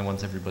 and I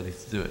want everybody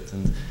to do it.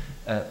 And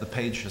the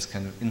page just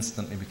kind of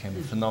instantly became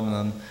a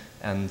phenomenon,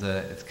 and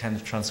it kind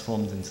of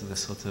transformed into this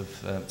sort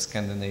of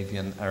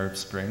Scandinavian Arab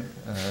Spring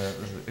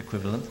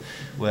equivalent,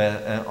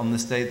 where on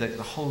this day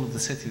the whole of the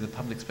city, the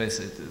public space,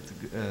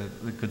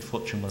 the good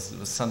fortune was it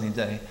was a sunny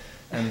day,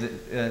 and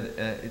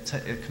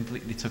it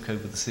completely took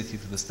over the city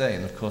for this day.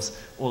 And of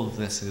course, all of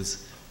this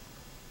is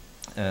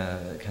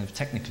kind of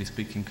technically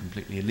speaking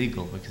completely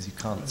illegal, because you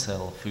can't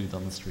sell food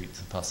on the street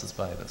to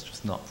passers-by. That's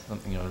just not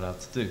something you're allowed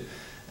to do.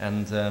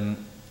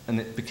 And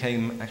it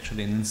became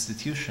actually an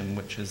institution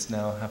which is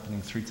now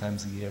happening 3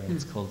 times a year, and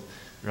it's called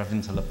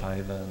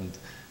Ravintola-päivä,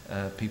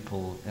 and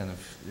people kind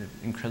of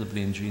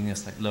incredibly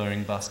ingenious, like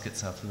lowering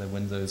baskets out of their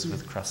windows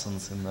with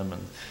croissants in them,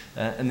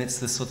 and it's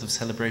this sort of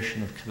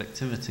celebration of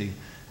collectivity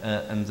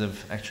and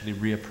of actually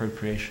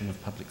reappropriation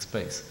of public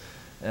space.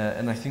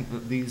 And I think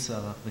that these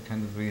are the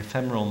kind of the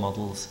ephemeral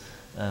models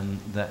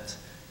that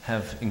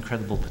have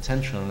incredible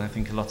potential, and I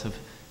think a lot of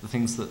the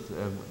things that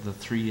the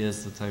 3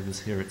 years that I was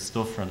here at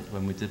Storefront,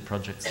 when we did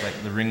projects like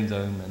the Ring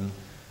Dome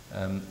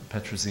and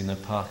Petrosino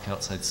Park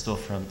outside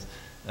Storefront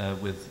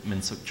with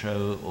Min Suk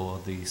Cho, or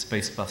the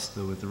Space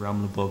Buster with the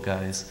Ramlebo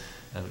guys,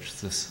 which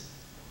is this,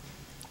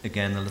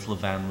 again, a little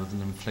van with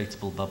an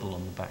inflatable bubble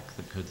on the back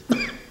that could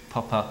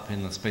pop up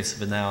in the space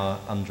of an hour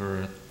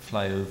under a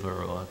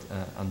flyover or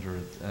under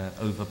an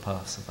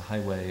overpass of a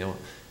highway or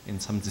in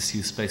some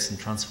disused space, and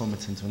transform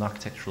it into an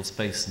architectural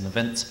space, an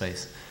event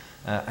space.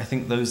 I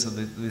think those are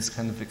these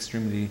kind of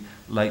extremely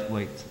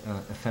lightweight,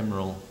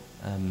 ephemeral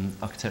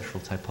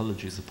architectural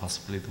typologies are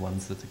possibly the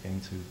ones that are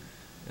going to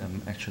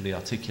actually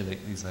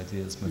articulate these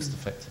ideas most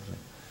effectively.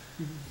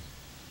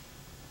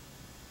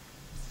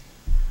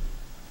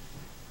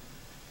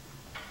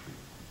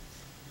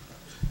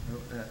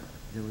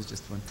 There was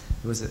just one.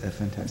 It was a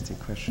fantastic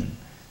question.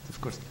 Of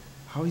course,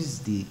 how is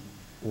the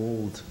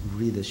old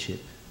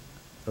readership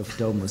of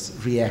Domus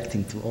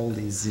reacting to all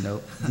these,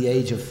 the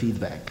age of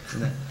feedback?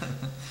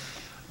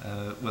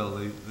 Well,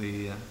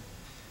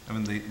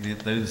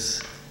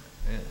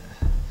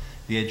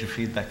 the age of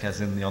feedback, as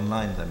in the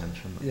online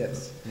dimension.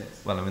 Yes.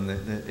 Well,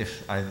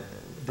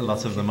 a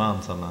lot of them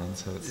aren't online,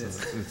 so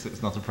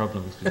it's not a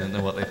problem if you don't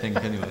know what they think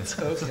anyway.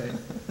 So. Okay.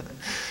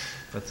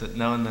 But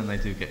now and then I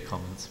do get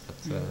comments.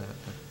 But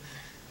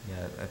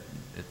yeah,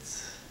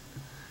 it's.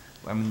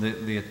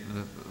 The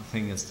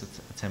thing is to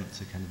attempt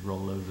to kind of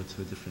roll over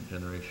to a different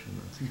generation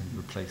and to kind of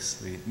replace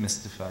the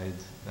mystified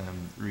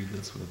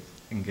readers with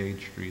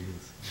engaged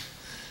readers.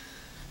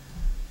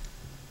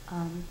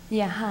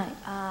 Hi.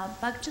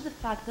 Back to the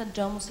fact that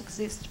Domus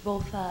exists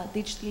both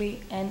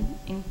digitally and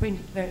in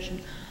printed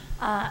version.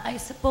 I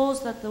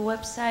suppose that the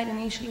website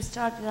initially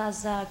started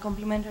as a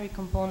complementary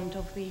component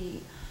of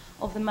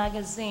the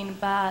magazine,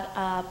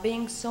 but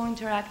being so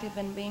interactive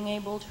and being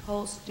able to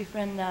host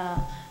different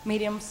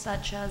mediums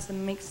such as the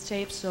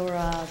mixtapes or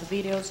the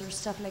videos or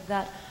stuff like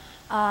that,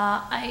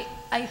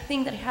 I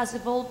think that it has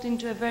evolved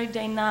into a very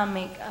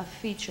dynamic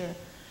feature.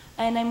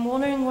 And I'm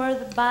wondering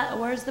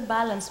where's the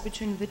balance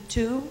between the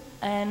two,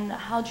 and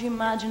how do you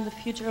imagine the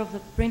future of the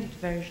printed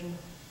version?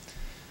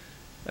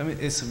 I mean,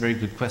 it's a very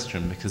good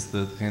question, because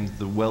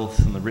the wealth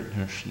and the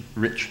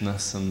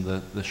richness and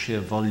the sheer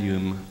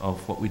volume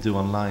of what we do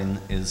online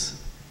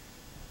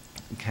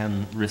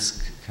can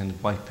risk kind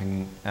of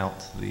wiping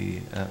out the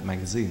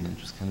magazine and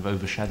just kind of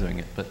overshadowing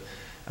it. But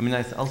I mean,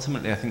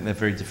 ultimately, I think they're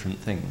very different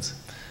things.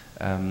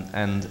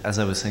 And as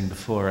I was saying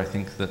before, I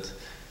think that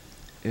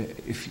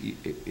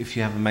if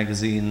you have a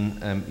magazine,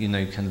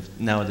 kind of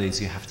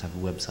nowadays you have to have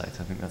a website.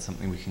 I think that's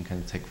something we can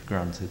kind of take for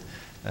granted.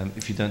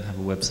 If you don't have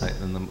a website,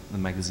 then the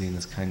magazine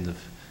is kind of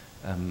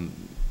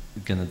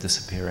going to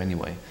disappear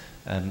anyway.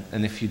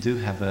 And if you do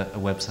have a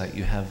website,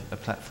 you have a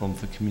platform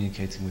for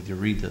communicating with your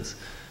readers.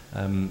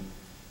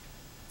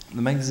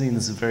 The magazine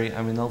is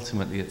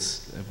ultimately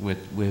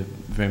we're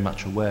very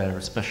much aware,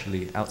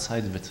 especially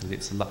outside of Italy,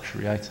 it's a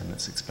luxury item,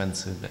 it's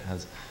expensive, it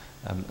has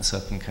a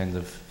certain kind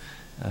of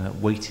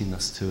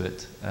weightiness to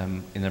it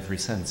in every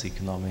sense,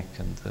 economic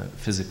and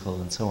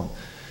physical and so on.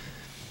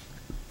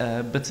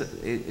 But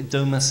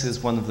Domus is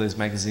one of those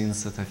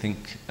magazines that I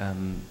think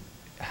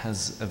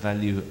has a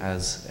value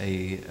as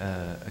a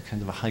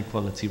kind of a high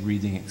quality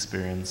reading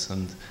experience,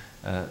 and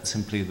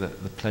simply the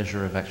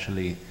pleasure of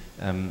actually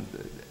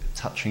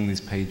touching these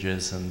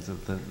pages and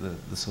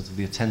the sort of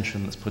the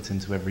attention that's put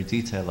into every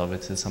detail of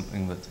it is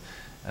something that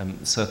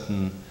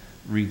certain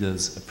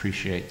readers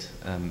appreciate,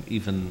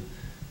 even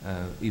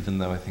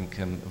though I think,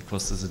 of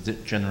course, there's a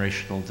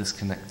generational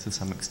disconnect to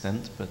some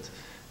extent, but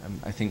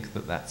I think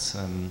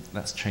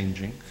that's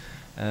changing.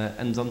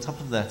 And on top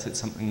of that, it's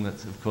something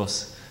that, of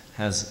course,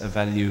 has a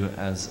value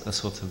as a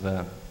sort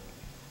of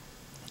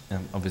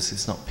obviously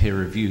it's not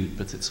peer-reviewed,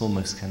 but it's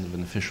almost kind of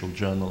an official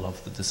journal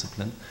of the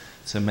discipline.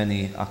 So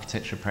many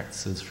architecture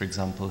practices, for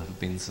example, have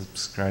been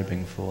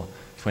subscribing for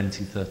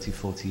 20, 30,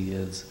 40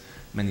 years.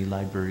 Many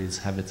libraries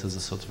have it as a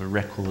sort of a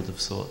record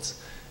of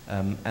sorts.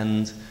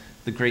 And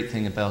the great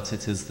thing about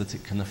it is that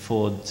it can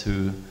afford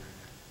to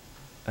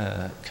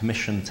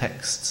commission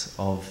texts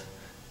of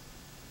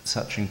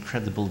such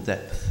incredible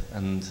depth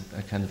and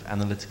a kind of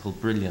analytical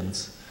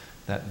brilliance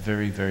that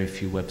very, very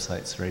few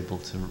websites are able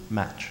to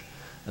match.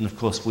 And of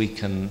course, we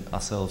can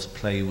ourselves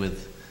play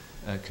with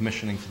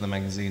commissioning for the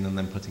magazine and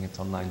then putting it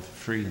online for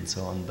free and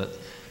so on, but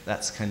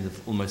that's kind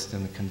of almost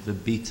in a kind of a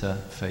beta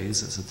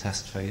phase, it's a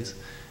test phase.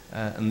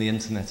 And the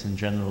internet in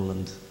general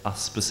and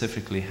us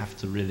specifically have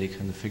to really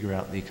kind of figure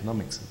out the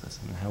economics of this.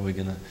 I mean, how we're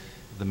going to,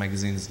 the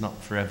magazine is not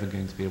forever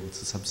going to be able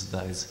to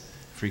subsidize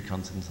free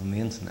content on the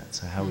internet,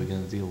 so how are we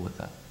going to deal with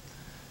that?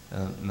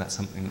 And that's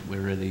something that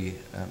we're really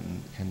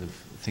kind of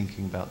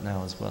thinking about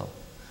now as well.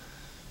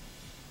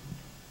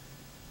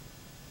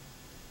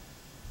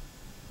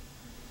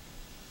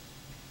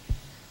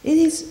 It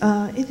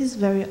is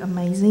very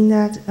amazing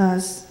that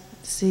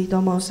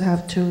Domus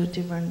have two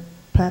different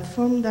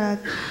platforms that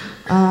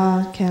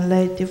can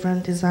let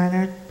different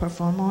designers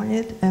perform on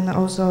it and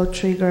also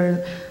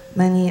trigger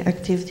many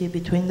activity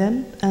between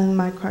them. And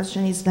my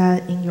question is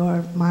that in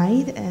your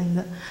mind,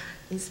 and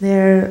is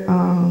there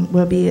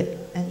will be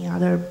any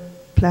other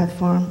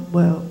platform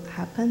will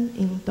happen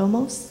in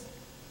Domus?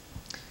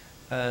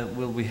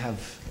 Well, we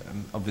have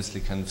obviously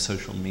kind of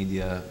social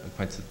media,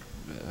 quite a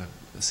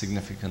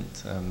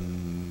significant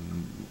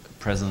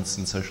presence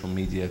in social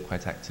media,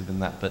 quite active in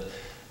that, but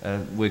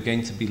we're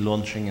going to be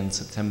launching in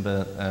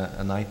September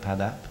an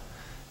iPad app,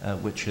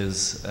 which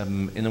is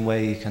in a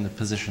way kind of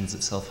positions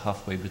itself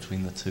halfway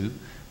between the two.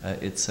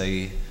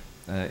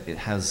 It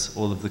has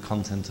all of the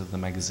content of the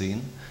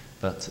magazine,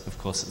 but of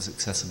course it's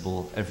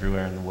accessible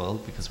everywhere in the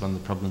world, because one of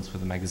the problems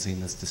with the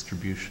magazine is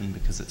distribution,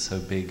 because it's so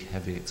big,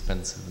 heavy,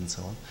 expensive and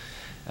so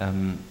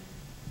on.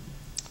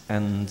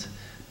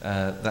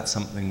 That's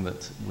something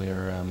that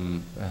we're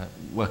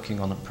working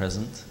on at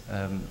present.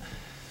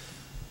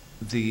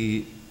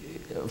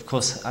 Of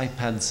course,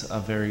 iPads are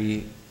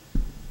very,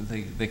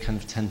 they kind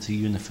of tend to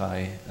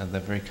unify,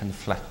 they're very kind of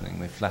flattening.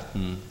 They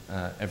flatten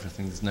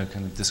everything. There's no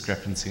kind of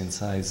discrepancy in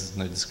size, there's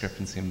no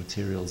discrepancy in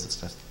materials. It's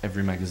just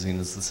every magazine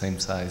is the same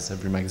size,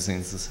 every magazine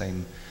is the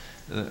same.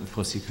 Of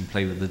course, you can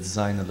play with the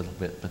design a little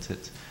bit, but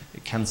it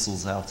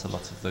cancels out a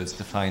lot of those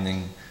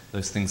defining,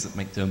 those things that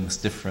make Domus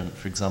different.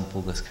 For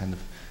example, this kind of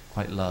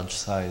quite large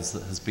size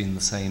that has been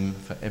the same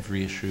for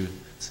every issue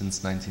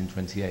since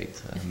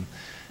 1928,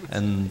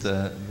 and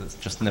that's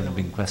just never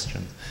been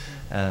questioned.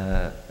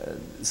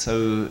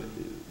 So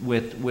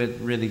we're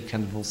really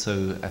kind of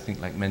also, I think,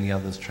 like many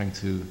others, trying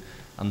to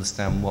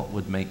understand what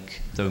would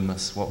make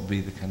Domus, what would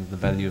be the kind of the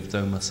value of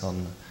Domus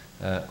on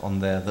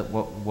there. That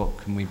what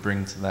can we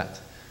bring to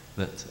that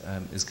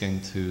is going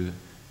to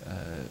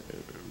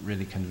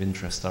really kind of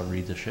interest our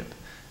readership.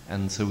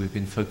 And so we've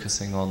been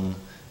focusing on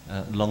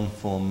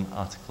long-form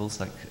articles,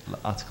 like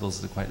articles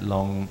that are quite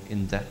long,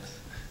 in-depth,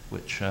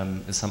 which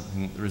is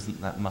something that there isn't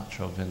that much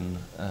of in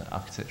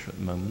architecture at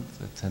the moment.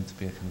 There tend to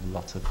be a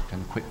lot of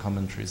kind of quick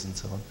commentaries and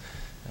so on,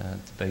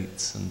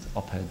 debates and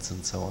op-eds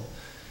and so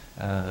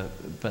on.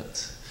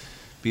 But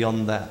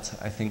beyond that,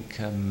 I think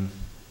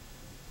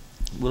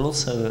we'll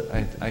also,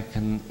 I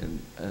can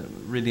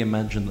really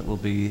imagine that we'll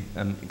be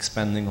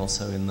expanding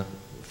also in the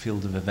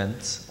field of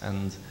events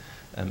and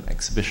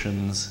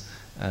exhibitions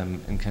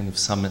and kind of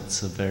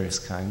summits of various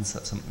kinds.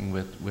 That's something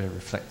we're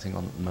reflecting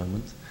on at the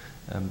moment.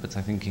 But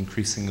I think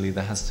increasingly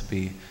there has to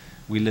be,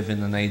 we live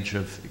in an age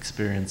of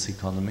experience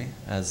economy,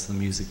 as the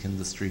music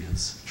industry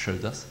has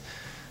showed us.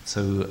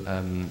 So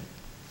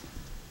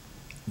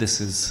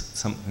this is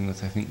something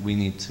that I think we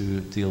need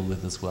to deal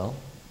with as well,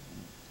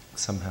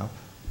 somehow.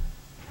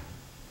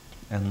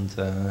 And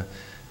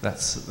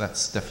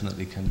that's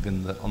definitely kind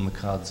of on the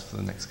cards for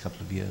the next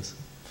couple of years.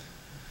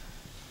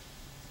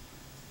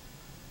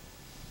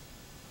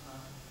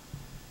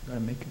 Do I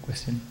make a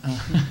question?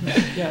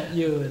 Yeah,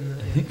 you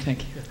and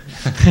thank you.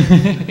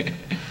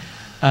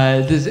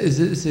 This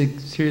is a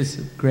series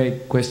of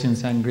great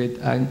questions and great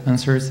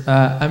answers.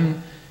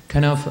 I'm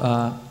kind of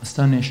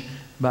astonished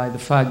by the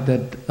fact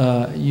that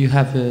you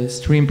have a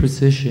extreme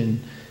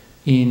precision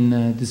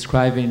in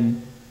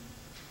describing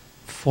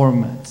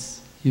formats.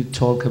 You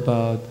talk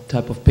about the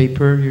type of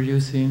paper you're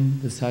using,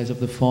 the size of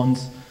the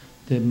fonts,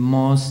 the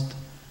most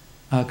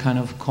kind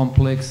of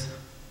complex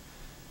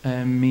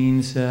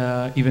means,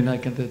 even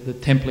like the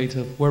template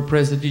of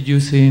WordPress that you're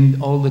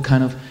using, all the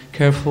kind of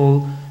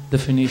careful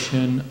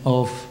definition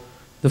of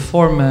the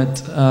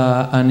format,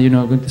 and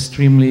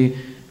extremely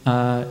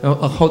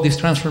how this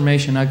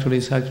transformation actually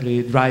is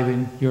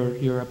driving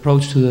your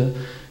approach to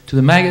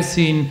the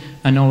magazine,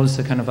 and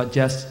also kind of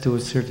adjust to a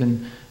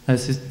certain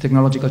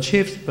technological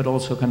shift, but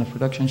also kind of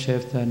production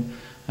shift, and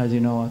as you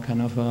know, a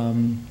kind of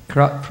from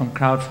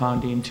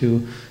crowdfunding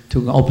to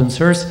open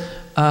source.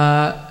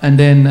 And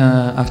then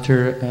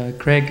after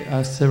Craig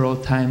asked several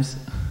times,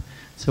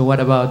 so what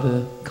about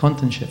the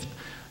content shift?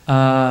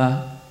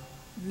 The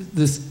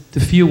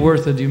few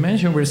words that you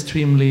mentioned were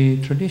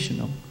extremely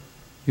traditional.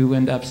 You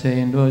end up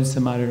saying, oh, it's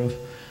a matter of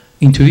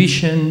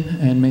intuition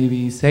and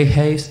maybe say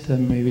haste,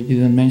 and maybe you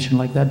didn't mention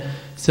like that.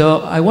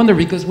 So I wonder,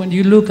 because when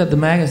you look at the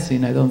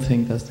magazine, I don't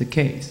think that's the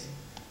case.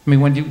 I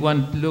mean, when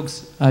one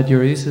looks at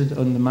your issue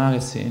on the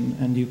magazine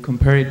and you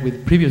compare it with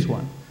the previous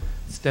one,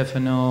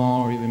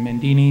 Stefano or even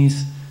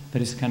Mendini's,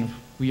 that is kind of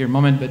weird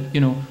moment, but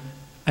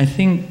I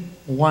think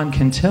one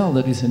can tell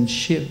that it's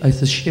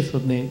a shift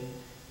of the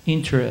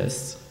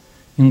interests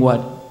in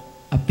what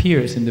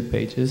appears in the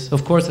pages.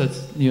 Of course,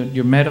 that's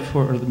your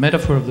metaphor, or the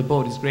metaphor of the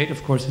boat is great.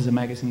 Of course, it's a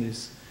magazine that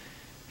is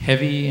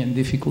heavy and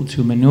difficult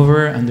to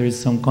maneuver, and there is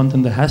some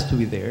content that has to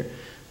be there.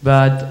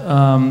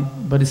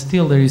 But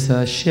still there is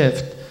a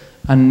shift,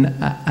 and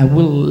I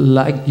would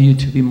like you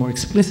to be more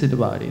explicit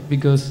about it,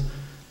 because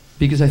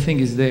I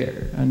think it's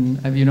there, and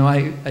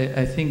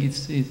I think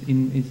it's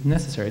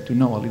necessary to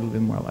know a little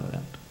bit more about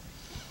that.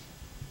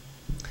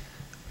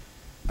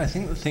 I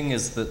think the thing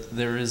is that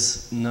there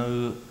is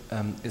no,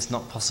 it's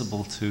not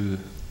possible to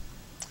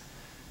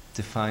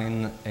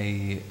define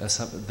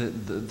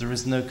there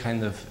is no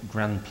kind of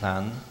grand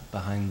plan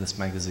behind this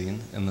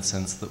magazine, in the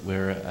sense that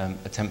we're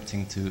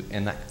attempting to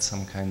enact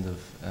some kind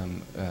of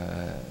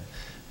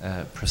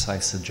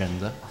precise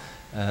agenda.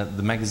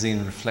 The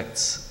magazine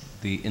reflects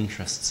the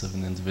interests of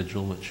an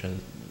individual, which are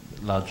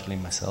largely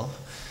myself,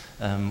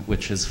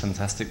 which is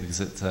fantastic, because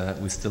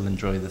we still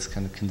enjoy this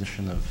kind of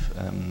condition of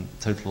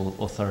total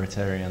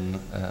authoritarian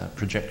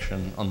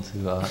projection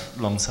onto our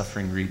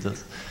long-suffering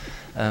readers.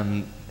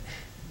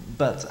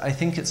 But I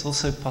think it's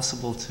also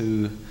possible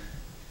to,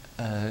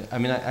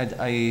 I'm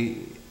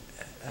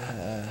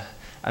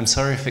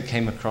sorry if it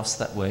came across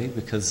that way,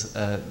 because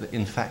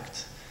in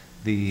fact,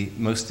 the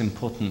most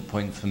important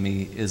point for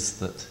me is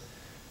that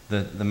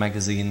the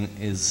magazine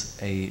is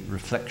a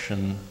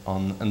reflection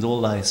on, and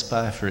all I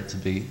aspire for it to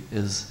be,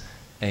 is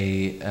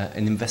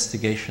an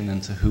investigation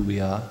into who we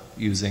are,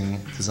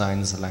 using design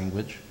as a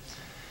language.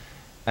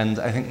 And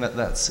I think that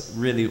that's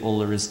really all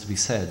there is to be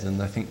said.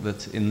 And I think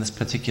that in this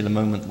particular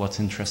moment, what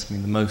interests me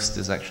the most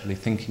is actually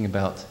thinking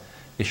about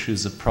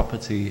issues of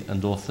property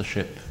and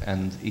authorship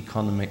and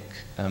economic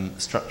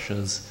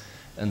structures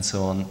and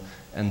so on,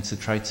 and to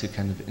try to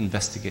kind of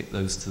investigate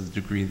those to the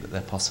degree that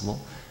they're possible.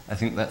 I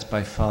think that's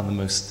by far the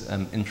most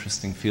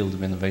interesting field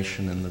of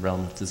innovation in the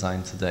realm of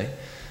design today.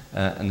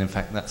 And in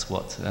fact, that's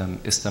what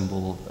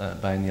Istanbul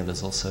Biennial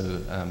is also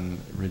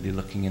really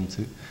looking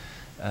into.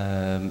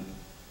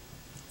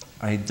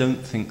 I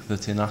don't think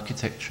that in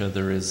architecture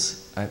there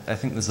is, I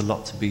think there's a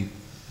lot to be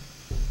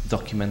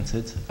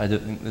documented. I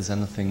don't think there's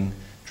anything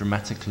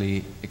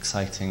dramatically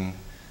exciting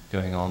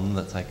going on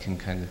that I can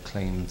kind of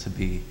claim to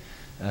be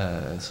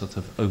sort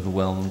of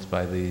overwhelmed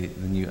by the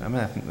new. I mean,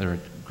 I think there are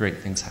great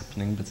things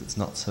happening, but it's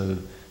not so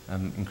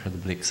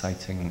incredibly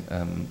exciting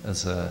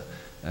as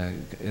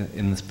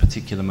in this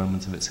particular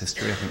moment of its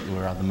history. I think there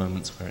were other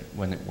moments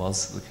when it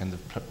was the kind of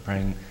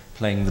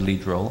playing the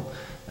lead role.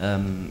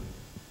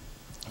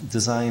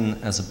 Design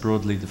as a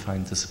broadly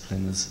defined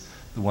discipline is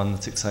the one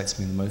that excites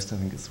me the most. I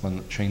think it's the one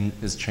that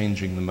is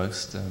changing the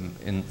most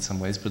in some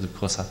ways, but of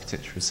course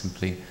architecture is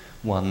simply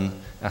one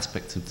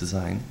aspect of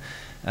design.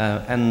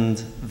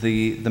 And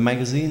the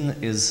magazine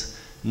is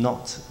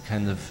not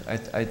kind of,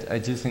 I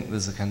do think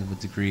there's a kind of a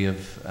degree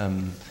of,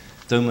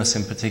 Domus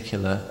in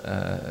particular,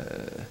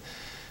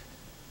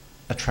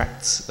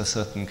 attracts a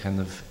certain kind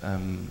of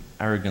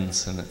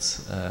arrogance in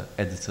its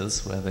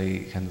editors, where they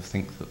kind of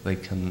think that they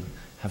can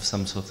have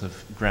some sort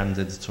of grand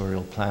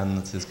editorial plan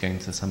that is going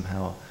to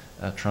somehow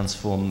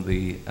transform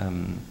the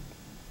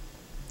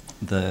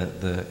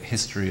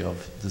history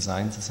of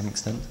design to some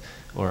extent,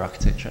 or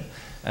architecture.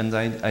 And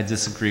I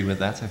disagree with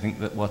that. I think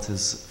that what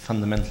is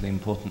fundamentally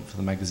important for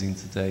the magazine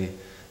today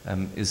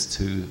is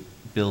to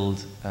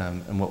build,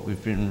 and what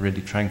we've been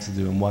really trying to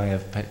do, and why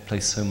I've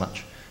placed so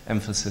much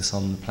emphasis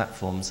on the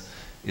platforms,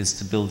 is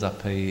to build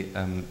up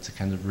to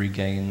kind of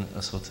regain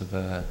a sort of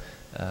a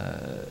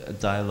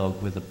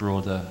dialogue with a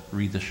broader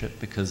readership,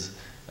 because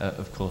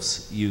of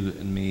course you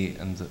and me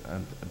and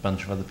a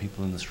bunch of other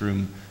people in this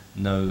room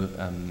know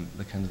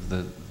the kind of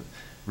the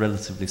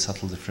relatively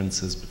subtle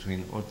differences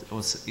between, or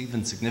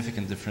even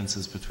significant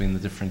differences between the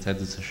different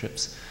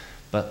editorships.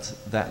 But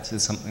that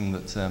is something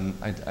that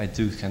I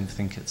do kind of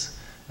think it's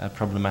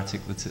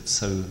problematic that it's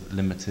so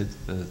limited,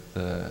 the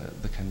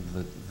kind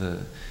of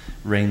the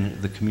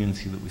range, the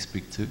community that we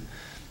speak to,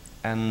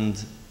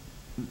 and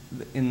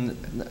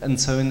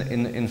so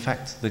in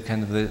fact the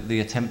kind of the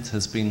attempt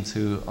has been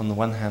to, on the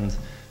one hand,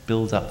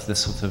 build up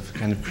this sort of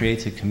kind of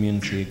creative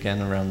community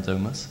again around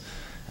Domus,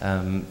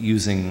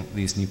 using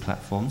these new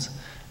platforms,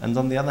 and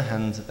on the other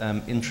hand,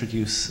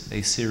 introduce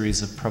a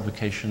series of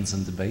provocations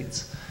and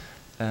debates,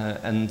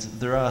 and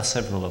there are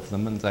several of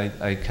them, and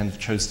I kind of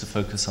chose to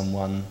focus on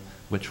one,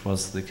 which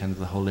was the kind of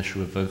the whole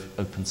issue of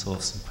open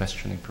source and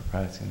questioning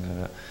propriety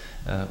and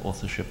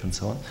authorship and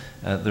so on.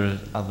 There are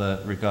other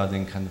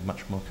regarding kind of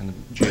much more kind of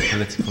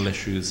geopolitical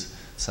issues,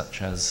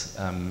 such as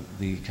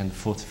the kind of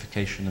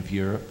fortification of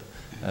Europe.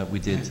 We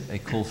did a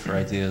call for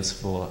ideas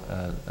for,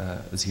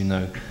 as you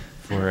know,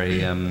 for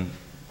an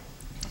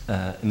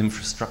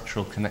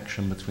infrastructural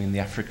connection between the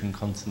African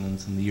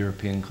continent and the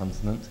European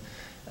continent,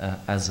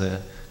 as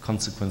a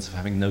consequence of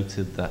having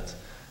noted that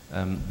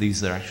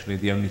these are actually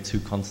the only two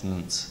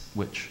continents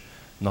which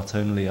not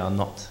only are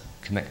not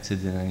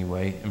connected in any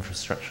way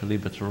infrastructurally,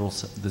 but are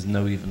also, at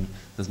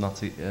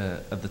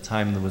the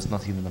time there was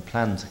not even a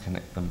plan to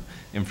connect them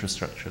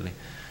infrastructurally.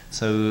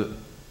 So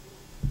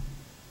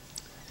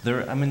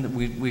there, I mean,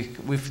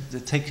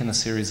 we've taken a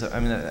series of, I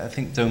mean, I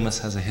think Domus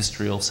has a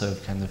history also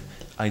of kind of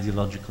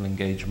ideological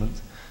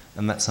engagement,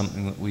 and that's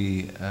something that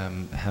we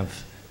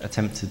have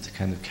attempted to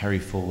kind of carry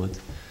forward.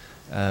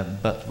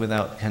 But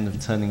without kind of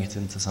turning it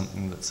into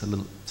something that's a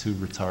little too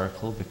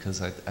rhetorical,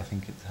 because I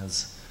think it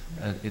has,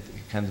 it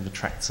kind of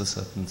attracts a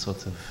certain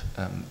sort of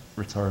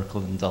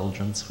rhetorical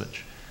indulgence,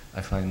 which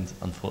I find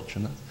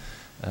unfortunate.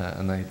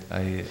 And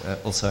I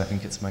also, I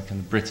think it's my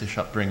kind of British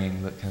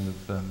upbringing that kind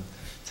of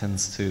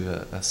tends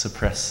to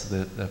suppress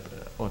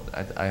or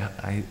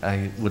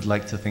I would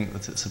like to think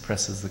that it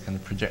suppresses the kind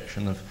of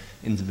projection of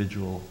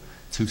individual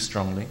too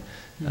strongly.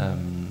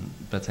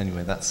 But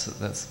anyway, that's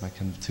my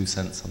kind of 2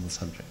 cents on the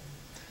subject.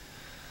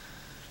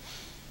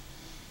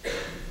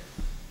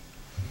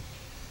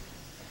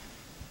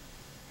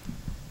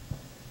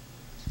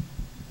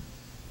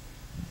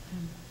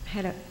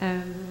 Hello.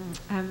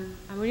 I'm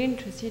really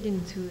interested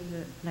in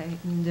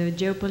the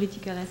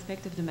geopolitical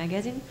aspect of the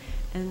magazine,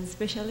 and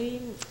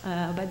especially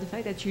about the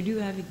fact that you do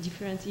have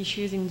different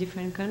issues in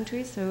different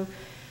countries. So,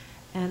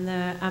 and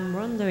I'm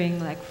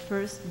wondering, like,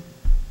 first,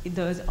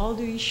 all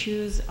the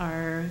issues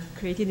are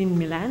created in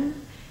Milan,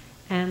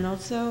 and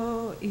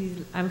also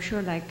I'm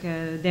sure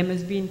they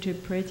must be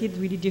interpreted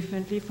really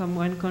differently from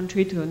one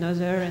country to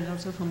another, and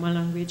also from one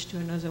language to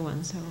another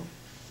one. So,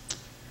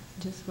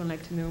 just would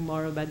like to know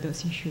more about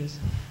those issues.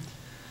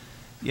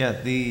 Yeah,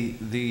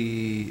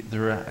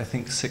 there are, I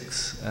think,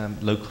 6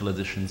 local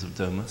editions of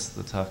Domus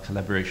that are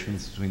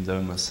collaborations between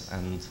Domus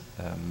and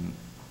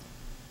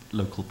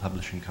local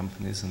publishing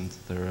companies, and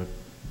there are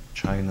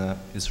China,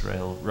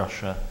 Israel,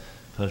 Russia,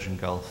 Persian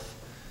Gulf,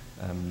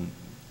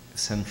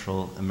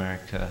 Central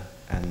America,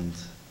 and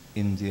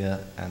India,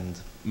 and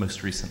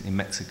most recently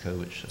Mexico,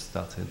 which just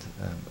started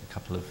a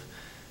couple of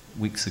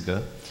weeks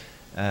ago.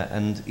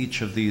 And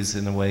each of these,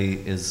 in a way,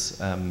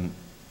 is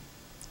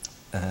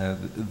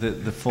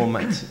the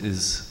format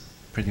is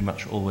pretty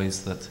much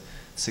always that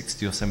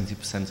 60 or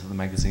 70% of the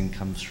magazine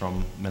comes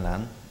from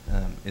Milan,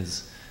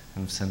 is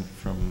kind of sent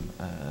from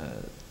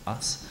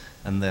us,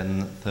 and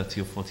then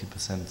 30 or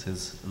 40%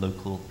 is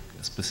local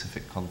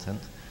specific content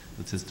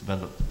that is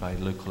developed by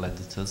local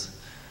editors.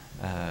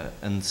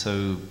 And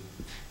so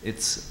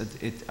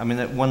I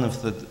mean, one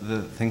of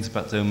the things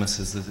about Domus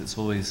is that it's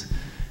always,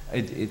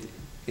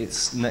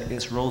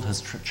 its role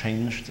has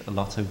changed a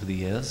lot over the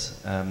years.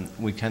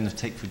 We kind of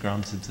take for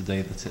granted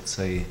today that it's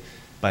a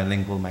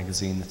bilingual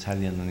magazine,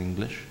 Italian and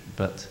English,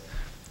 but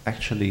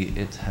actually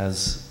it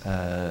has,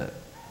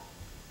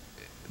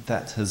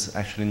 that has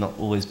actually not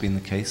always been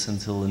the case.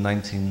 Until the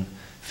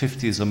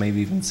 1950s or maybe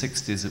even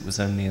 60s, it was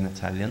only in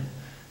Italian,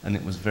 and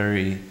it was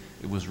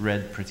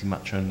read pretty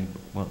much only,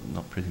 well,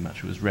 not pretty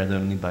much, it was read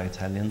only by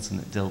Italians,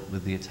 and it dealt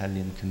with the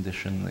Italian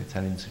condition, the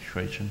Italian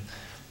situation.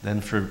 Then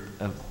for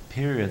a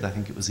period, I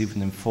think it was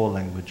even in 4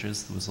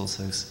 languages. There was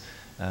also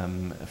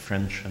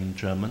French and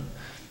German.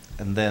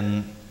 And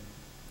then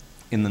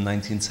in the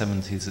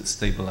 1970s, it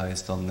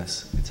stabilized on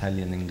this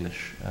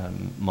Italian-English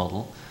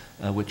model,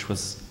 which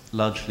was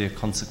largely a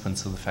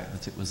consequence of the fact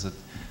that it was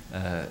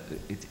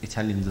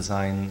Italian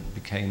design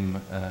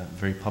became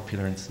very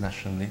popular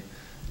internationally,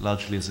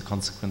 largely as a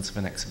consequence of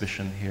an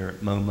exhibition here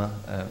at MoMA,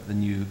 the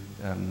new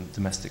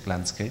domestic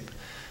landscape.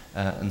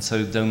 And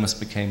so Domus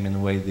became, in a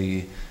way,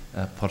 the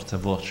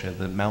portavoce,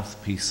 the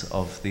mouthpiece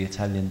of the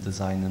Italian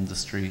design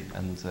industry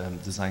and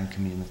design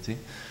community.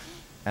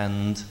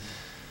 And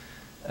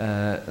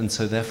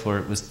so therefore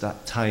it was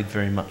tied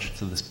very much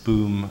to this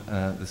boom,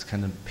 this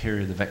kind of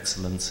period of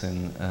excellence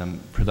in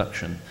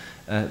production.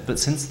 But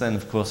since then,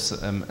 of course,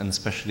 and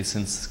especially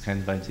since this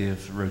kind of idea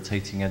of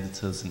rotating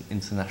editors and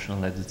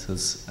international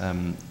editors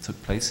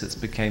took place, it's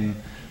became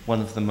one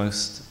of the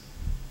most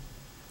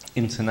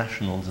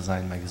international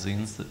design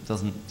magazines that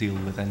doesn't deal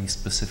with any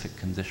specific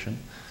condition.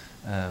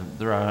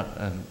 There are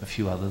a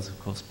few others, of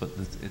course, but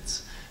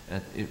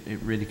it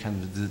really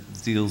kind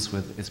of deals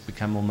with, it's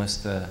become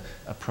almost a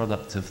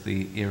product of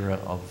the era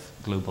of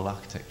global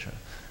architecture,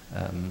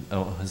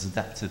 or has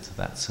adapted to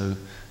that. So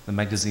the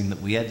magazine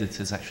that we edit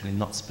is actually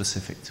not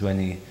specific to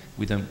any,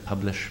 we don't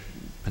publish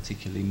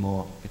particularly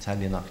more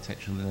Italian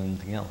architecture than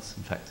anything else.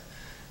 In fact,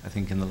 I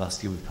think in the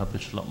last year we've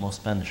published a lot more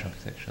Spanish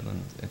architecture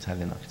than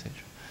Italian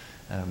architecture,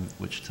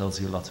 which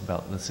tells you a lot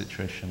about the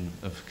situation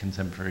of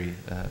contemporary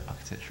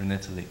architecture in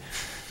Italy.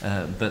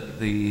 But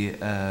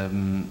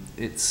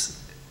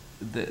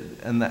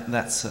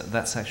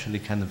that's actually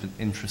kind of an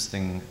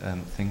interesting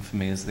thing for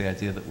me, is the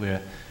idea that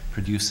we're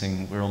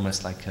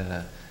almost like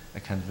a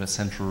kind of a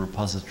central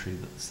repository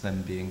that's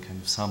then being kind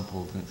of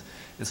sampled. And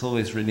it's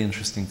always really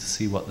interesting to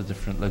see what the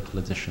different local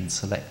editions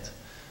select,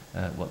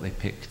 what they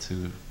pick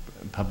to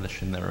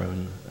publish in their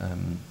own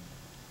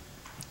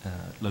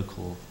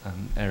local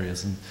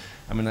areas. And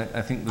I mean,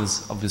 I think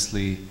there's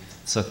obviously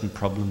certain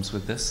problems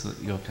with this, that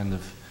you're kind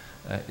of,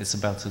 it's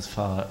about as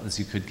far as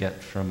you could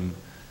get from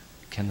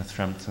Kenneth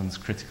Frampton's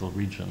critical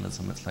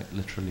regionalism. It's like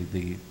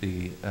literally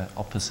the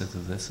opposite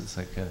of this. It's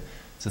like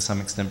to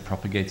some extent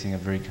propagating a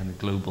very kind of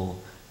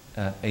global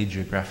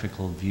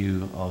ageographical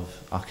view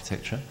of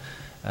architecture.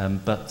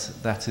 But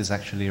that is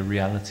actually a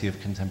reality of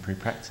contemporary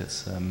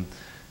practice.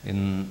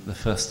 In the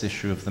first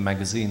issue of the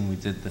magazine,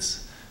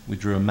 we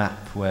drew a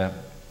map where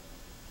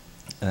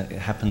it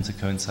happened to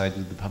coincide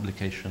with the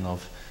publication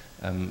of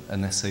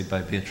an essay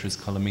by Beatrice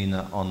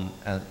Colomina on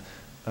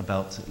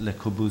about Le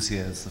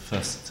Corbusier as the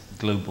first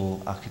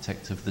global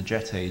architect of the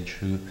jet age,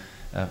 who,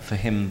 for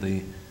him,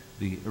 the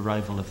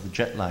arrival of the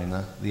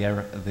jetliner,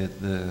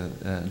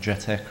 the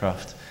jet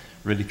aircraft,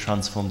 really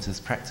transformed his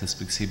practice,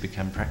 because he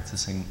began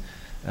practicing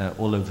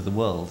all over the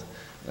world.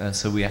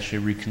 So we actually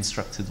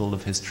reconstructed all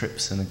of his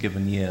trips in a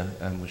given year,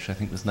 which I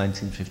think was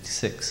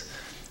 1956,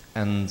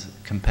 and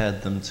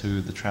compared them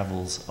to the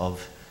travels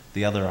of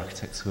the other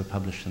architects who were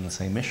published in the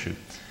same issue.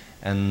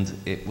 And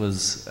it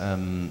was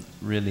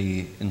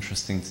really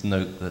interesting to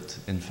note that,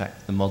 in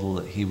fact, the model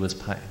that he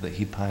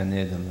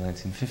pioneered in the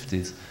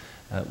 1950s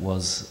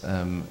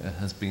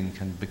has been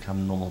kind of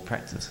become normal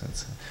practice.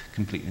 It's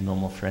completely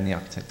normal for any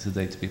architect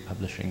today to be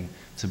publishing,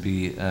 to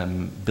be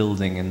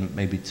building in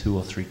maybe 2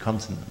 or 3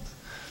 continents.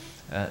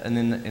 And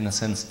in a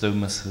sense,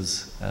 Domus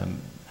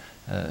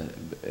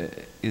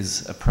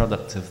is a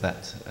product of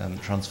that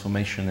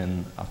transformation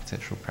in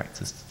architectural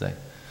practice today.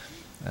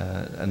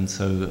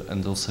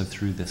 And also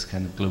through this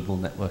kind of global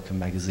network of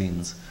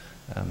magazines,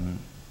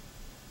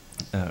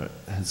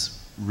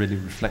 really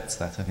reflects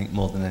that, I think,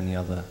 more than any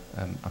other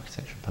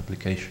architecture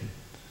publication.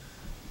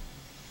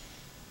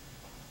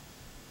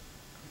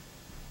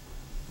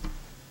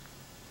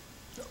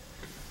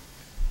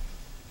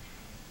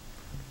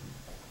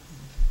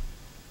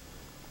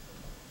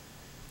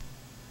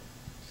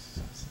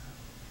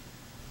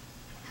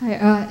 Hi,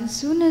 as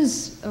soon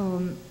as,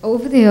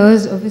 over the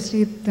years,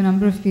 obviously the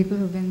number of people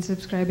who've been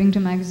subscribing to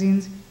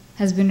magazines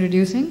has been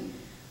reducing,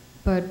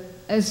 but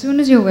as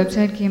soon as your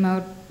website came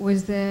out,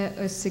 was there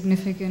a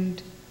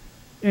significant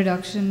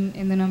reduction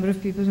in the number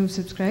of people who've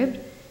subscribed?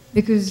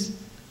 Because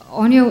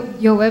on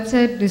your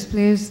website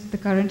displays the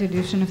current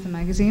edition of the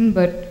magazine,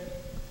 but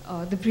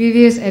the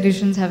previous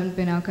editions haven't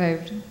been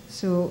archived.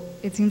 So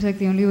it seems like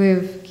the only way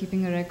of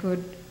keeping a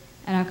record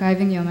and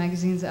archiving your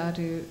magazines are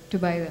to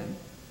buy them.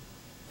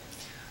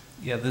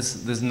 Yeah,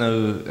 there's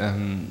no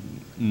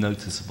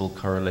noticeable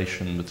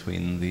correlation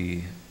between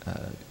the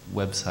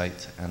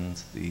website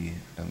and the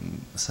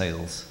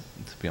sales,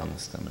 to be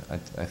honest.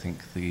 I think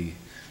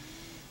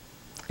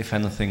if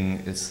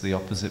anything, it's the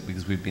opposite,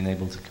 because we've been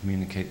able to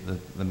communicate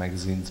the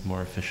magazines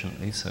more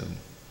efficiently. So,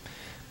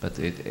 but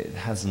it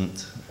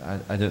hasn't.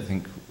 I don't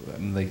think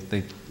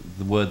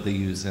the word they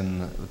use in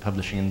the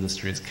publishing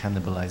industry is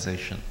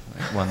cannibalization.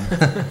 Like one.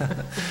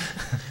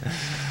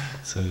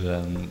 So,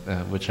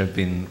 which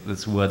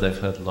that's a word I've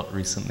heard a lot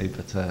recently,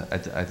 but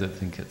I don't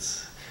think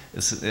it's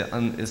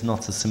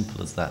not as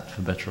simple as that,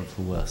 for better or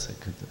for worse. It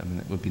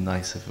would be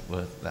nice if it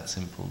were that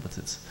simple, but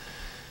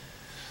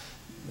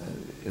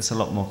it's a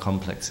lot more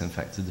complex. In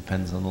fact, it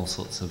depends on all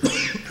sorts of.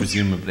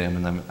 Presumably, I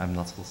mean,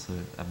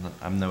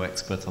 I'm no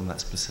expert on that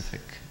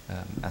specific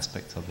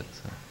aspect of it.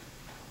 So.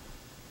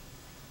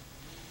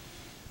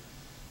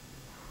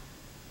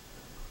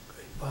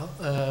 Well,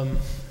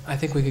 I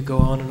think we could go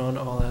on and on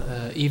all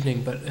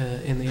evening, but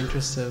in the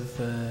interest of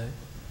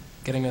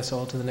getting us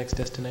all to the next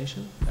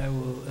destination, I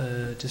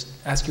will just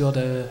ask you all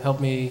to help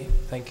me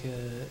thank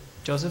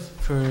Joseph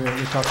for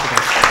your talk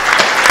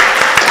today.